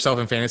you have yourself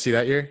in fantasy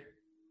that year?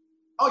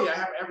 Oh yeah, I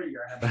have every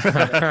year. I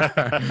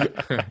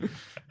have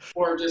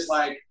or just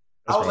like,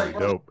 that's I was like,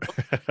 dope.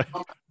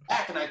 I'm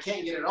back and I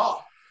can't get it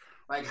off.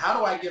 Like, how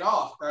do I get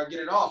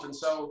it off? And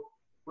so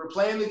we're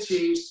playing the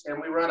Chiefs and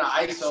we run an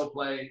ISO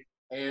play.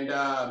 And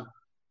I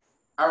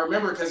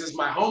remember, because it's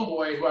my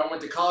homeboy who I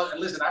went to college. And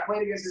listen, I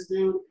played against this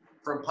dude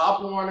from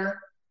Pop Warner,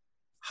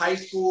 high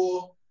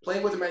school,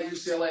 played with him at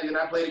UCLA. And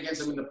I played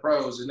against him in the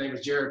pros. His name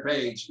was Jared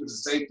Page. He was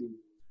a safety.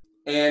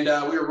 And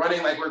we were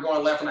running like we're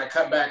going left, and I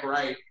cut back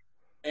right.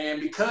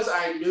 And because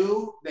I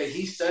knew that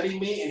he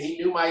studied me and he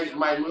knew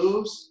my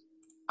moves,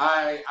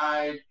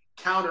 I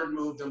countered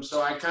moved him.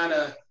 So I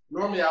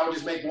normally I would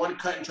just make one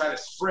cut and try to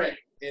sprint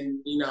and,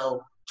 you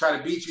know, try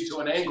to beat you to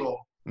an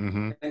angle.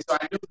 Mm-hmm. And so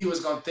I knew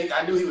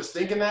he was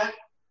thinking that.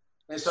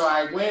 And so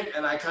I went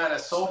and I kind of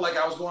sold like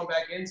I was going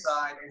back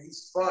inside, and he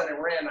spun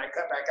and ran, and I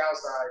cut back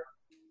outside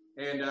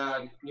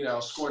and, you know,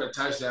 scored a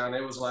touchdown.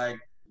 It was like,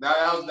 that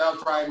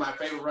was probably my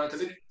favorite run,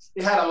 because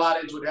it had a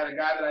lot into it. It had a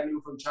guy that I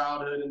knew from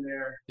childhood in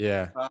there.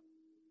 Yeah.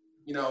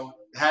 You know,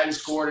 hadn't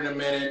scored in a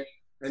minute.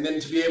 And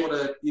then to be able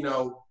to, you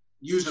know,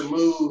 use a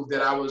move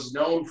that I was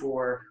known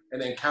for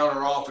and then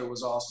counter off, it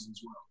was awesome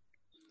as well.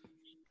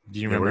 Do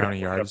you remember how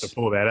many yards? Have to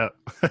pull that up.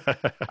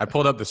 I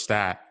pulled up the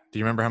stat. Do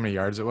you remember how many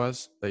yards it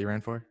was that you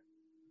ran for?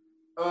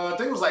 I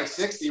think it was like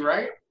 60,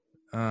 right?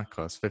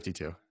 Close.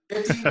 52.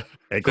 50?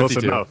 Hey, close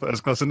 52. enough.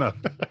 That's close enough.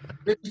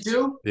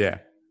 52? Yeah.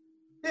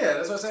 Yeah,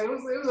 that's what I said. It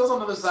was on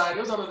the other side. It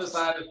was on the other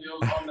side of the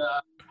field.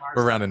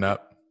 We're rounding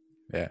up.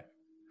 Yeah.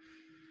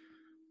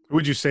 Who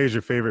would you say is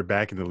your favorite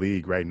back in the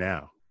league right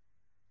now?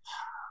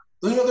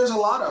 You know, there's a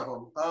lot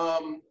of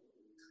them.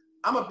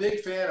 I'm a big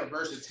fan of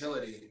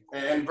versatility,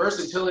 and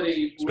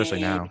versatility,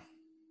 especially now.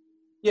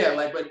 Yeah,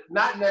 like, but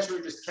not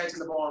necessarily just catching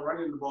the ball and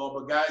running the ball,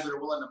 but guys that are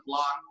willing to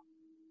block,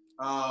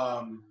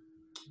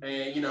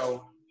 and, you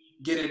know,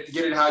 get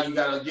it how you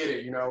gotta get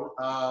it. You know.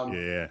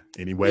 Yeah.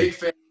 Anyway. Big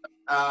fan.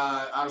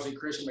 Obviously,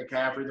 Christian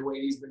McCaffrey, the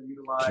way he's been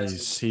utilized.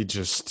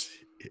 Jeez,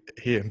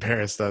 He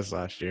embarrassed us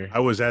last year. I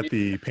was at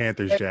the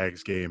Panthers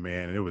Jags game,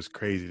 man, and it was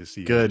crazy to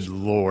see. Good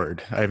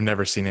Lord. I've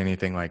never seen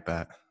anything like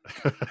that.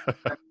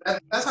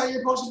 That's how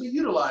you're supposed to be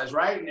utilized,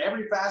 right? In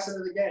every facet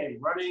of the game,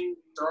 running,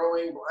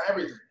 throwing,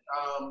 everything.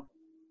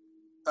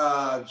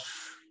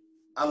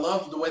 I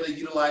love the way they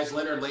utilized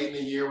Leonard late in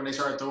the year when they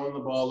started throwing the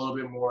ball a little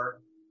bit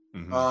more.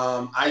 Mhm.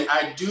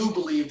 I do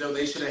believe, though,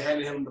 they should have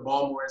handed him the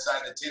ball more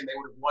inside the 10. They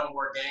would have won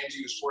more games.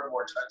 He would have scored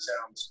more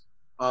touchdowns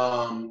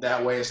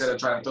that way instead of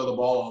trying to throw the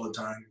ball all the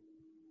time.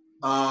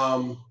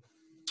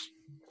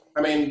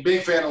 I mean,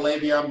 big fan of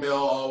Le'Veon Bell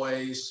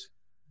always.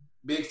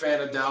 Big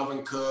fan of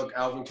Dalvin Cook,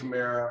 Alvin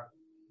Kamara.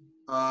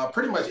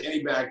 Pretty much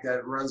any back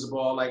that runs the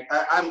ball. Like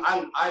I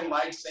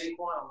like Saquon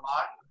a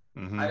lot.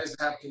 Mhm. I just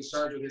have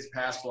concerns with his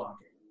pass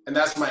blocking, and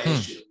that's my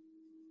issue.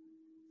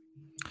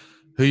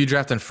 Who you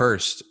drafting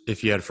first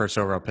if you had first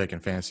overall pick in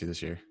fantasy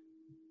this year?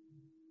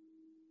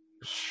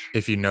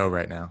 If you know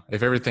right now.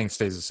 If everything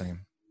stays the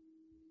same.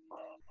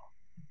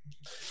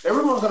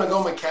 Everyone's going to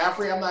go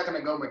McCaffrey. I'm not going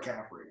to go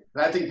McCaffrey.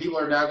 I think people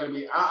are now going to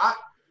be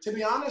to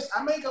be honest,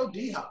 I may go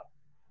D-Hop.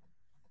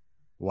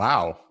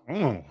 Wow.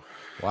 Oh.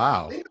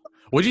 Wow.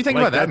 What do you think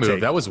Like about that that move?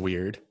 take. That was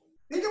weird.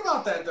 Think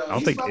about that, though. I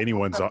don't think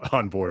anyone's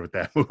on board with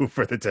that move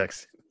for the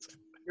Texans.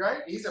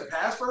 Right? He's a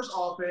pass-first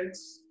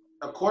offense,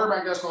 a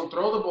quarterback that's going to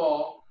throw the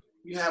ball.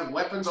 You have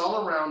weapons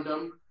all around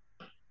him.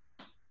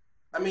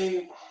 I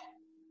mean,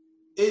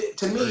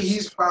 to me,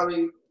 he's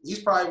probably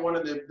one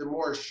of the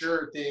more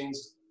sure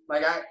things.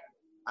 Like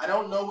I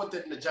don't know what the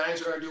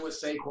Giants are going to do with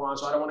Saquon,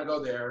 so I don't want to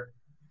go there.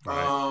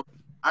 Right.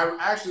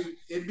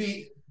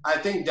 I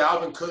think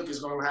Dalvin Cook is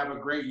going to have a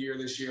great year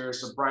this year.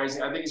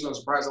 Surprising. I think he's going to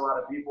surprise a lot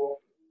of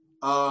people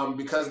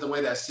because of the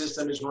way that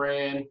system is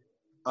ran.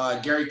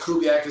 Gary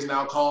Kubiak is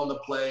now calling the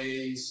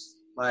plays.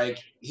 Like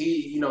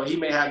he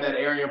may have that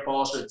Arian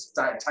Foster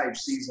type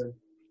season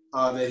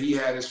that he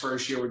had his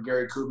first year with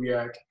Gary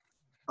Kubiak.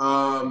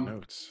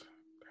 Notes.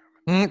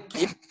 Man,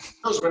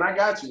 I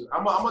got you.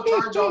 I'm gonna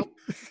charge on.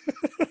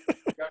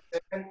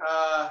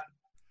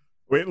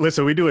 Wait,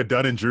 listen, we do a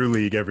Dunn and Drew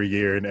league every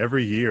year, and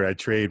every year I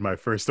trade my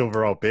first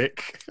overall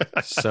pick.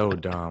 So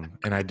dumb.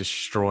 And I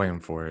destroy him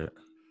for it.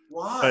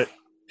 Why?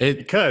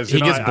 Because he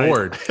gets I-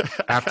 bored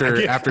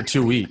after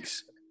 2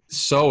 weeks.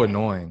 So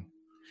annoying.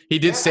 He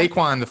did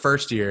Saquon the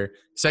first year.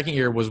 Second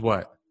year was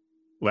what?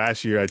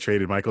 Last year I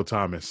traded Michael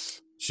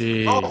Thomas.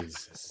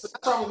 Jesus.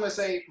 That's what I was gonna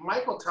say.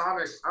 Michael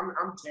Thomas, I'm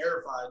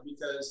terrified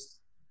because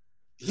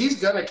he's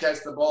gonna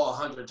catch the ball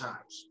 100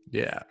 times,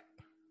 Yeah.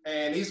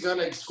 and he's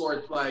gonna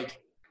score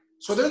like.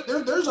 So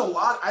there's a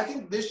lot. I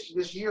think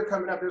this year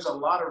coming up, there's a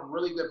lot of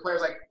really good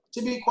players. Like,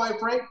 to be quite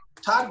frank,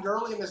 Todd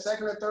Gurley in the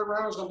second or third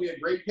round is going to be a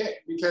great pick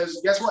because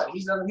guess what?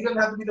 He doesn't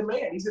have to be the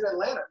man. He's in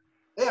Atlanta.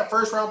 They have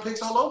first round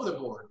picks all over the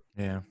board.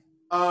 Yeah.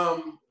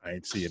 I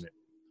ain't seeing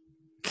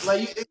it.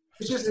 Like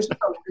it's just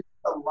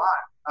a lot.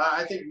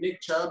 I think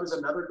Nick Chubb is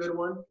another good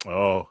one.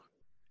 Oh,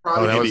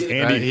 Probably that was-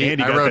 Andy I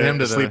got wrote the him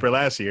to the- sleeper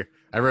last year.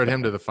 I rode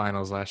him to the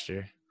finals last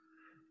year.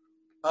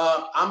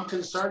 I'm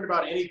concerned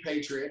about any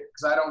Patriot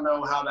because I don't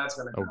know how that's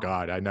going to go. Oh,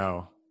 God, I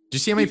know. Do you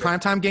see how many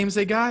primetime games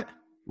they got?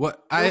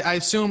 What I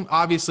assume,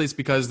 obviously, it's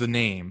because of the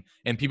name,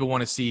 and people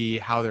want to see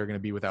how they're going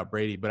to be without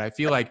Brady. But I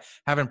feel like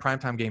having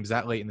primetime games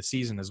that late in the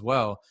season as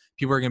well,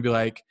 people are going to be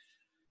like,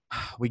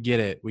 we get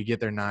it. We get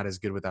they're not as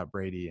good without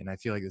Brady, and I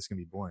feel like it's going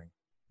to be boring.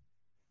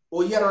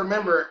 Well, you got to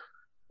remember,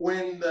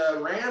 when the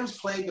Rams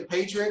played the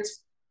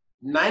Patriots,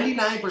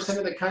 99%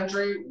 of the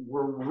country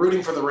were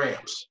rooting for the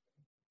Rams.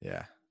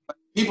 Yeah.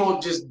 People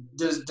just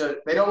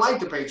they don't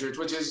like the Patriots,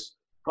 which is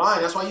fine.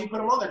 That's why you put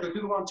them on there because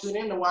people want to tune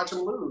in to watch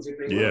them lose. If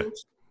they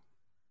lose,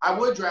 I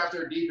would draft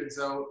their defense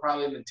though,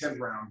 probably in the 10th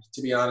round.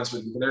 To be honest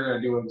with you, they're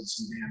going to do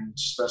some damage,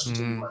 especially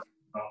to the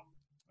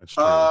That's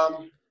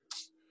true.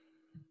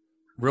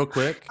 Real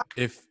quick,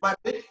 if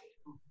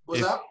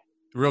What's up?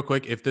 real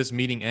quick, if this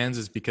meeting ends,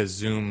 it's because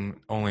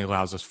Zoom only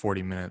allows us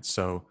 40 minutes.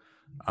 So,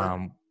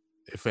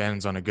 if it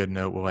ends on a good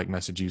note, we'll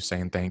message you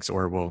saying thanks,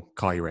 or we'll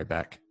call you right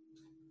back.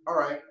 All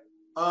right.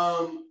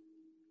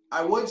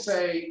 I would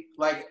say,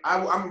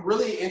 I'm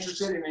really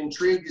interested and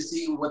intrigued to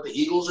see what the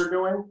Eagles are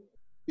doing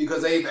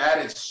because they've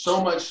added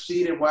so much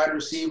speed at wide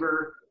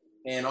receiver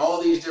and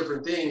all these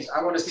different things.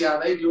 I want to see how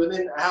they do and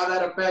then how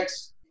that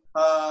affects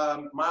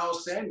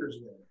Miles Sanders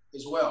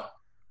as well.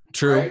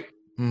 True. Right?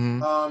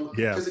 Mm-hmm.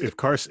 Yeah, if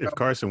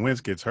Carson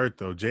Wentz gets hurt,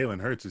 though, Jalen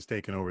Hurts is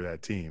taking over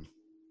that team.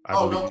 I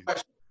believe no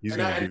question. he's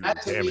going to do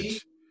that to damage. me,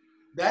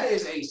 that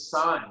is a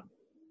sign.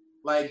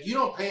 Like, you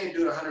don't pay a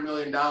dude $100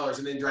 million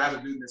and then draft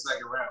a dude in the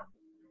second round,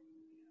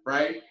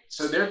 right?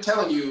 So they're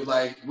telling you,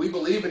 like, we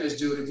believe in this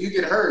dude. If you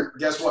get hurt,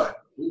 guess what?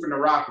 We're going to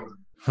rock with him.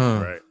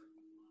 Huh. Right.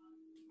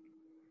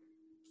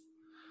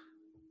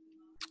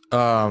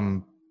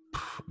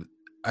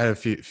 I have a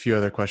few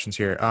other questions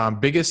here.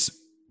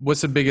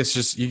 What's the biggest,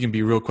 just you can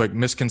be real quick,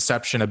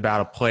 misconception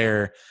about a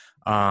player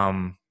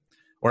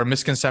or a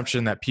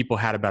misconception that people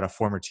had about a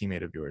former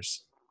teammate of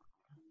yours?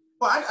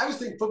 Well, I just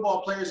think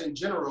football players in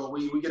general,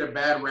 we get a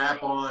bad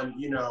rap on,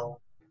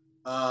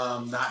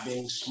 not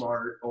being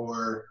smart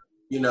or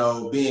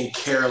being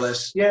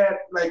careless. Yeah,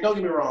 like, don't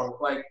get me wrong.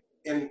 Like,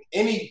 in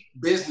any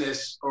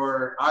business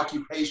or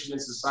occupation in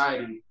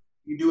society,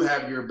 you do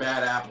have your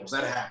bad apples.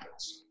 That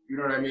happens. You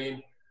know what I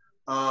mean?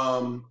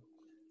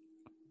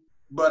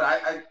 But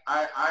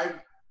I've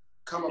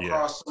come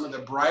across some of the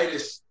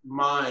brightest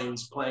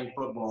minds playing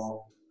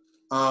football.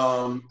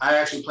 I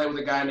actually played with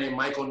a guy named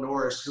Michael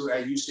Norris, who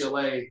at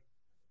UCLA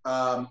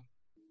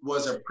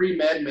was a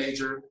pre-med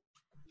major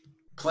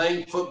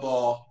playing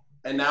football,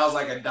 and now is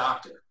like a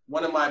doctor.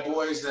 One of my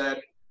boys that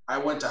I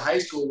went to high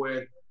school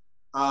with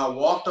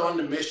walked on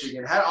to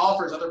Michigan, had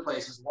offers other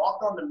places,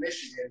 walked on to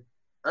Michigan,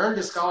 earned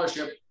a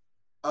scholarship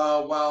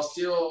while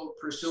still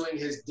pursuing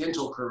his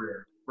dental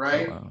career,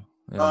 right? Oh,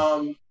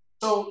 wow. Yeah.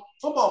 So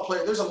football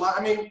player, there's a lot.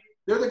 I mean,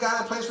 they're the guy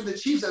that plays for the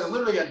Chiefs that's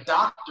literally a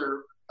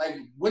doctor, like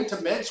went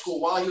to med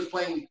school while he was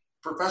playing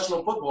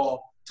professional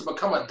football to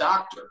become a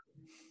doctor,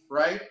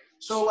 right?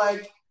 So,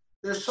 like,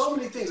 there's so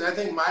many things. I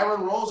think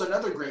Myron Roll's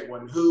another great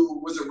one, who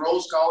was a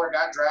Rhodes Scholar,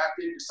 got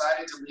drafted,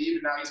 decided to leave,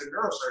 and now he's a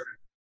neurosurgeon.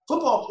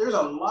 Football, there's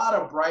a lot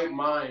of bright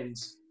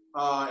minds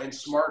and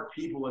smart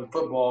people in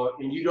football,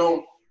 and you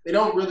don't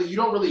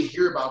really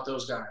hear about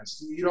those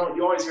guys. You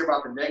always hear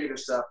about the negative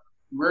stuff.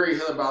 You rarely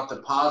hear about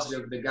the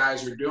positive the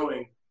guys are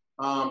doing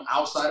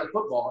outside of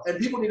football. And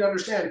people need to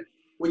understand,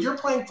 when you're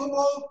playing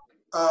football,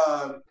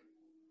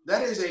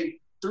 that is a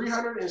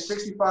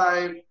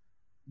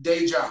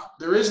 365-day job.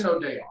 There is no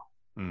day off,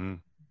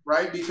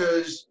 right?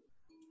 Because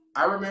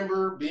I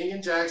remember being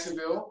in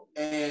Jacksonville,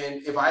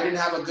 and if I didn't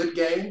have a good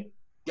game,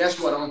 guess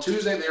what? On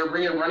Tuesday, they were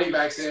bringing running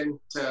backs in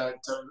to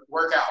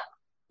work out.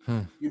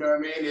 You know what I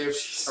mean?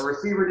 If a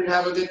receiver didn't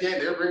have a good game,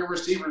 they were bringing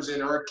receivers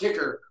in, or a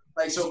kicker.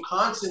 Like, so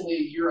constantly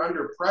you're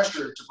under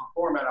pressure to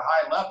perform at a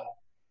high level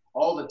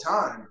all the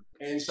time.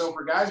 And so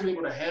for guys to be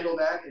able to handle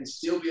that and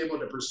still be able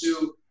to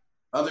pursue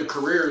other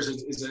careers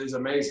is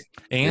amazing.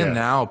 And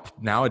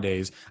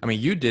nowadays, I mean,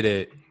 you did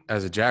it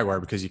as a Jaguar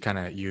because you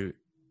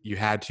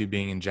had to,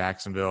 being in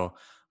Jacksonville,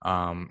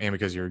 and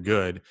because you're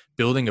good.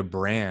 Building a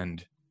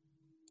brand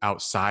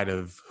outside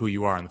of who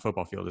you are on the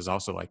football field is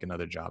also like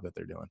another job that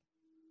they're doing.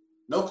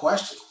 No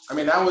question. I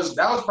mean, that was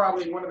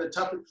probably one of the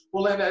toughest.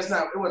 Well, that's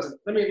not. It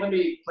wasn't. Let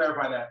me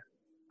clarify that.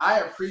 I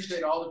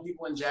appreciate all the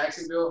people in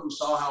Jacksonville who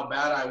saw how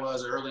bad I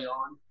was early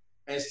on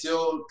and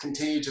still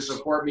continue to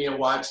support me and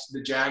watch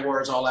the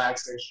Jaguars All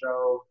Access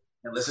show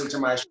and listen to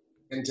my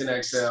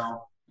Intent XL,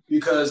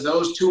 because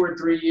those 2 or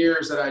 3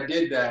 years that I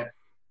did that,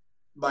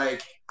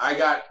 like, I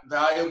got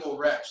valuable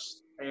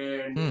reps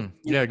and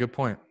good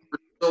point.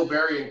 Still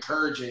very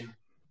encouraging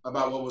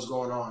about what was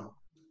going on.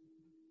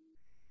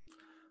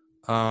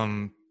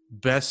 Do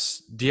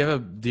you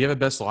have a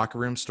best locker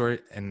room story?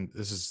 And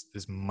this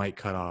might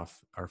cut off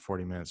our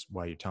 40 minutes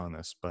while you're telling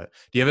this, but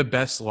do you have a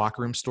best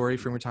locker room story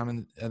from your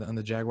time on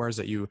the Jaguars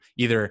that you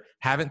either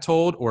haven't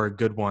told, or a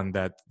good one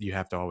that you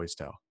have to always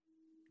tell?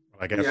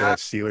 Like after that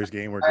Steelers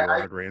game where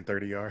Gerard ran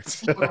 30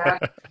 yards. What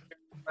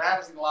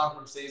happens in the locker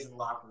room stays in the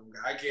locker room.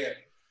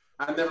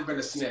 I've never been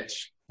a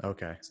snitch.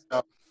 Okay.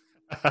 So,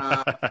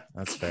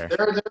 that's fair.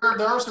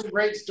 There are some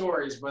great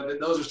stories, but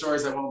those are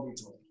stories that won't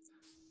be told.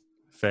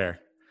 Fair.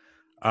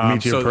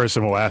 Meet you in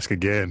person, we'll ask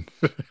again.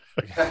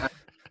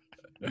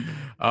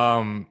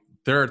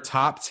 There are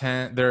top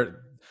 10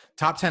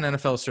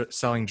 NFL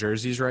selling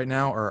jerseys right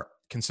now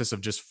consists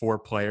of just 4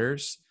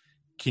 players.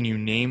 Can you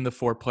name the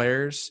 4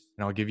 players?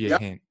 And I'll give you a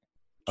hint.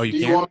 Oh,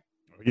 you can?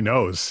 He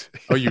knows.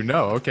 Oh, you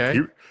know. Okay.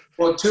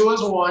 Well, Tua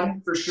is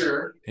one for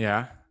sure.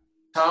 Yeah.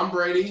 Tom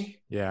Brady.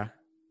 Yeah.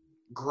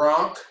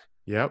 Gronk.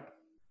 Yep.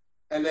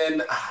 And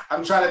then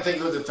I'm trying to think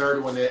who the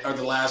third one is, or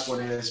the last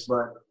one is,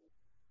 but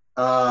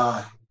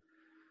I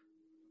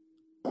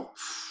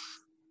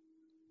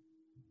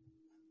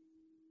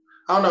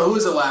don't know.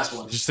 Who's the last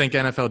one? Just think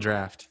NFL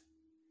draft.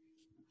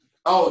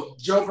 Oh,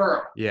 Joe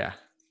Burrow. Yeah.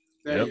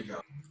 There you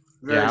go.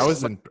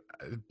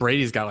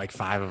 Brady's got like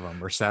 5 of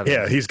them or 7.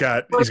 Yeah, he's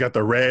got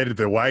the red,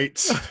 the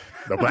whites,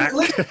 the black.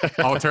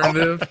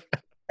 Alternative.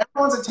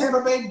 Everyone's a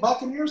Tampa Bay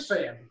Buccaneers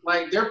fan.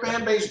 Like, their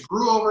fan base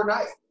grew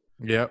overnight.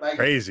 Yep. Like,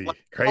 crazy.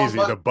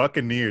 The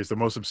Buccaneers, the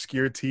most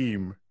obscure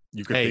team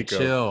you could think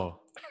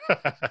chill. of.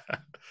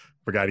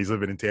 Forgot he's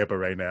living in Tampa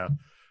right now.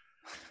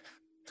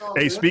 Oh,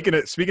 Hey,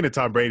 good. speaking of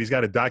Tom Brady, he's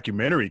got a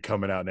documentary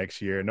coming out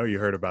next year. I know you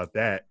heard about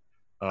that.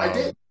 I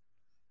did.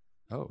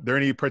 Are there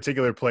any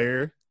particular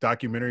player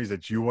documentaries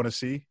that you want to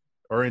see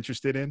or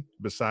interested in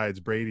besides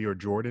Brady or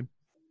Jordan?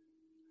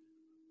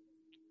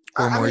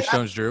 Or Maurice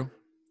Jones-Drew?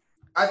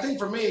 I think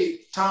for me,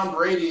 Tom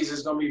Brady's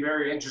is going to be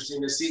very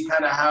interesting to see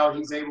kind of how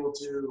he's able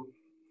to,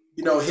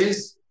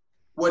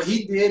 what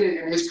he did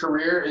in his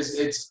career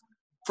it's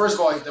first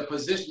of all, the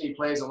position he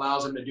plays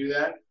allows him to do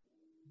that.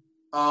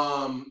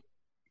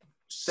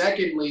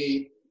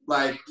 Secondly,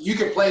 like, you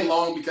can play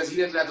long because he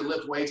doesn't have to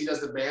lift weights. He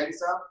does the band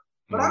stuff.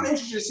 But I'm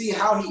interested to see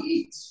how he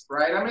eats,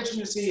 right? I'm interested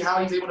to see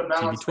how he's able to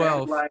balance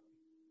family life.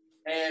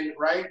 And,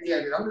 right,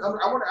 yeah, I'm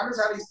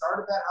interested how he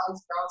started that, how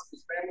he's balancing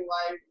his family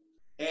life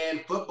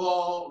and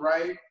football,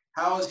 right?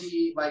 How is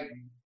he, like,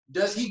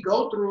 does he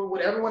go through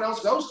what everyone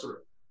else goes through?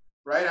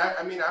 right?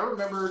 I mean, I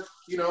remember,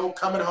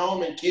 coming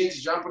home and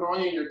kids jumping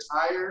on you and you're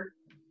tired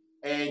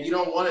and you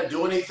don't want to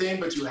do anything,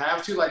 but you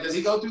have to. Like, does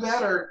he go through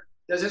that, or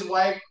does his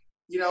wife,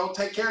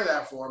 take care of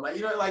that for him?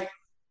 Like,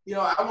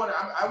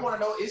 I want to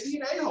know, is he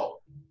an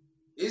a-hole?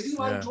 Is he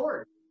like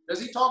Jordan? Does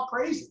he talk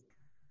crazy?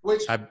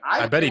 Which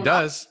I bet he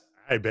does.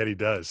 I bet he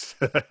does.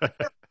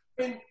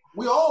 And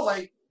we all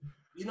when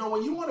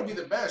you want to be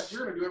the best,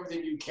 you're going to do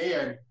everything you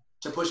can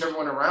to push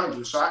everyone around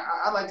you. So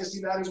I like to see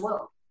that as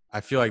well.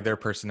 I feel like their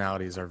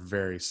personalities are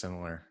very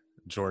similar,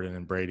 Jordan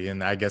and Brady,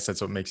 and I guess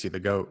that's what makes you the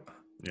GOAT.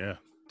 Yeah,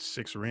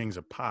 6 rings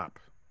a pop.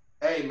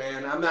 Hey,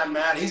 man, I'm not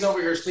mad. He's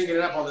over here sneaking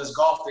it up on this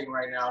golf thing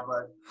right now,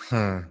 but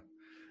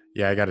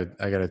yeah, I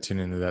gotta tune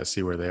into that,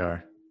 see where they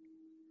are.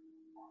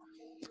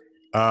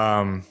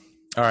 All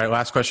right,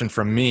 last question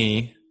from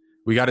me.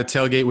 We got a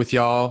tailgate with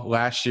y'all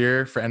last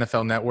year for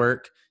NFL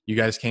Network. You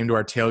guys came to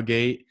our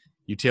tailgate.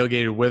 You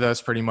tailgated with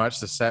us pretty much.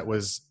 The set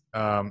was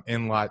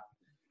in lot.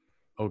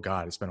 Oh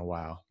God, it's been a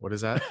while. What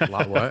is that?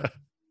 Lot what?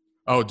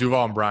 Oh,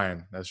 Duval and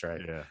Bryan. That's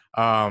right. Yeah.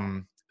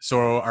 So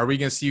are we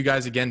gonna see you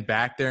guys again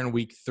back there in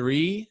week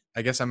 3?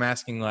 I guess I'm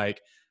asking,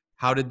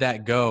 how did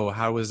that go?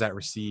 How was that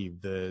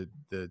received? The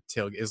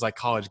tailgate is like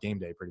college game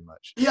day, pretty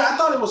much. Yeah, I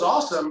thought it was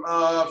awesome.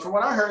 From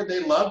what I heard,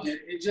 they loved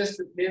it. It just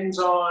depends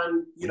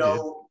on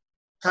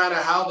kind of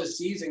how the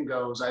season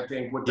goes. I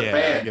think with the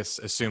band. I guess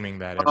assuming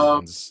that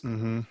everyone's.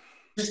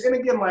 Just and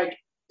again,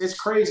 it's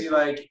crazy.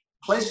 Like,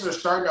 places are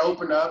starting to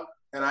open up,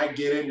 and I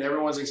get it, and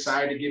everyone's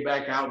excited to get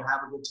back out and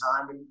have a good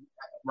time, and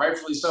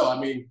rightfully so. I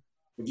mean,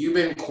 if you've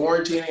been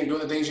quarantining and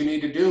doing the things you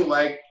need to do,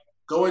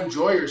 go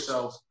enjoy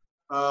yourself.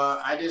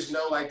 I just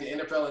know, the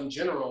NFL in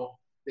general,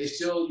 they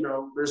still,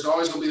 there's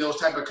always going to be those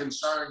type of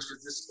concerns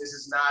because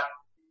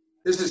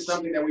this is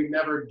something that we've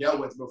never dealt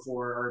with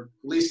before, or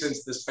at least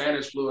since the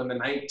Spanish flu in the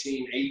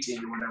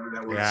 1918 or whatever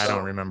that was. Yeah, I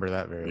don't remember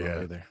that very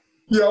well either.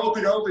 Yeah, I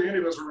don't think any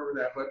of us remember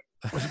that, but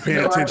wasn't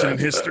paying attention in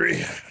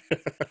history.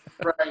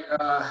 Right.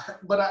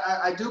 But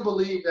I do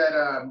believe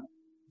that,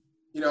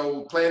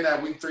 playing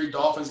that week 3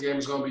 Dolphins game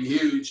is going to be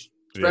huge,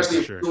 especially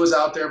if he was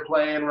out there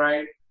playing,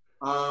 right?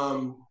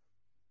 And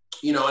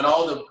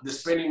all the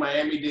spending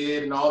Miami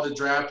did and all the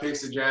draft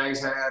picks the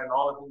Jags had and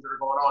all the things that are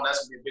going on,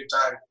 that's going to be a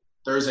big-time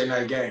Thursday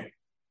night game.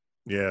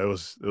 Yeah, it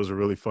was a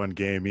really fun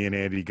game. Me and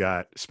Andy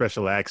got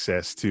special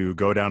access to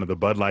go down to the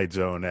Bud Light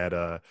Zone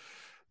at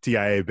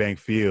TIA Bank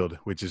Field,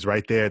 which is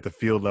right there at the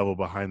field level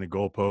behind the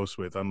goalpost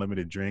with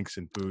unlimited drinks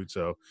and food.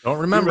 So don't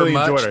remember we really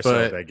much, enjoyed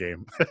ourselves but that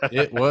game.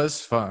 It was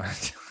fun.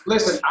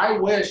 Listen, I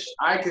wish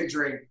I could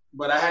drink,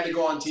 but I had to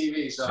go on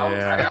TV. So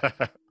I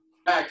got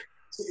back.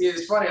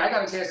 It's funny. I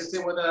got a chance to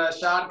sit with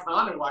Shad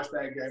Khan and watch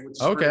that game. Which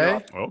is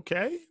okay.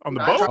 On the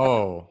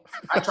boat?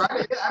 I tried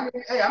to. I mean,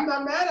 hey, I'm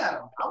not mad at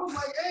him. I was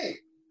like, hey,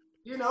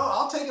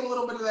 I'll take a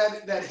little bit of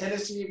that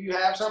Hennessy if you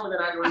have some, and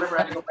then I remember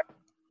I had to go back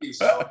to TV.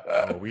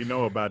 So. We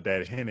know about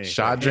that Henny.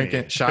 Shad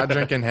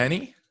drinking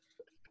Henny?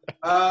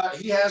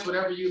 He has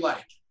whatever you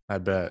like. I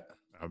bet.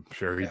 I'm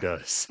sure he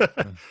does.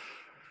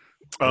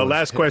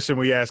 Last question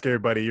we ask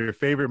everybody. Your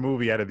favorite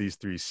movie out of these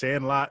 3,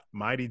 Sandlot,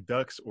 Mighty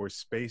Ducks, or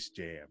Space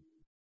Jam?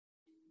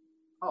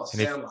 Oh,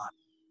 Sandlot.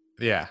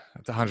 Yeah,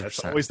 that's 100%.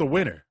 That's always the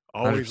winner.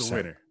 Always 100%. The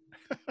winner.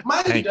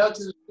 Mighty Ducks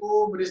is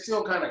cool, but it's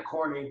still kind of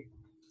corny.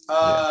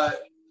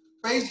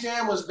 Space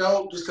Jam was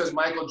dope just because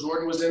Michael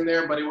Jordan was in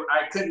there, but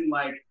I couldn't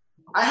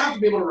I have to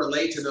be able to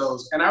relate to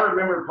those. And I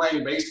remember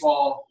playing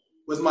baseball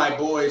with my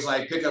boys,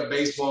 pick up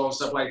baseball and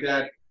stuff like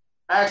that.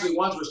 I actually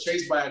once was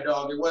chased by a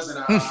dog. It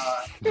wasn't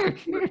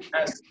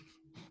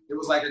it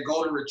was like a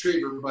golden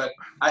retriever, but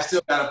I still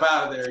got up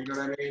out of there. You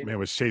know what I mean? Man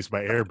was chased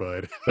by Air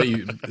Bud. But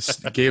you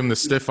gave him the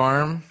stiff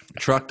arm,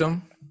 trucked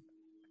him?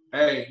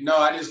 Hey, no,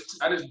 I just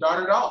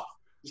darted off.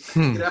 Just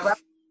get up out,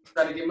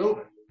 try to get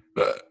moving.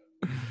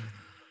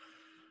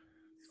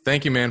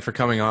 Thank you, man, for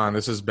coming on.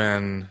 This has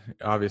been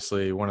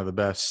obviously one of the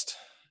best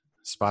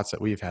spots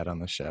that we've had on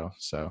the show.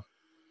 So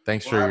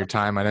thanks for your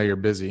time. I know you're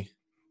busy.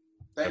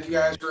 Thank you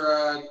guys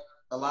for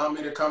allowing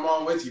me to come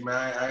on with you,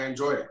 man. I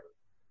enjoyed it.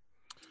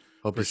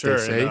 Hope you stay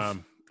safe.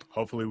 And,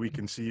 hopefully we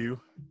can see you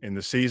in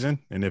the season.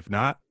 And if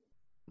not,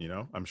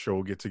 I'm sure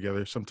we'll get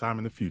together sometime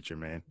in the future,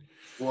 man.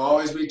 We'll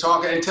always be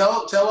talking. And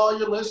tell all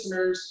your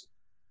listeners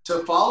to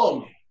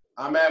follow me.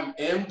 I'm at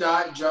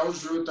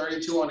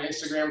m.jonesdrew32 on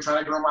Instagram,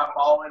 trying to grow my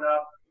following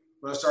up.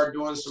 I'm going to start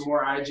doing some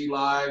more IG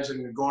lives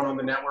and going on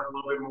the network a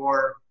little bit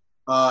more,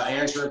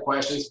 answering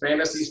questions,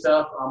 fantasy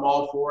stuff. I'm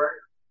all for it.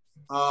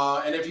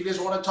 And if you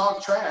just want to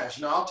talk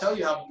trash, I'll tell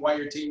you why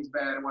your team's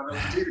bad and why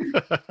those teams.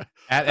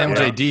 At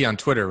MJD on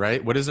Twitter,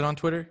 right? What is it on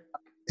Twitter?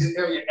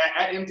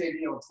 At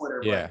MJD on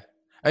Twitter. Yeah.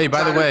 Hey,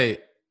 by the way,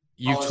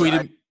 you've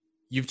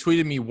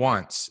tweeted me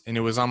once, and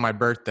it was on my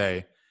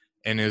birthday,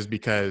 and it was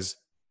because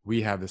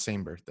we have the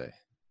same birthday.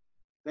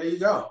 There you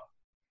go.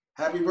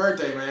 Happy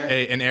birthday, man.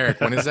 Hey, and Eric,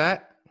 when is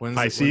that?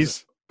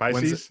 Pisces?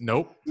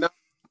 Nope. No.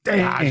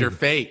 God, you're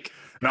fake.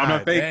 No, I'm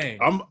not fake.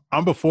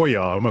 I'm before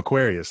y'all. I'm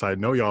Aquarius. I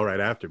know y'all right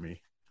after me.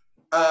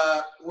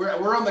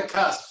 We're on the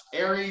cusp.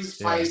 Aries,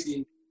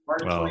 Pisces,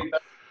 March 23rd.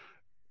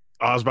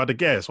 I was about to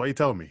guess. Why you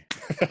telling me?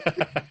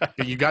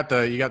 You got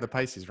the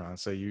Pisces wrong,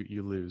 so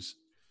you lose.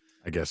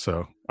 I guess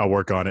so. I'll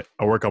work on it.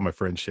 I'll work on my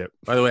friendship.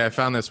 By the way, I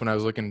found this when I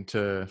was looking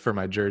for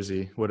my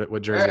jersey. What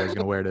jersey I was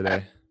going to wear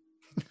today?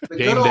 The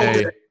Game good old day,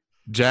 days.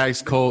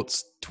 Jags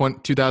Colts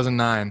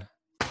 2009.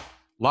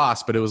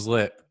 Lost, but it was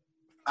lit.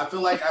 I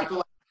feel like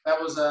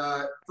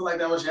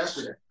that was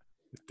yesterday.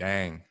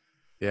 Dang.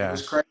 It Yeah.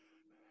 was crazy.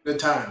 Good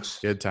times.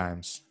 Good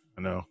times.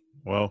 I know.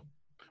 Well,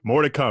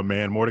 more to come,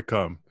 man. More to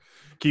come.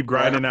 Keep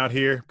grinding out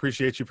here.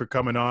 Appreciate you for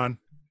coming on.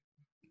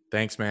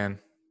 Thanks, man.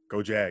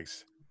 Go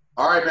Jags.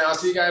 All right, man. I'll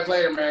see you guys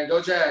later, man.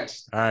 Go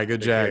Jags. All right,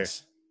 good Take care.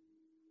 Jags.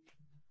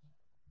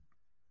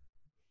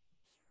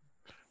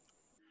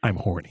 I'm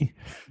horny.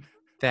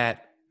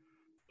 That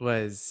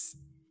was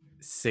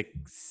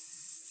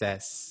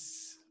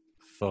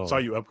successful. Saw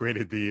you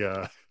upgraded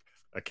the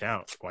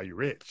account. Why you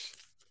rich?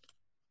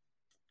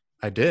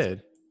 I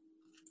did.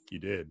 You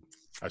did.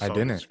 I saw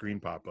didn't. the screen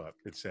pop up.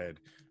 It said,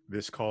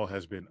 "This call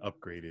has been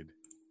upgraded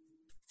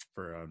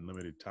for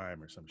unlimited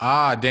time" or something.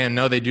 Ah, damn.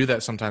 No, they do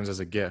that sometimes as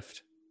a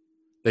gift.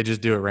 They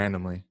just do it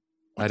randomly.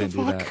 I didn't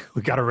do that.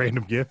 We got a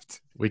random gift.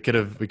 We could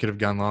have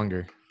gone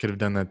longer. Could have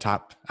done the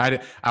top. I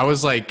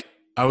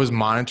was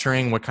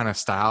monitoring what kind of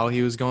style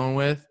he was going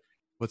with.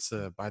 What's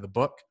the by the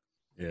book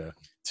Yeah.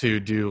 to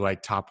do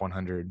like top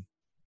 100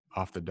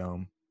 off the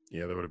dome.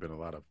 Yeah, there would have been a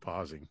lot of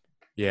pausing.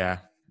 Yeah,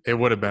 it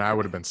would have been. I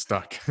would have been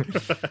stuck.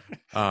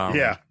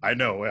 Yeah, I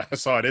know. I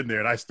saw it in there,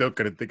 and I still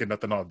couldn't think of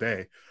nothing all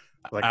day.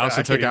 Like I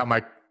also took can't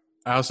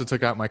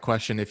out my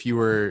question. If you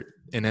were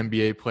an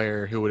NBA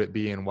player, who would it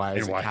be, and why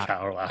is even- it and why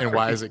Kyle Lowry? and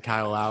why is it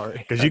Kyle Lowry?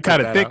 Because you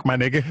kind of thick, my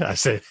nigga. I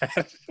said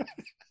that.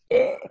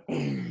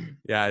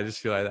 Yeah, I just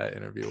feel like that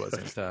interview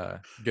wasn't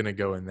gonna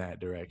go in that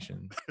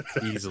direction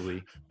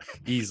easily.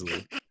 He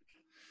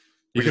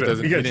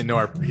didn't know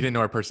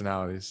our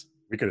personalities.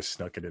 We could have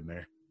snuck it in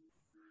there.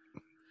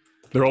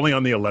 They're only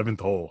on the 11th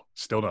hole.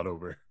 Still not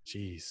over.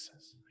 Jeez,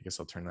 I guess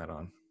I'll turn that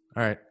on.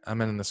 All right, I'm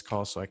in this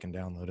call so I can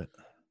download it.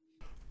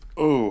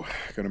 Oh,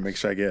 gonna make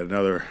sure I get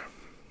another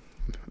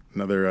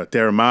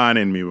Theraman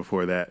in me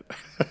before that.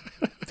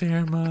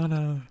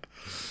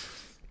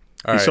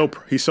 All right.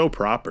 He's so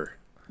proper.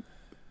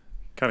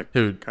 Kind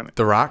of.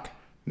 The Rock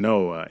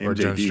No, or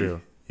Jones MJD.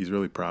 Drew? He's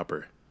really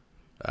proper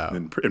Oh.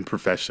 and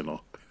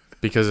professional.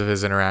 Because of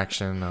his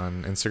interaction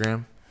on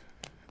Instagram.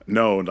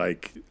 No,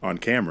 like on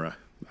camera.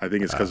 I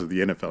think it's because of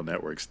the NFL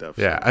Network stuff.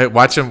 Yeah, I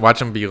watch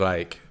him be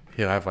like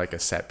he'll have like a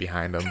set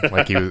behind him,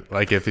 like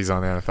if he's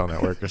on the NFL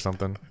Network or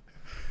something.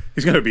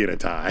 He's gonna be in a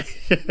tie.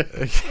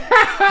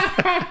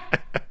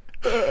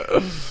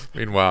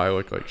 Meanwhile, I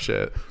look like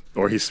shit.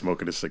 Or he's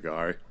smoking a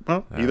cigar.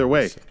 Well, either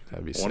way,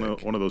 That'd be one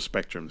sick. of those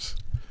spectrums.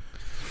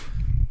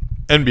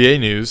 NBA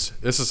news.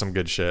 This is some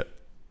good shit.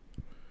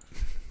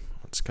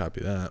 Let's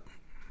copy that.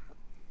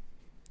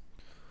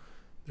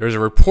 There's a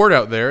report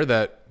out there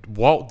that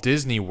Walt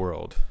Disney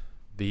World,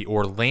 the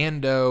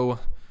Orlando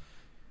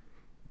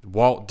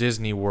Walt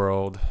Disney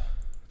World,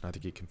 not to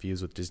get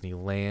confused with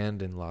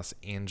Disneyland in Los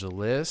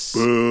Angeles.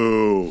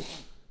 Boo.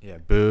 Yeah,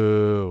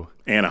 boo.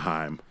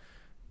 Anaheim.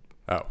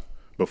 Oh,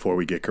 Before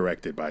we get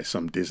corrected by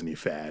some Disney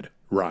fad,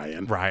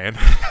 Ryan. Ryan.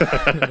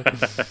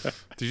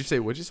 Did you say,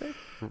 what'd you say?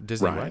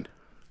 Disney Ryan. what?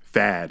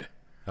 Fad.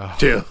 Oh.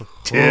 Chill.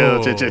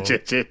 Almost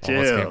came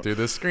Chill. through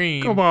the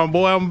screen. Come on,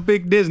 boy. I'm a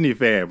big Disney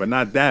fan, but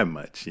not that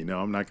much. You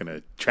know, I'm not going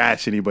to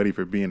trash anybody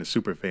for being a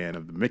super fan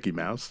of the Mickey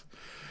Mouse.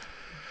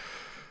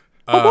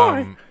 Oh,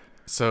 boy.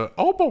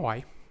 Oh,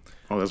 boy.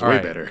 Oh, that's All way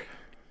right. better.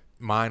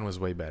 Mine was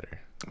way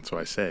better. That's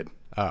what I said.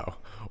 Oh.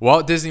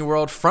 Walt Disney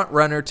World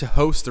frontrunner to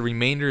host the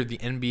remainder of the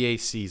NBA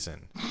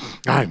season.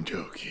 I'm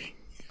joking.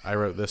 I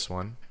wrote this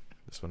one.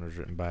 This one was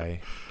written by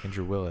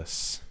Andrew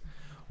Willis.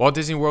 Walt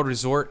Disney World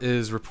Resort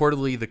is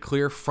reportedly the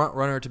clear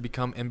frontrunner to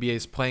become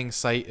NBA's playing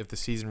site if the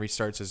season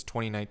restarts as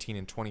 2019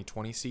 and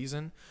 2020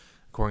 season,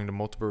 according to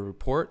multiple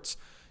reports.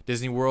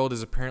 Disney World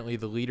is apparently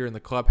the leader in the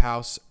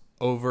clubhouse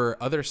over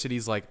other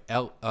cities like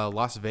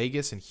Las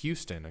Vegas and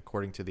Houston,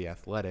 according to The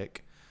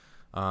Athletic.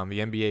 The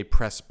NBA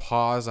pressed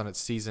pause on its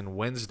season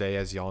Wednesday,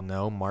 as y'all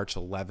know, March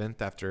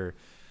 11th, after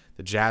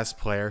the Jazz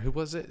player. Who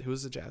was it? Who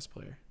was the Jazz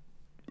player?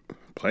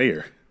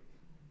 Player.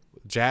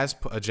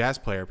 A Jazz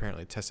player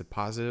apparently tested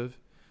positive.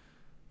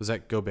 Was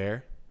that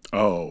Gobert?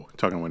 Oh,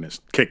 talking when it's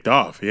kicked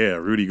off. Yeah,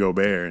 Rudy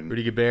Gobert. And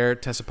Rudy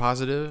Gobert tested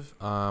positive.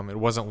 It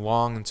wasn't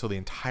long until the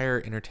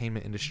entire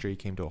entertainment industry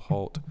came to a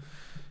halt.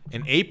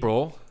 In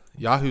April,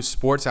 Yahoo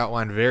Sports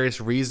outlined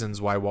various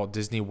reasons why Walt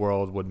Disney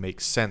World would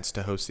make sense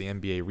to host the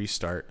NBA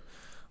restart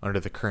under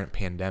the current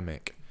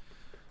pandemic.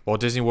 Walt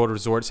Disney World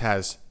Resorts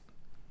has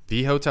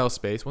the hotel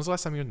space. When's the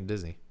last time you went to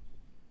Disney?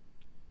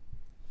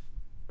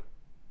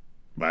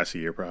 last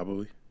year,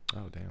 probably.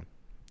 Oh, damn.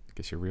 I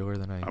guess you're realer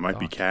than I might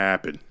be thought.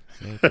 capping.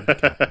 Yeah, you could be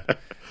capping.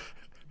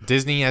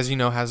 Disney, as you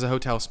know, has a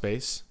hotel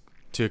space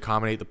to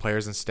accommodate the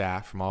players and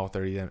staff from all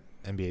 30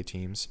 NBA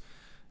teams,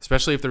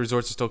 especially if the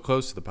resorts are still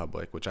closed to the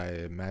public, which I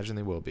imagine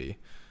they will be,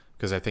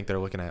 because I think they're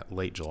looking at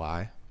late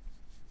July.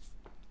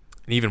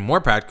 And even more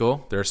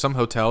practical, there are some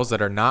hotels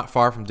that are not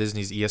far from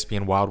Disney's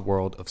ESPN Wild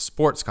World of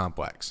Sports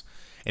complex.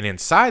 And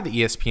inside the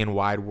ESPN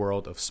wide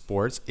world of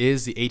sports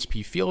is the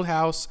HP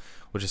Fieldhouse,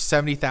 which is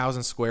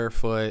 70,000 square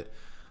foot.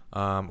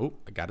 I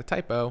got a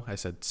typo. I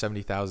said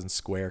 70,000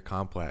 square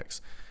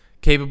complex,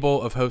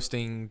 capable of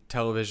hosting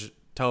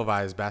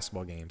televised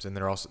basketball games. And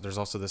there's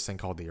also this thing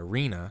called the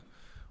arena,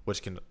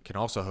 which can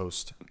also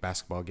host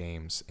basketball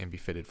games and be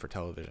fitted for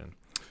television.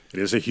 It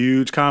is a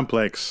huge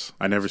complex.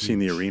 I never seen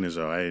the arenas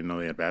though. I didn't know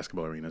they had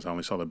basketball arenas. I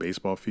only saw the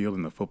baseball field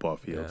and the football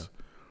fields.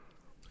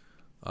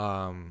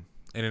 Yeah.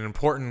 And an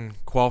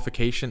important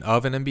qualification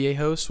of an NBA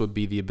host would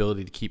be the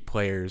ability to keep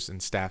players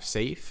and staff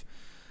safe.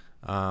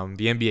 The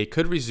NBA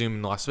could resume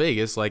in Las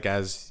Vegas, like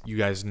as you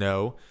guys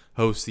know,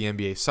 host the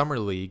NBA Summer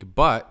League,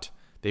 but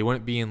they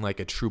wouldn't be in like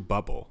a true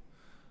bubble.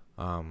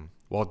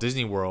 Walt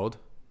Disney World,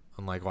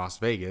 unlike Las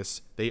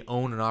Vegas, they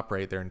own and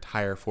operate their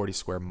entire 40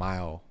 square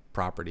mile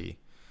property,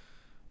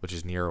 which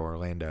is near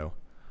Orlando.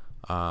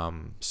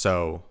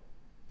 So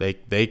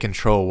they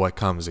control what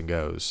comes and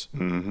goes.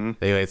 Mm-hmm.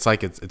 It's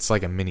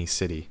like a mini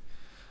city.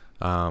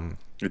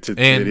 It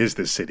is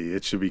the city.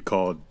 It should be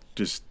called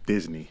just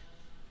Disney.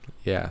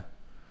 Yeah.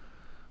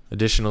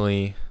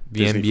 Additionally,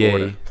 the Disney,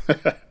 NBA,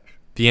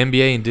 the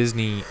NBA and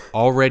Disney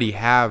already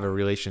have a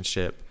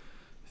relationship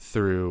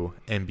through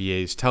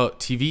NBA's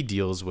TV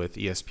deals with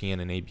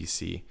ESPN and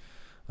ABC,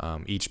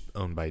 each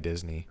owned by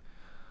Disney.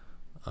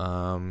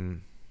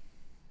 NBA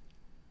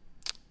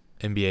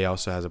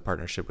also has a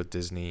partnership with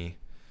Disney,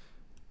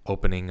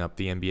 opening up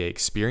the NBA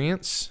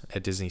experience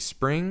at Disney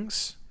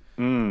Springs.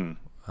 Haven't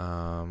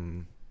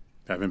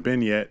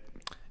been yet.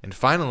 And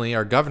finally,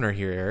 our governor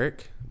here,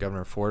 Eric,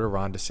 Governor of Florida,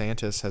 Ron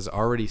DeSantis, has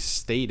already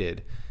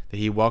stated that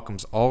he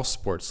welcomes all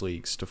sports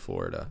leagues to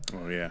Florida.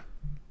 Oh, yeah.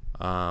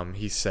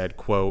 He said,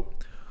 quote,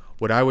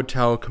 "What I would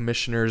tell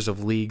commissioners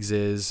of leagues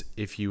is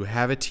if you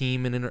have a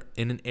team in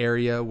an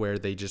area where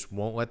they just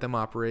won't let them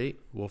operate,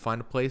 we'll find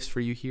a place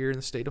for you here in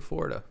the state of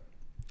Florida."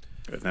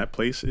 And that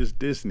place is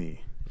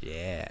Disney.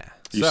 Yeah.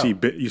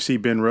 You see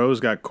Ben Rose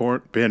got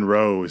Ben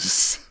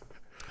Rose.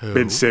 Who?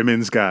 Ben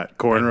Simmons got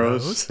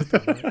cornrows.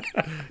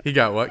 He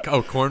got what?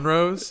 Oh,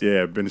 cornrows?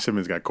 Yeah, Ben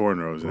Simmons got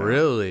cornrows. Now.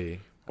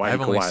 Really?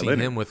 I've only seen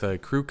Leonard. him with a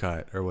crew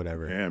cut or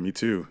whatever. Yeah, me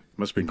too.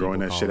 Must have been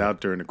growing that shit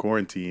out during the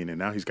quarantine, and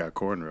now he's got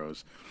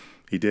cornrows.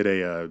 He did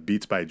a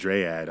Beats by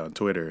Dre ad on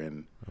Twitter,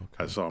 and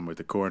I saw him with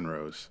the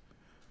cornrows.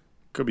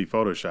 Could be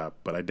Photoshop,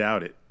 but I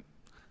doubt it.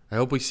 I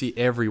hope we see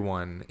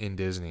everyone in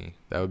Disney.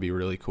 That would be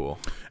really cool.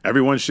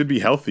 Everyone should be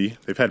healthy.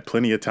 They've had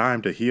plenty of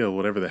time to heal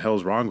whatever the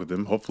hell's wrong with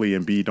them. Hopefully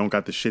Embiid don't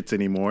got the shits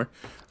anymore.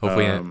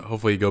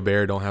 Hopefully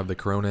Gobert don't have the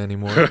corona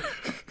anymore.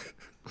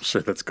 I'm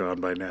sure that's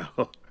gone by now.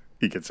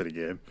 He gets it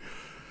again.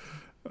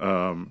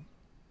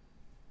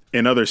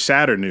 In other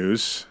sadder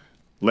news,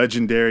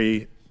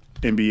 legendary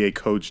NBA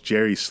coach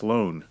Jerry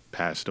Sloan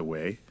passed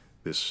away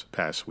this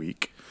past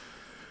week.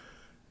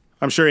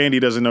 I'm sure Andy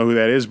doesn't know who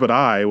that is, but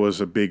I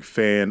was a big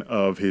fan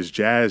of his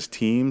Jazz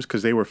teams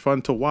because they were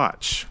fun to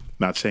watch.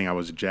 Not saying I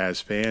was a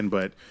Jazz fan,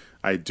 but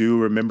I do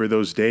remember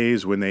those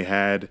days when they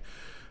had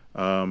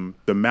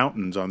the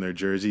mountains on their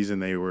jerseys and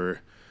they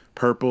were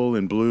purple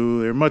and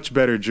blue. They're much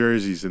better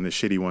jerseys than the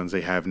shitty ones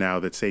they have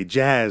now that say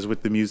Jazz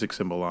with the music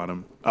symbol on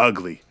them.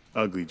 Ugly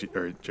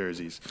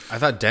jerseys. I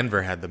thought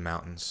Denver had the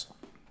mountains.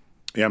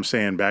 Yeah, I'm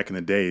saying back in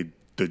the day,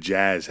 the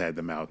Jazz had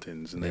the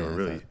mountains, and they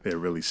were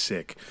really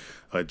sick.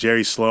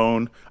 Jerry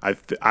Sloan,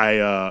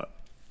 I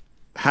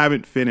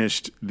haven't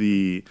finished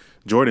the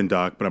Jordan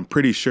doc, but I'm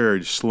pretty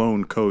sure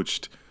Sloan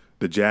coached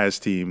the Jazz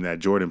team that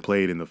Jordan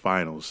played in the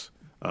finals,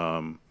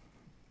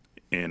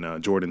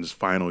 in Jordan's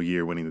final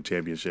year winning the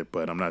championship.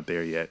 But I'm not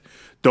there yet.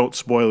 Don't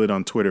spoil it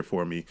on Twitter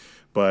for me.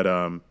 But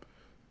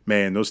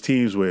man, those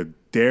teams with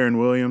Darren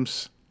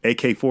Williams,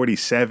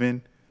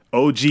 AK-47,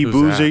 OG Who's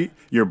Boozer, that?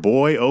 your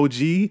boy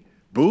OG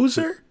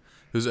Boozer.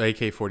 Who's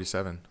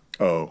AK-47?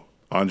 Oh,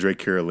 Andrei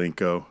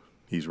Kirilenko.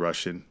 He's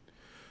Russian.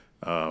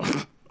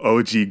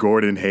 OG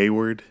Gordon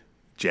Hayward,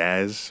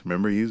 Jazz.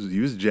 Remember, he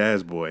was a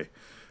Jazz boy.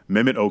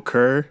 Mehmet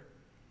Okur.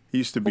 He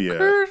used to be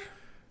I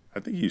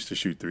think he used to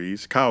shoot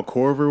threes. Kyle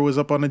Korver was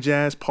up on the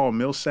Jazz. Paul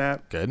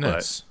Millsap.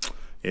 Goodness. But,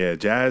 yeah,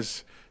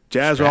 Jazz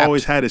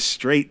always had a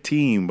straight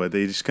team, but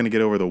they just couldn't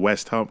get over the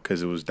West hump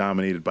because it was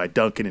dominated by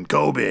Duncan and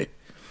Kobe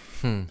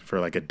for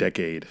like a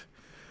decade.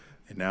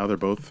 And now they're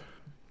both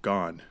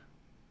gone.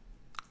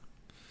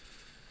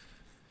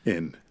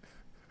 In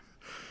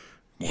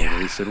more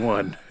ways than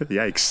one.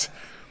 Yikes.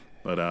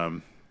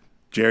 But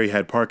Jerry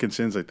had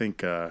Parkinson's. I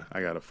think I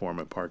got a form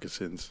of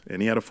Parkinson's.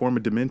 And he had a form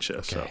of dementia.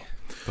 Okay. So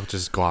Don't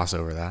just gloss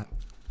over that.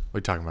 What are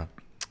you talking about?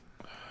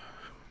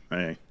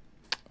 hey,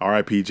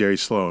 R.I.P. Jerry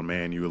Sloan,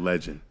 man. You a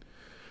legend.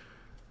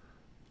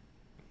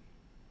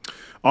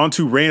 On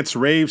to rants,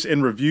 raves,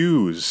 and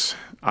reviews.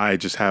 I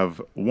just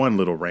have one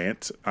little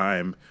rant.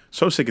 I'm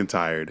so sick and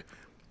tired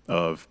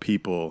of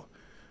people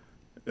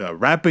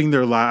wrapping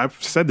their lives.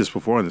 I've said this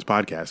before on this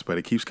podcast, but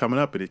it keeps coming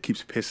up and it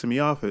keeps pissing me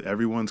off that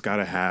everyone's got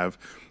to have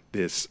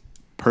this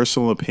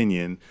personal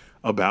opinion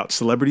about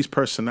celebrities'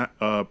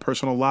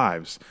 personal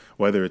lives,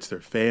 whether it's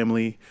their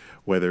family,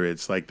 whether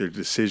it's like their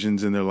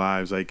decisions in their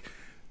lives. Like,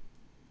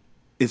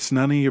 it's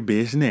none of your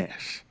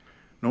business.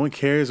 No one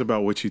cares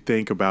about what you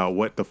think about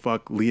what the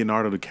fuck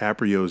Leonardo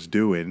DiCaprio's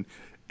doing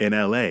in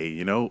LA,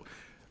 you know?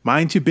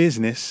 Mind your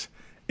business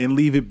and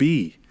leave it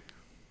be.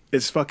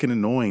 It's fucking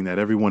annoying that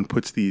everyone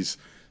puts these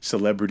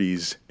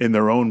celebrities in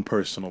their own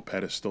personal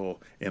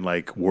pedestal and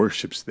like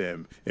worships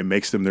them and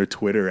makes them their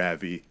Twitter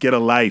avi. Get a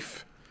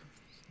life.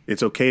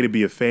 It's okay to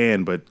be a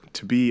fan, but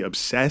to be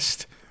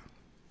obsessed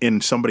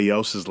in somebody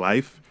else's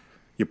life,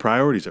 your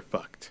priorities are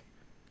fucked.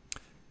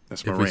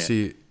 That's my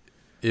rant.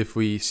 If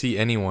we see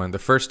anyone, the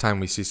first time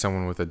we see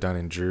someone with a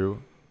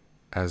Dunn&Drew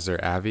as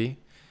their avi,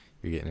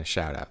 you're getting a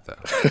shout out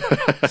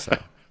though. So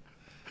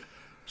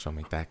I'll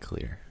make that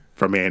clear.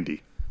 From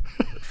Andy.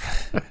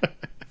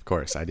 Of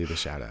course, I do the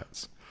shout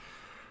outs.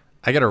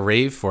 I got a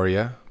rave for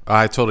you.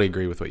 I totally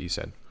agree with what you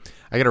said.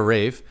 I got a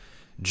rave.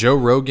 Joe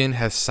Rogan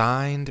has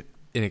signed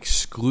an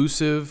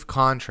exclusive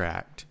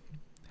contract.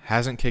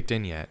 Hasn't kicked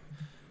in yet.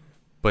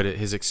 But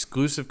his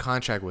exclusive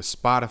contract with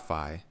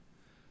Spotify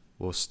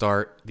will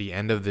start the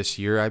end of this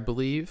year, I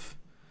believe.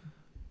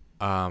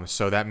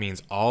 So that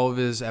means all of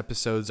his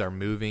episodes are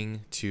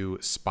moving to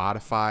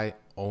Spotify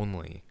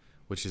only,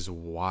 which is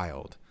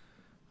wild.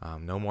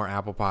 No more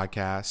Apple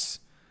Podcasts.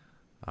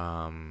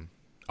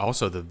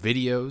 Also, the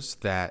videos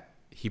that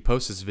he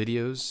posts his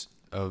videos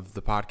of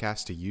the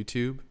podcast to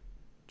YouTube,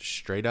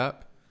 straight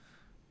up.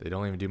 They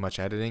don't even do much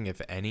editing,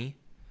 if any.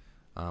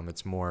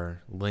 It's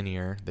more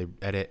linear. They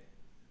edit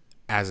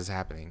as it's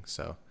happening.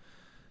 So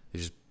they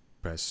just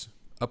press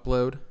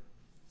upload.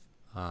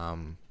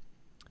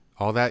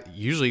 All that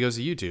usually goes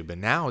to YouTube,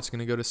 and now it's going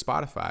to go to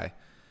Spotify.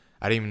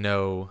 I didn't even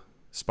know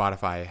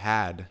Spotify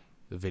had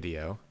the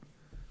video,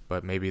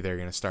 but maybe they're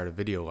going to start a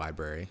video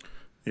library.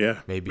 Yeah,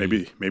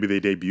 maybe they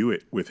debut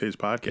it with his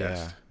podcast.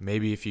 Yeah,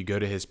 maybe if you go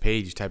to his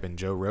page, you type in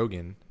Joe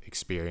Rogan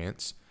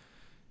Experience,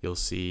 you'll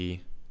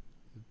see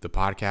the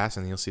podcast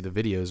and you'll see the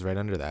videos right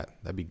under that.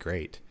 That'd be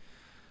great.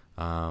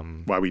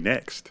 Why we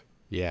next?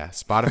 Yeah,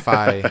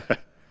 Spotify.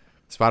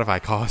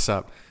 Spotify, call us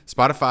up.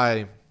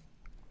 Spotify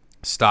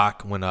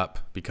stock went up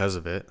because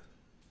of it.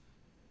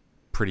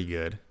 Pretty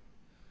good.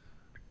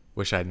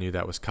 Wish I knew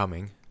that was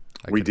coming.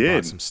 We did.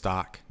 Bought some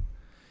stock.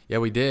 Yeah,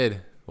 we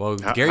did. Well,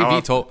 Gary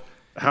Vee told.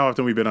 How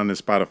often we been on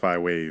this Spotify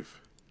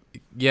wave?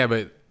 Yeah,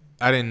 but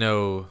I didn't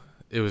know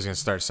it was going to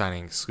start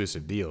signing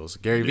exclusive deals.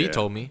 Gary Vee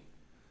told me.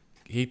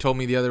 He told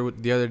me the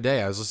other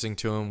day. I was listening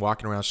to him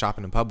walking around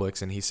shopping in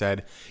Publix, and he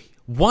said,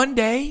 one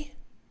day,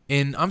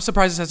 and I'm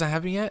surprised this hasn't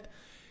happened yet,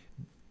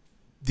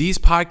 these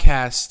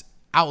podcast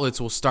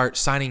outlets will start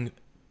signing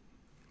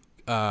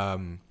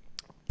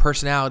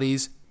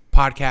personalities,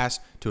 podcasts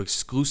to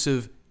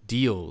exclusive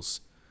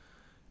deals.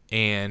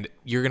 And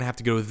you're going to have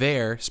to go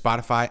there,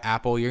 Spotify,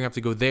 Apple, you're going to have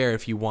to go there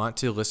if you want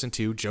to listen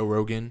to Joe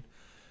Rogan,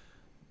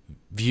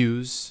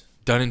 Views,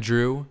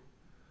 Dunn&Drew,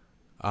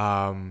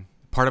 Part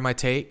of My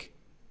Take.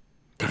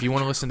 If you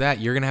want to listen to that,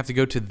 you're going to have to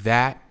go to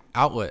that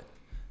outlet.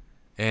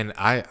 And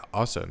I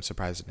also am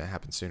surprised it didn't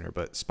happen sooner.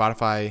 But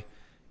Spotify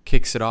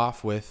kicks it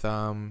off with,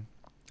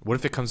 what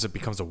if it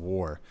becomes a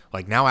war?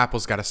 Like now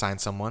Apple's got to sign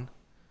someone.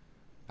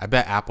 I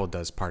bet Apple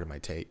does Part of My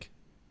Take.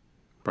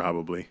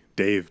 Probably.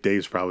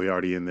 Dave's probably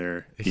already in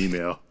their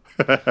email.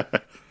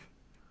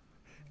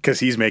 Because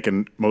he's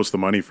making most of the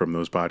money from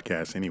those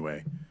podcasts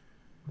anyway.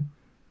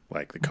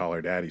 Like the Call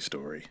Her Daddy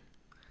story.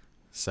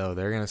 So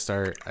they're going to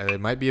start.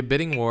 It might be a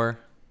bidding war.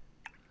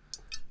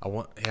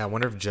 I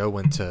wonder if Joe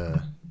went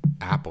to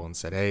Apple and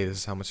said, hey, this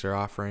is how much they're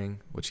offering.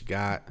 What you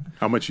got?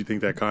 How much you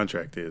think that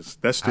contract is?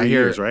 That's 3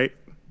 years, right?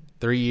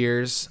 3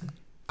 years.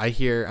 I'm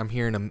hearing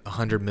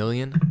 $100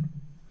 million.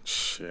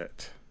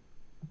 Shit.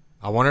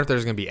 I wonder if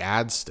there's going to be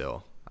ads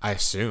still. I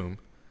assume.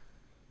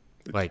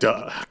 Like,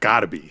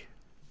 gotta be.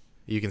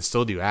 You can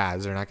still do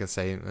ads. They're not going to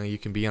say, you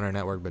can be on our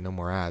network, but no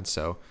more ads.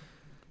 So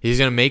he's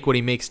going to make what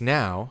he makes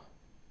now.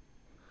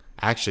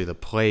 Actually, the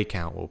play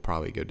count will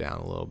probably go down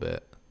a little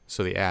bit.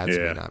 So the ads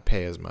may not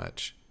pay as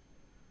much.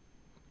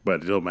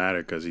 But it don't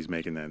matter because he's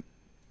making that.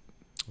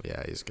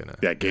 Yeah, he's going to.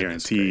 That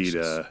guaranteed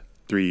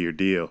 3-year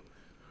deal.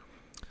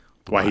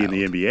 Why he in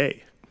the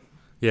NBA.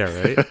 Yeah,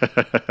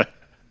 right?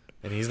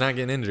 And he's not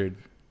getting injured.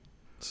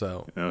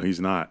 So no, he's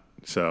not.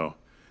 So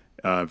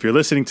if you're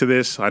listening to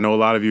this, I know a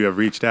lot of you have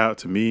reached out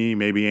to me,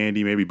 maybe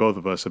Andy, maybe both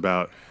of us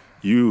about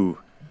you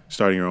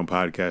starting your own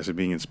podcast and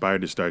being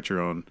inspired to start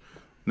your own.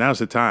 Now's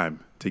the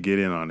time to get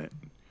in on it.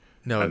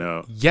 No, I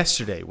know.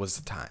 Yesterday was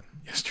the time.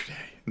 Yesterday.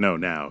 No,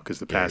 now, because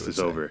the past is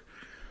over.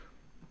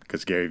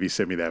 Because Gary Vee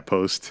sent me that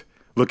post.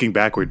 Looking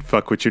backward,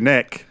 fuck with your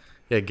neck.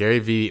 Yeah, Gary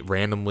Vee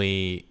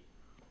randomly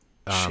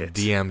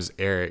DMs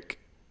Eric.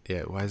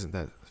 Yeah, why isn't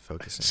that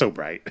focusing? So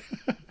bright.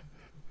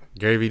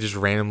 Gary Vee just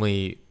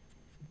randomly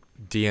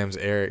DMs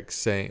Eric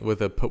saying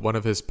with one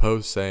of his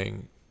posts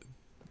saying,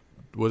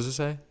 what does it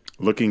say?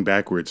 Looking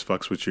backwards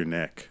fucks with your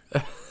neck.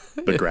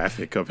 The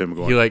graphic of him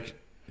going.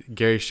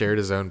 Gary shared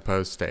his own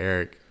post to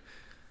Eric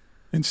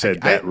and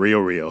said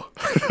real.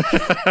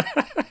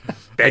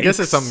 I guess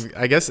it's something.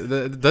 I guess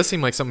it does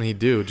seem like something he'd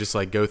do. Just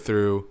like go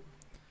through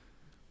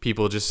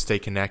people, just stay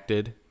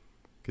connected,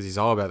 because he's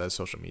all about that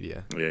social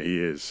media. Yeah, he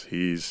is.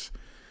 He's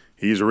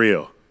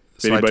real.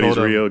 If So anybody's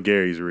real,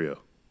 Gary's real.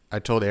 I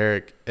told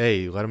Eric,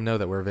 hey, let him know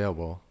that we're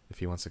available if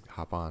he wants to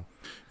hop on.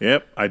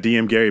 Yep. I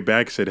DM'd Gary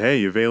back, said, hey,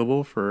 you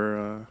available for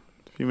a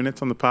few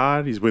minutes on the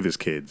pod? He's with his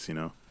kids, you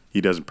know.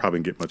 He doesn't probably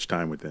get much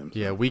time with them.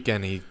 Yeah,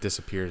 weekend he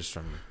disappears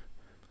from,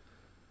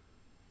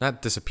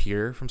 not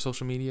disappear from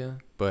social media,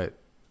 but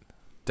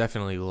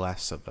definitely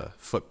less of a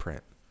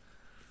footprint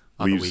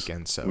on the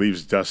weekend. So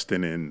leaves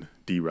Dustin and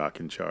D-Rock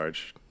in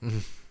charge.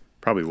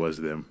 Probably was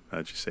them.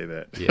 How'd you say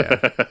that?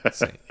 yeah,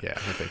 yeah,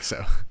 I think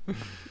so.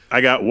 I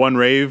got one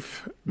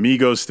rave.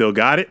 Migos still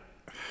got it.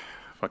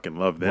 Fucking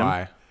love them.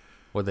 Why?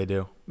 What'd they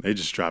do? They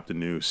just dropped a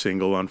new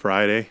single on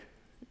Friday.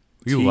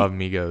 You love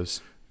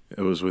Migos.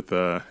 It was with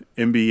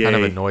NBA. Kind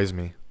of annoys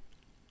me.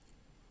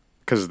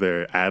 Because of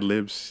their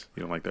ad-libs.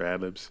 You don't like their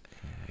ad-libs?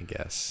 I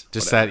guess.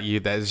 Just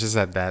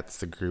whatever. That's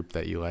the group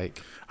that you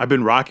like. I've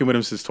been rocking with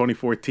them since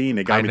 2014.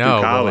 They got me through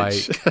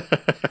college.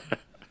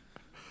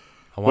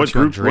 I want What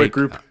you on group? Drake. What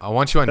group? I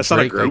want you on That's not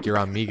a Drake like group. you're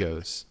on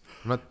Migos.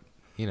 I'm not,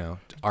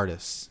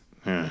 artists.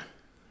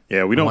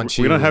 Yeah, we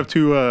don't have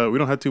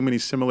too many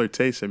similar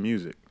tastes in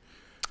music.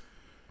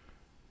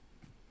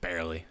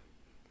 Barely.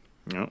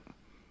 No,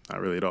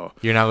 not really at all.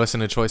 You're not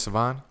listening to Troye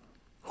Sivan?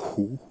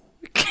 Who?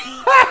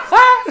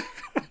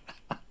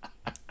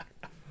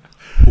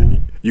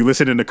 You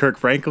listening to Kirk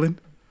Franklin?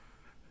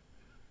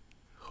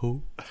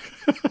 Who?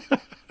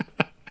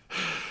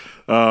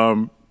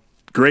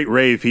 Great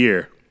rave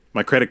here.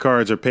 My credit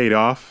cards are paid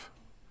off.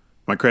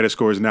 My credit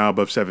score is now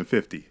above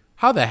 750.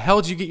 How the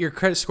hell did you get your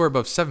credit score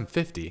above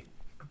 750?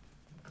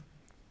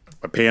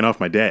 By paying off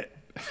my debt.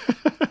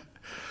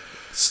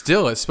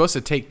 Still, it's supposed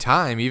to take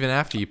time even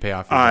after you pay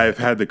off your I've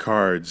debt. had the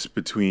cards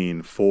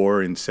between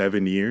 4 and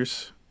 7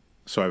 years.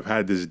 So I've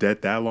had this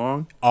debt that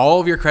long.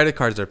 All of your credit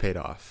cards are paid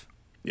off.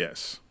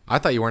 Yes. I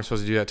thought you weren't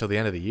supposed to do that till the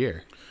end of the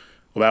year.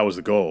 Well, that was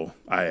the goal.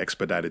 I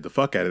expedited the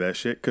fuck out of that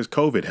shit because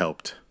COVID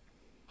helped.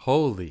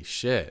 Holy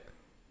shit.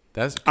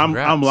 That's I'm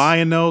congrats.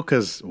 lying though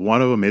because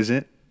one of them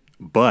isn't,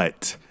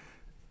 but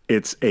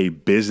it's a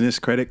business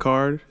credit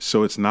card,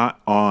 so it's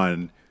not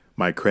on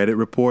my credit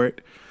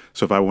report.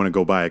 So if I want to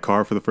go buy a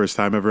car for the first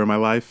time ever in my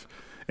life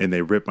and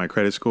they rip my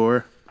credit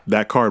score,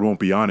 that card won't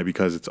be on it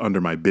because it's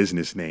under my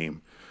business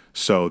name.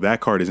 So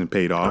that card isn't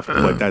paid off,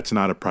 but that's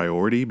not a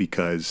priority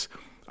because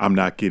I'm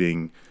not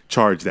getting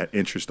charged that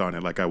interest on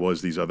it like I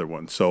was these other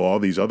ones. So all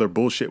these other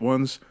bullshit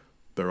ones,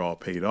 they're all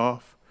paid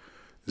off,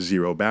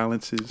 zero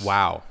balances.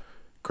 Wow.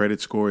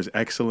 Credit score is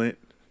excellent.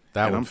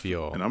 That and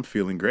would I'm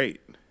feeling great.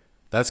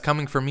 That's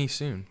coming for me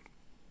soon.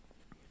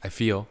 I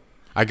feel.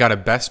 I got a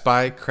Best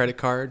Buy credit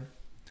card.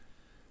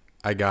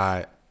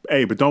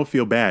 Hey, but don't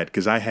feel bad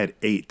because I had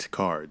 8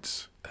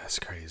 cards. That's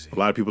crazy. A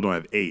lot of people don't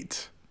have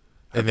 8.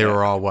 And they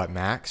were all what,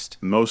 maxed?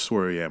 Most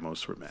were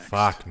max.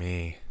 Fuck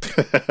me.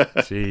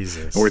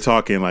 Jesus. We're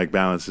talking like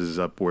balances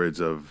upwards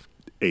of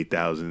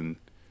 8,000,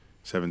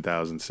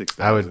 7,000,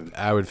 6,000.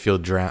 I would feel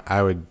drown.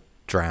 I would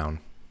drown.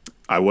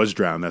 I was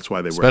drowned. That's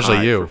why they were Especially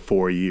high you. for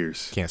 4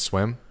 years. Can't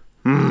swim.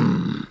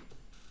 Got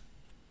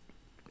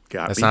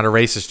That's me. not a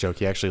racist joke.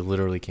 He actually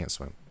literally can't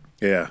swim.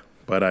 Yeah,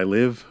 but I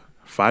live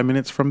 5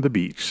 minutes from the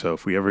beach. So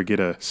if we ever get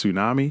a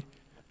tsunami,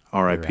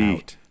 R.I.P. You're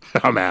out.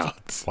 I'm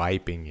out.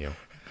 Wiping you.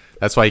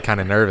 That's why you're kind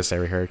of nervous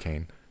every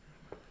hurricane.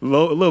 A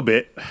little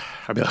bit.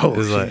 I'd be like, oh,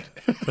 It's shit.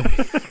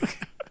 like,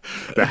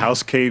 The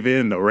house cave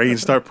in, the rain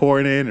start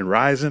pouring in and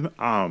rising.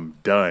 I'm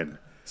done.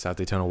 South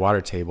Daytona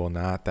water table,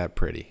 not that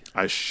pretty.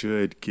 I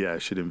should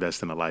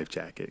invest in a life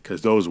jacket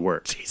because those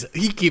work Jesus.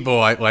 You keep a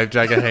life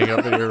jacket hang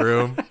up in your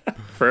room.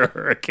 for a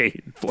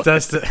hurricane flood.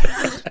 That's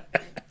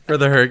for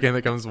the hurricane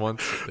that comes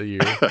once a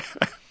year.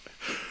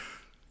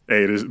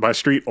 Hey, my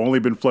street only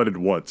been flooded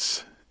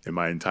once in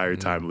my entire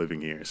time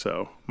living here,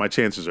 so my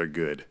chances are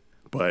good.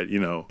 But you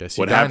know Guess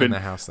you what died in happened? the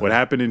house, then. What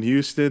happened in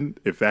Houston?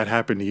 If that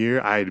happened here,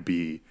 I'd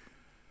be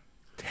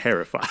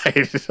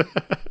terrified.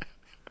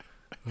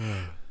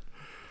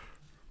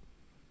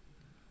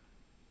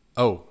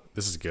 Oh,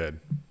 this is good.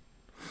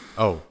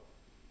 Oh,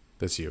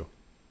 that's you.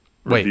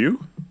 Wait.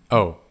 Review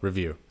Oh,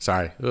 review.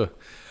 Sorry. Ugh.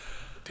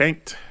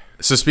 tanked.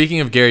 So speaking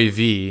of Gary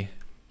Vee,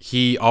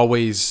 he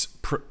always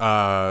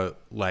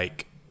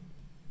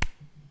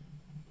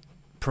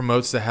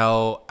promotes the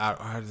hell out.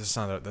 That's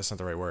not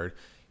the right word.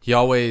 He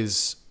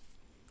always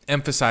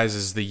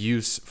emphasizes the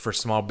use for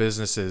small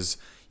businesses.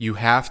 You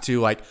have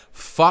to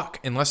fuck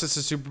unless it's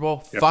a Super Bowl. You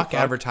have to Fuck fuck?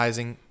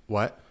 advertising.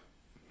 What?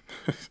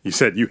 You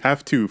said you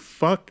have to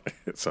fuck.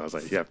 So I was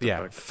like, you have to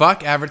Yeah. fuck.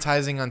 Fuck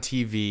advertising on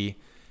TV,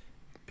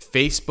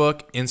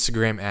 Facebook,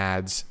 Instagram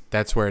ads.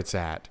 That's where it's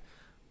at.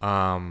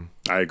 I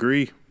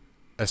agree.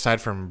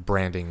 Aside from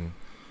branding,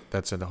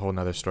 that's a whole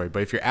nother story.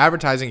 But if you're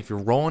advertising, if you're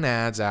rolling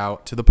ads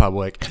out to the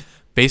public,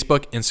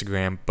 Facebook,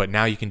 Instagram, but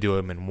now you can do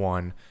them in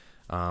one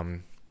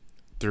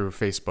through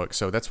Facebook.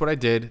 So that's what I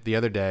did the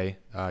other day,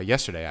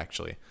 yesterday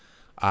actually.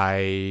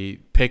 I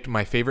picked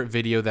my favorite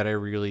video that I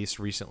released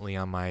recently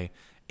on my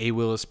A.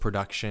 Willis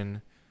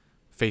Production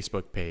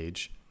Facebook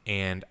page,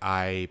 and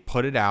I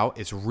put it out.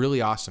 It's really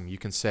awesome. You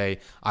can say,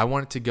 I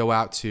want it to go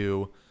out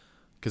to,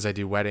 because I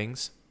do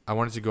weddings, I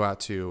want it to go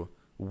out to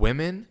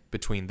women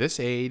between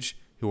this age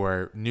who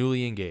are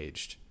newly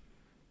engaged.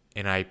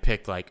 and I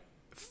picked like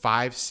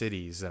 5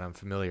 cities that I'm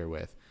familiar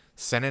with,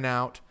 sent it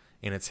out,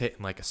 and it's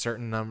hitting like a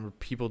certain number of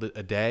people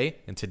a day.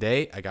 And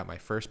today I got my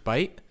first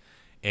bite,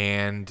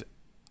 and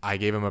I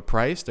gave them a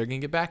price. They're gonna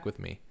get back with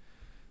me.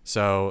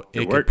 So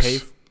it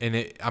works.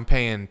 I'm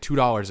paying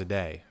 $2 a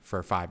day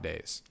for 5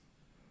 days.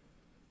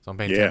 So I'm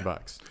paying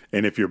 $10.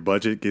 And if your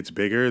budget gets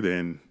bigger,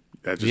 then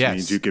that just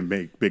means you can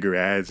make bigger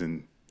ads.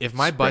 And if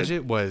my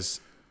budget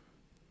was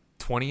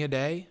 $20 a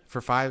day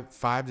for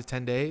 5 to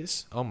 10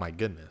 days, oh my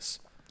goodness.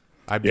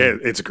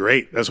 It's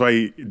great. That's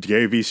why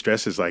Gary Vee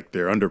stresses like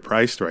they're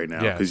underpriced right now,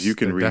 because you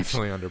can reach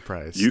definitely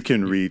underpriced. You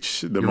can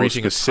reach the most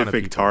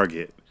specific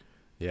target.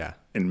 Yeah.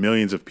 And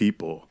millions of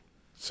people.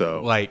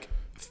 So like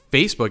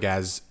Facebook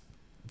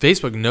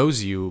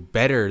knows you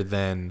better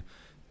than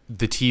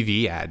the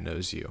TV ad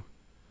knows you.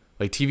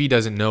 Like TV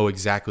doesn't know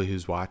exactly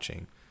who's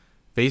watching.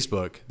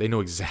 Facebook, they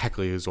know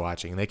exactly who's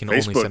watching, and they can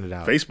only send it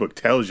out. Facebook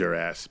tells your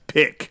ass,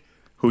 pick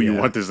who you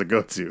want this to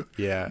go to.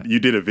 Yeah. You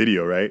did a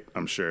video, right?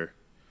 I'm sure.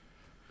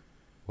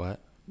 What?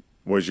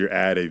 Was your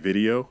ad a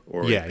video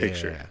or a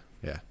picture?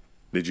 Yeah.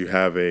 Did you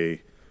have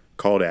a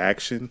call to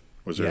action?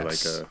 Was there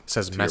like a it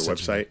says to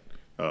message your website?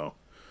 Me. Oh.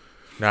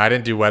 No, I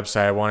didn't do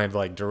website. I wanted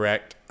like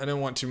direct. I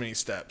didn't want too many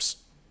steps.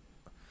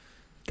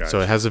 Gotcha.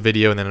 So it has a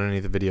video, and then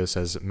underneath the video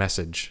says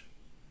message.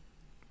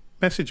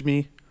 Message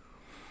me.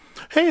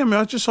 Hey,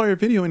 I just saw your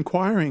video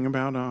inquiring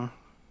about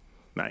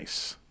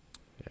nice.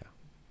 Yeah.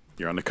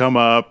 You're on the come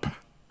up.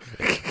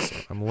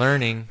 So I'm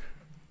learning.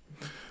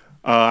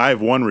 I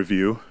have one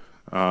review.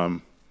 I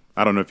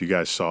don't know if you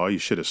guys saw. You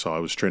should have saw.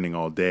 It was trending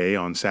all day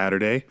on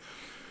Saturday.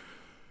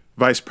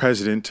 Vice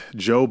President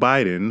Joe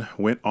Biden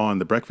went on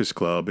The Breakfast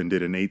Club and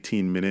did an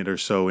 18-minute or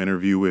so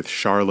interview with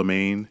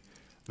Charlemagne,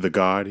 the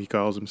God he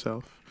calls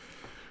himself.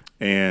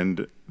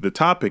 And the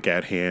topic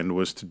at hand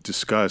was to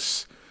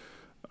discuss,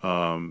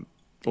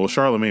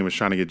 Charlemagne was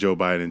trying to get Joe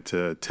Biden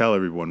to tell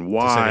everyone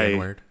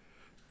why,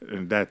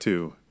 and that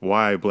too,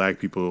 why black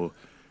people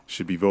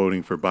should be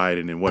voting for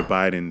Biden and what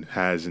Biden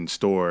has in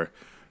store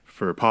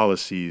for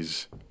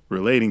policies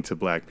relating to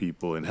black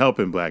people and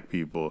helping black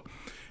people.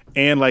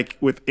 And like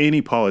with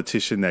any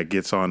politician that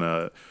gets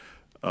on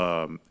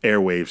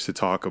airwaves to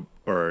talk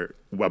or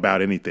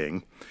about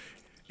anything,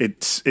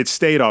 it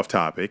stayed off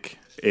topic.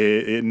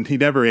 And he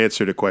never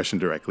answered a question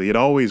directly. It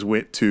always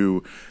went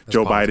to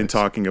Joe Biden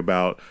talking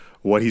about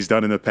what he's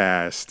done in the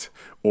past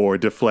or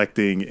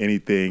deflecting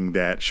anything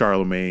that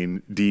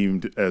Charlemagne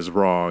deemed as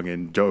wrong,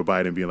 and Joe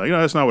Biden being like, no,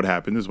 that's not what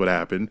happened. This is what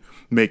happened,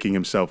 making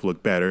himself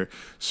look better.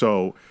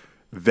 So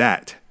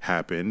that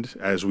happened,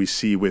 as we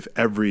see with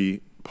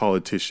every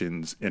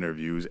politician's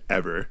interviews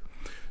ever.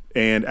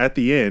 And at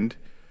the end,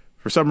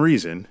 for some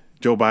reason,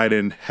 Joe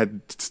Biden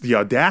had the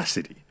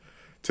audacity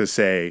to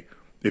say,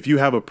 if you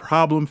have a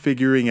problem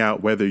figuring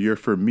out whether you're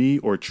for me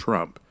or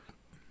Trump,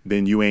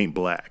 then you ain't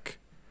black.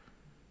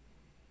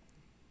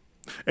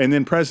 And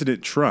then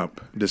President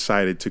Trump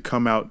decided to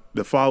come out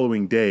the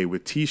following day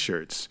with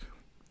T-shirts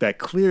that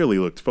clearly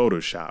looked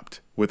photoshopped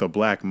with a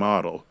black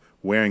model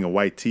wearing a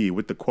white tee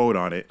with the quote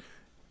on it,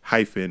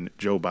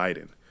 -Joe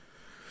Biden.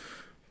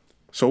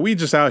 So we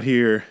just out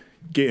here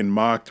getting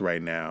mocked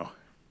right now,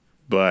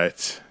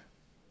 but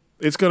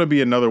it's going to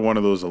be another one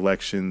of those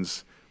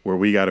elections where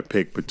we got to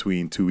pick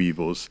between two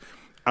evils.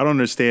 I don't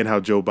understand how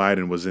Joe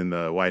Biden was in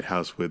the White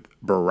House with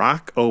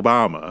Barack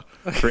Obama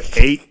for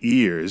 8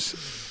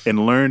 years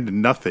and learned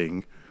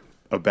nothing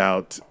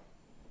about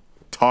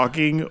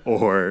talking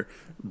or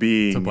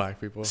being to black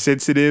people,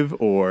 sensitive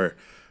or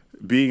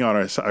being on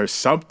or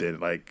something.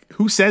 Like,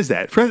 who says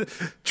that?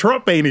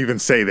 Trump ain't even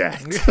say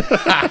that.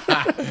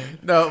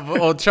 No,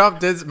 well, Trump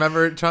did.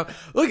 Remember, Trump,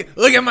 look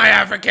at my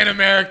African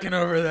American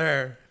over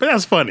there. But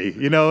that's funny,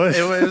 you know.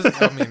 It was.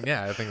 I mean,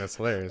 yeah, I think that's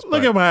hilarious.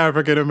 Look at my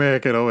African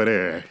American over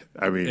there.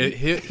 I mean,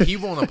 he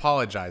won't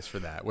apologize for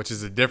that, which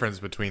is the difference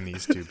between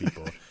these two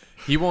people.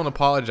 He won't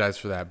apologize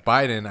for that.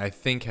 Biden, I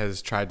think,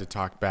 has tried to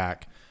talk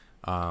back.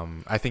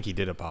 I think he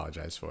did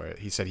apologize for it.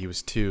 He said he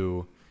was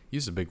too. He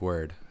used a big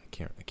word.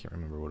 I can't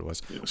remember what it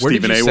was. Where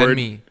did you send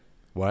me?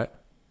 What?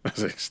 I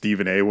was like,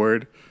 Stephen A.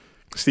 word.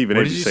 Stephen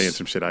A. just saying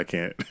some shit I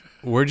can't.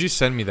 Where'd you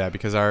send me that?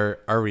 Because our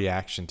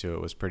reaction to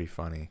it was pretty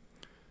funny.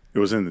 It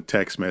was in the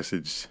text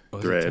message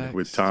thread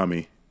with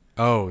Tommy.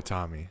 Oh,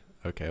 Tommy.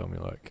 Okay, let me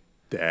look.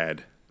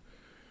 Dad.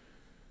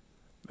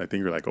 I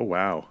think you're like, oh,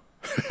 wow.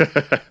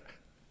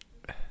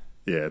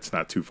 Yeah, it's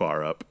not too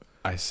far up.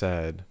 I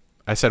said,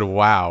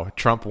 wow,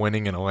 Trump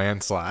winning in a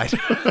landslide.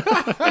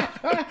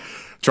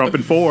 Trump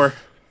in 4.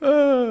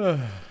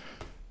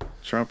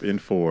 Trump in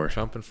 4.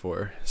 Trump in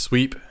 4.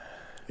 Sweep.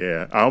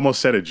 Yeah, I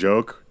almost said a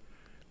joke,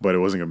 but it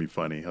wasn't going to be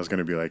funny. I was going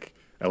to be like,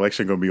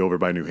 election going to be over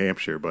by New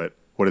Hampshire, but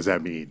what does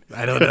that mean?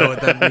 I don't know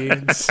what that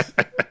means.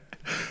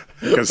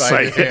 Because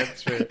like,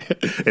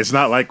 it's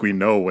not like we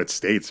know what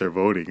states are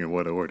voting in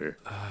what order.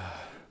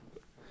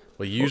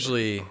 Well,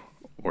 usually...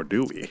 Or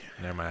do we?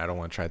 Never mind. I don't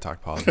want to try to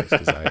talk politics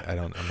because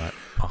I'm not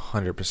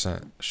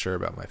 100% sure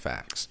about my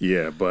facts.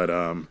 Yeah, but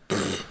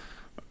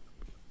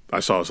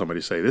I saw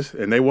somebody say this,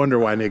 and they wonder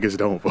why niggas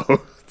don't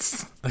vote.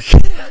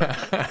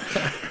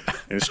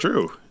 And it's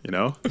true, you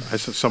know.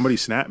 Somebody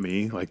snapped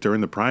me like during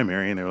the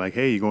primary, and they were like,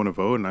 "Hey, you going to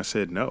vote?" And I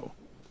said no.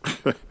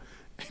 And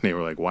they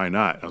were like, "Why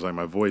not?" I was like,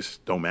 "My voice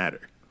don't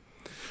matter."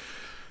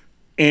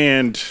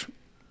 And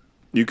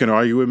you can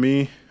argue with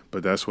me,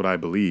 but that's what I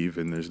believe,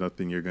 and there's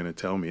nothing you're going to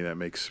tell me that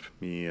makes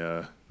me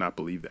not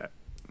believe that.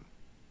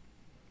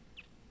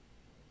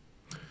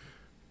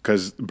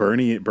 Because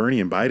Bernie and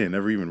Biden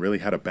never even really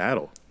had a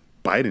battle.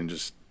 Biden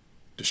just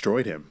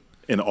destroyed him.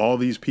 And all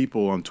these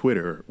people on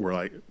Twitter were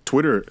like,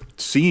 Twitter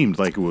seemed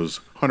like it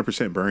was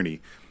 100% Bernie.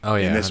 Oh,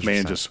 yeah. And this 100%.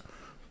 man just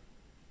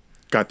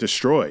got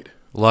destroyed.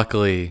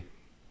 Luckily,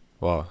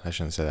 well, I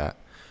shouldn't say that.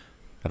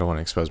 I don't want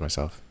to expose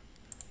myself.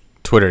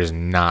 Twitter is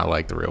not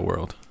like the real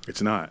world.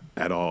 It's not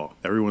at all.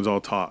 Everyone's all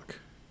talk.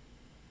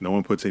 No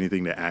one puts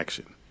anything to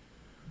action.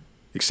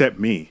 Except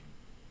me.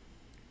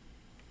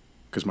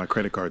 Because my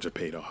credit cards are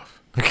paid off.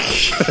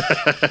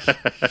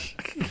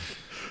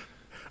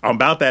 I'm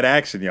about that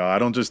action, y'all. I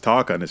don't just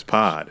talk on this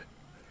pod.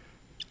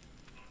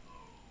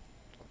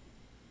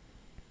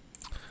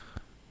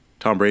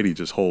 Tom Brady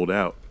just holed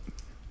out.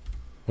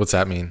 What's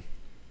that mean?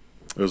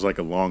 It was like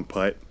a long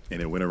putt, and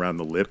it went around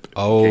the lip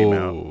and came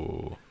out.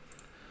 Oh.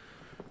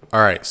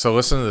 All right, so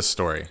listen to this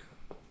story.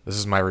 This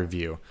is my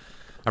review.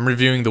 I'm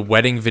reviewing the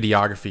wedding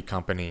videography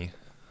company.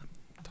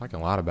 I'm talking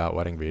a lot about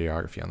wedding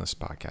videography on this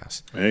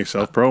podcast. Hey,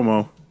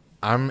 self-promo.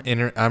 I'm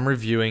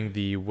reviewing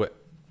the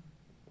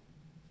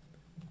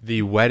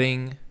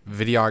wedding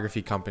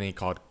videography company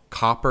called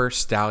Copper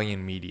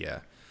Stallion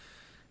Media.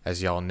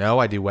 As y'all know,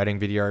 I do wedding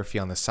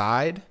videography on the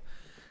side,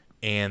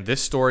 and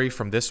this story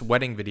from this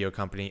wedding video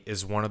company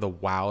is one of the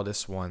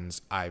wildest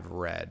ones I've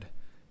read.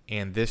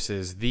 And this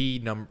is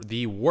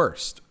the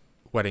worst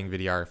wedding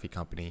videography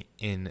company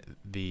in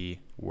the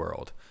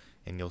world,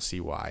 and you'll see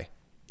why.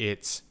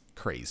 It's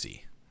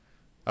crazy.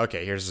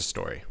 Okay, here's the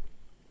story.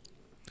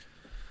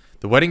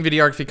 The wedding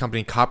videography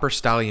company Copper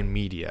Stallion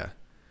Media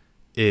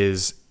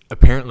is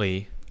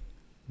apparently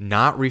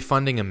not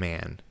refunding a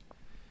man.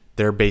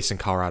 They're based in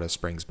Colorado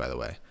Springs, by the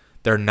way.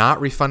 They're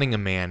not refunding a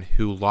man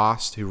who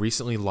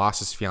recently lost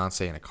his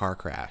fiancée in a car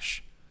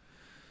crash.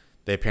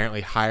 He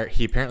apparently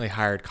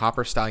hired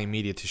Copper Stallion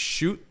Media to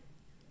shoot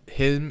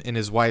him and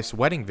his wife's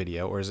wedding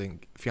video, or his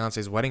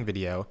fiance's wedding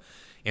video,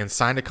 and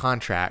signed a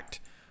contract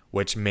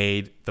which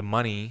made the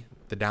money,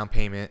 the down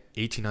payment,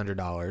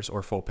 $1,800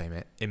 or full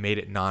payment. It made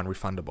it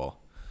non-refundable.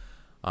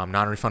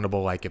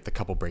 Non-refundable, like if the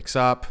couple breaks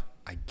up,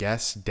 I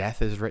guess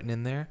death is written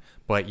in there.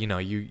 But you know,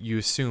 you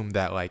assume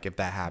that like if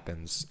that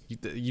happens,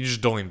 you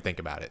just don't even think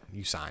about it.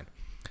 You sign.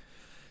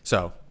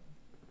 So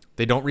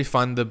they don't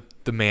refund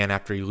the man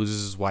after he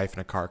loses his wife in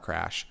a car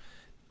crash.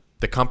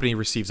 The company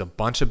receives a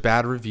bunch of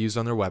bad reviews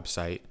on their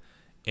website,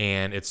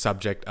 and it's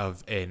subject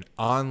of an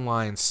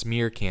online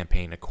smear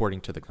campaign,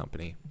 according to the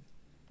company.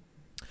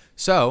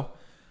 So,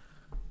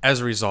 as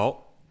a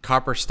result,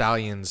 Copper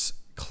Stallion's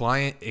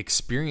client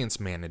experience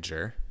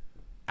manager,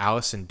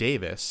 Allison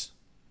Davis,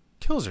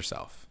 kills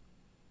herself.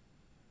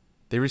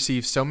 They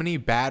receive so many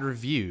bad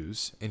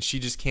reviews, and she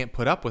just can't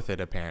put up with it,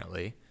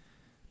 apparently,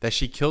 that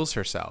she kills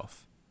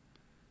herself.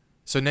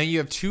 So now you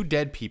have two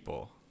dead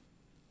people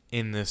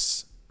in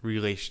this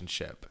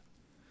relationship.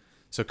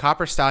 So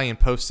Copper Stallion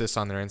posts this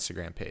on their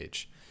Instagram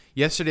page.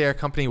 Yesterday, our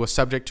company was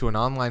subject to an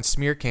online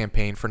smear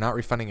campaign for not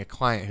refunding a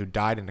client who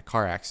died in a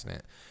car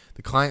accident.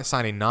 The client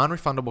signed a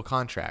non-refundable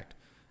contract.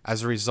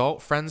 As a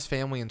result, friends,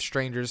 family, and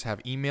strangers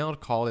have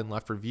emailed, called, and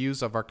left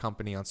reviews of our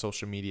company on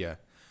social media.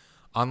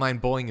 Online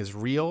bullying is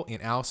real,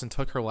 and Allison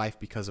took her life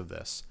because of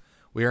this.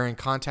 We are in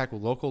contact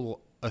with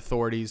local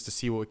authorities to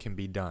see what can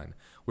be done.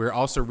 We are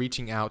also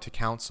reaching out to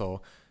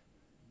counsel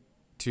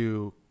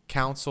to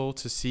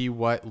see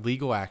what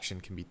legal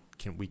action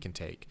we can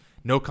take.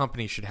 No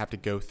company should have to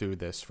go through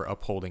this for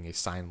upholding a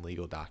signed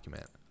legal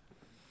document.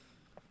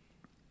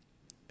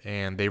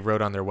 And they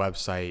wrote on their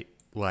website,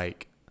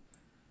 like,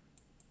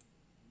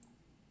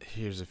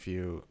 here's a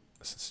few.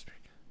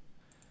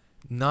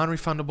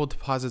 Non-refundable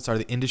deposits are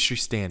the industry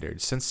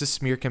standard. Since the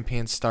smear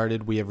campaign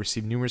started, we have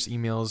received numerous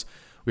emails.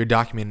 We are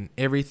documenting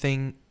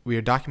everything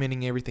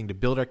to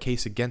build our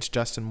case against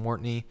Justin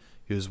Mortney,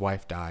 whose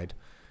wife died.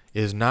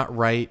 It is not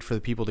right for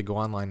the people to go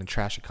online and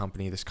trash a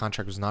company. This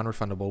contract was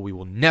non-refundable. We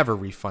will never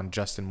refund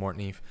Justin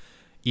Mortney,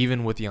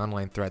 even with the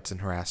online threats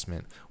and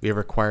harassment. We have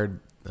required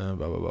blah,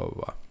 blah, blah, blah,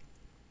 blah.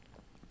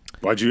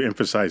 Why'd you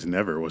emphasize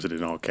never? Was it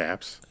in all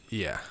caps?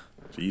 Yeah.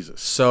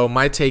 Jesus. So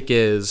my take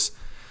is,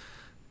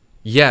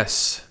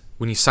 yes,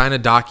 when you sign a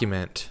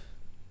document,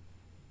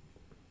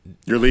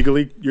 You're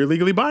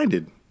legally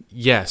binded.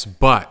 yes,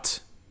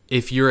 but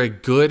if you're a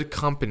good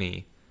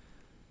company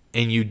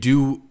and you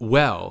do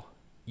well,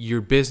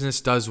 your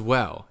business does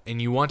well,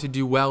 and you want to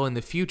do well in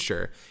the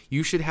future,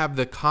 you should have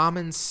the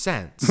common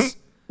sense,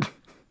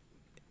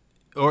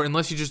 or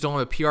unless you just don't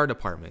have a PR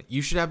department,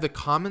 you should have the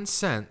common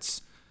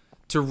sense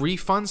to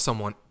refund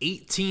someone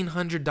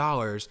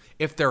 $1,800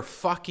 if their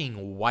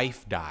fucking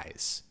wife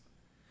dies.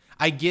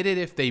 I get it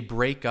if they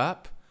break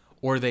up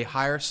or they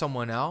hire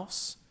someone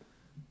else,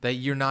 that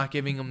you're not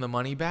giving them the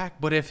money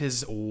back. But if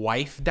his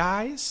wife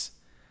dies,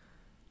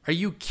 are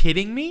you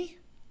kidding me?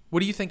 What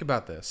do you think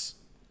about this?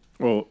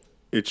 Well,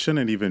 it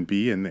shouldn't even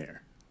be in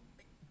there.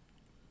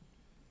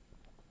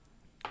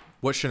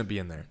 What shouldn't be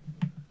in there?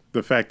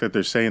 The fact that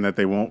they're saying that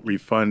they won't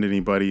refund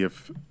anybody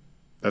if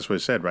that's what it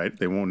said, right?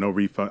 They won't no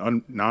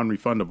refund,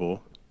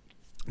 non-refundable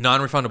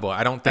Non-refundable.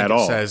 I don't think at it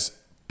all. says.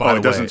 By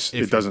the way,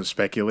 it doesn't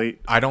speculate.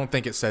 I don't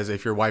think it says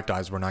if your wife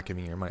dies, we're not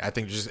giving you your money. I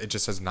think it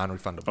just says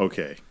non-refundable.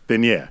 Okay,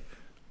 then yeah,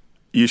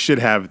 you should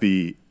have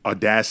the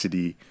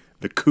audacity,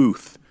 the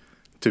couth,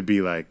 to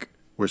be like,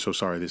 "We're so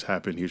sorry this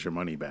happened. Here's your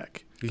money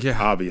back." Yeah.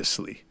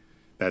 Obviously,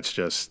 that's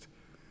just.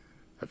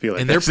 I feel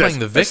like And they're that's- playing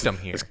the that's-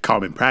 victim here. It's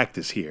common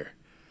practice here.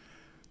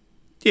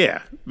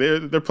 Yeah,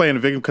 they're playing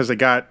the victim because they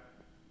got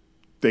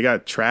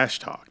trash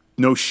talk.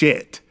 No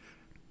shit.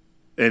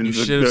 And You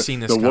should have seen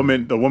this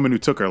coming. the woman who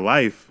took her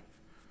life.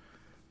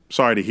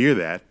 Sorry to hear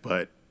that,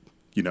 but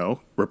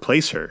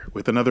replace her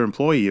with another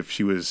employee if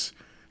she was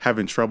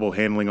having trouble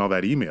handling all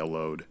that email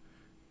load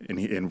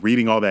and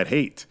reading all that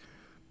hate.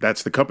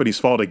 That's the company's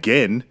fault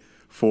again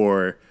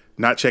for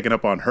not checking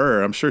up on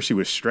her. I'm sure she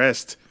was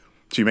stressed.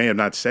 She may have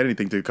not said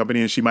anything to the company,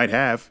 and she might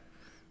have,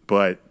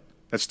 but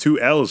that's 2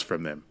 L's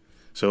from them.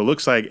 So it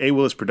looks like A.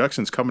 Willis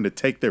Productions coming to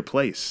take their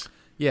place.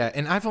 Yeah,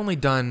 and I've only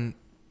done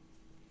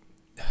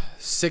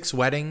 6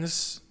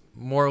 weddings,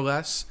 more or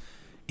less,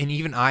 and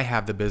even I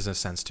have the business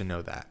sense to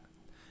know that.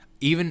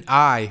 Even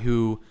I,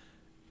 who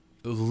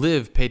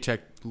lives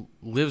paycheck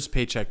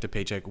to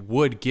paycheck,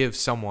 would give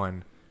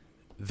someone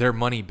their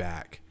money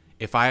back.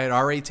 If I had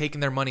already taken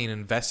their money and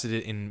invested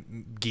it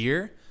in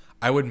gear,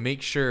 I would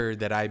make sure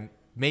that I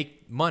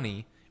make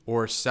money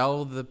or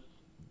sell the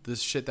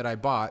shit that I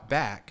bought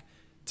back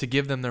to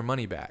give them their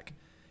money back.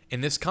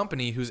 And this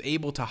company who's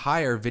able to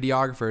hire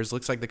videographers,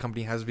 looks like the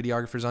company has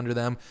videographers under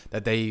them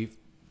that they...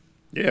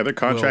 Yeah, they're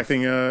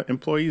contracting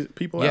employees,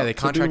 people out they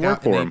to contract do work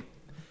out for and them.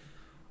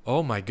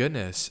 Oh my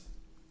goodness.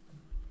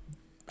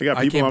 They got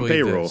I people can't on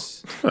believe payroll.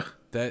 this.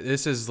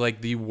 This is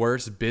like the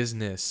worst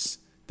business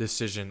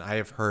decision I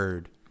have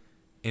heard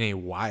in a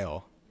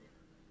while.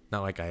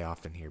 Not like I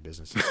often hear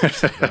business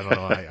decisions. I don't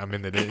know. I'm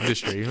in the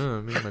industry.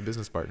 Me and my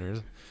business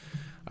partners.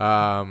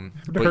 I've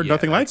heard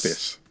nothing like that's-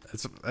 this.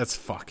 That's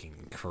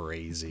fucking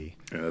crazy.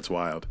 Yeah, that's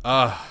wild.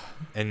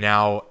 And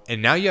now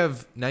you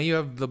have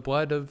the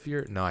blood of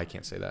your. No, I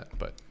can't say that.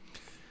 But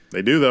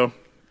They do though.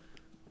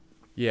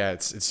 yeah,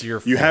 it's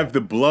your. You fault. have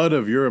the blood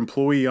of your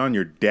employee on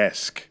your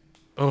desk.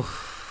 Oh,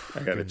 I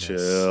gotta goodness.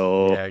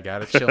 chill. Yeah, I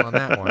gotta chill on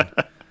that one.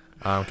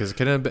 Because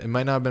it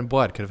might not have been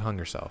blood. Could have hung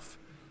herself.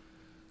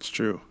 It's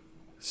true.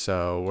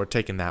 So we're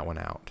taking that one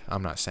out.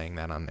 I'm not saying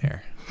that on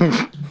there.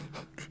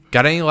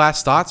 Got any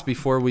last thoughts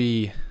before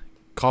we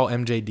call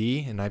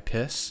MJD and I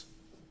piss?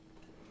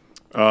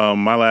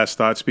 My last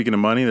thought, speaking of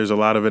money, there's a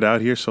lot of it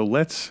out here, so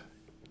let's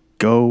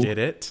go Get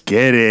it?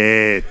 get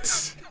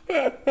it.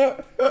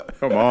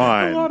 Come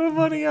on. of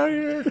money out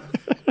here.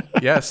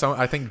 Yeah,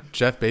 I think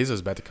Jeff Bezos is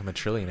about to become a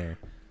trillionaire.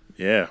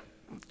 Yeah.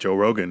 Joe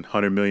Rogan,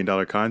 $100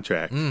 million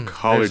contract.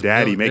 Call her there's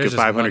daddy, mil- make it there's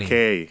just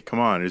 $500K. Come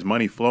on, there's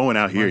money flowing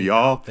out here, Money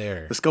y'all. out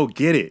there. Let's go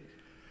get it.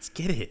 Let's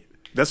get it.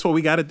 That's what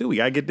we got to do. We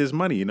got to get this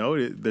money.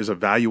 There's a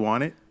value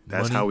on it.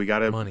 That's Money, how we got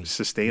to money.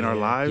 sustain our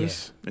Yeah,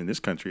 lives in this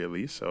country, at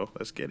least. So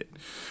let's get it.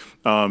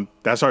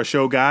 That's our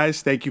show,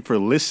 guys. Thank you for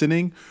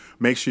listening.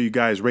 Make sure you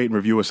guys rate and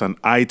review us on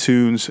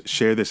iTunes.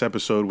 Share this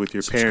episode with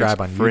your Subscribe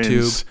parents, on friends,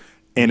 YouTube.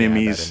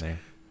 enemies. Yeah, that in there.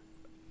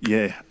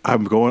 Yeah,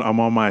 I'm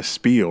on my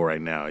spiel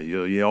right now.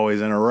 You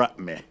always interrupt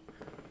me.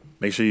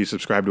 Make sure you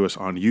subscribe to us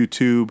on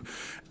YouTube.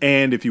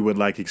 And if you would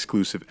like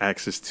exclusive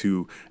access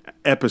to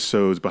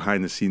episodes,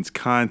 behind the scenes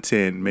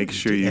content, make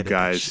sure you edit that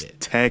guys shit.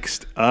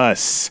 text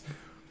us.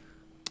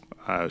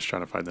 I was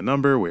trying to find the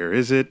number. Where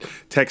is it?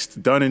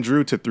 Text Dunn and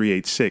Drew to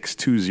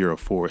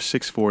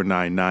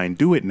 386-204-6499.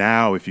 Do it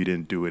now if you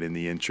didn't do it in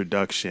the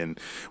introduction.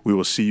 We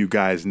will see you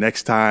guys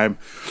next time.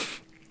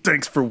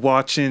 Thanks for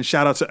watching.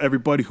 Shout out to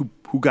everybody who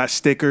got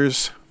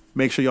stickers.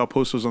 Make sure y'all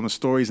post those on the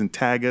stories and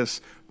tag us.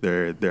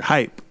 They're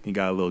hype. You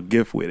got a little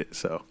gift with it,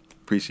 so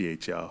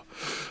appreciate y'all.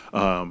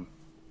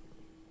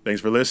 Thanks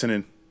for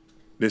listening.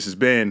 This has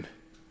been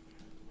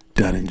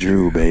Dunn and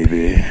Drew,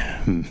 baby.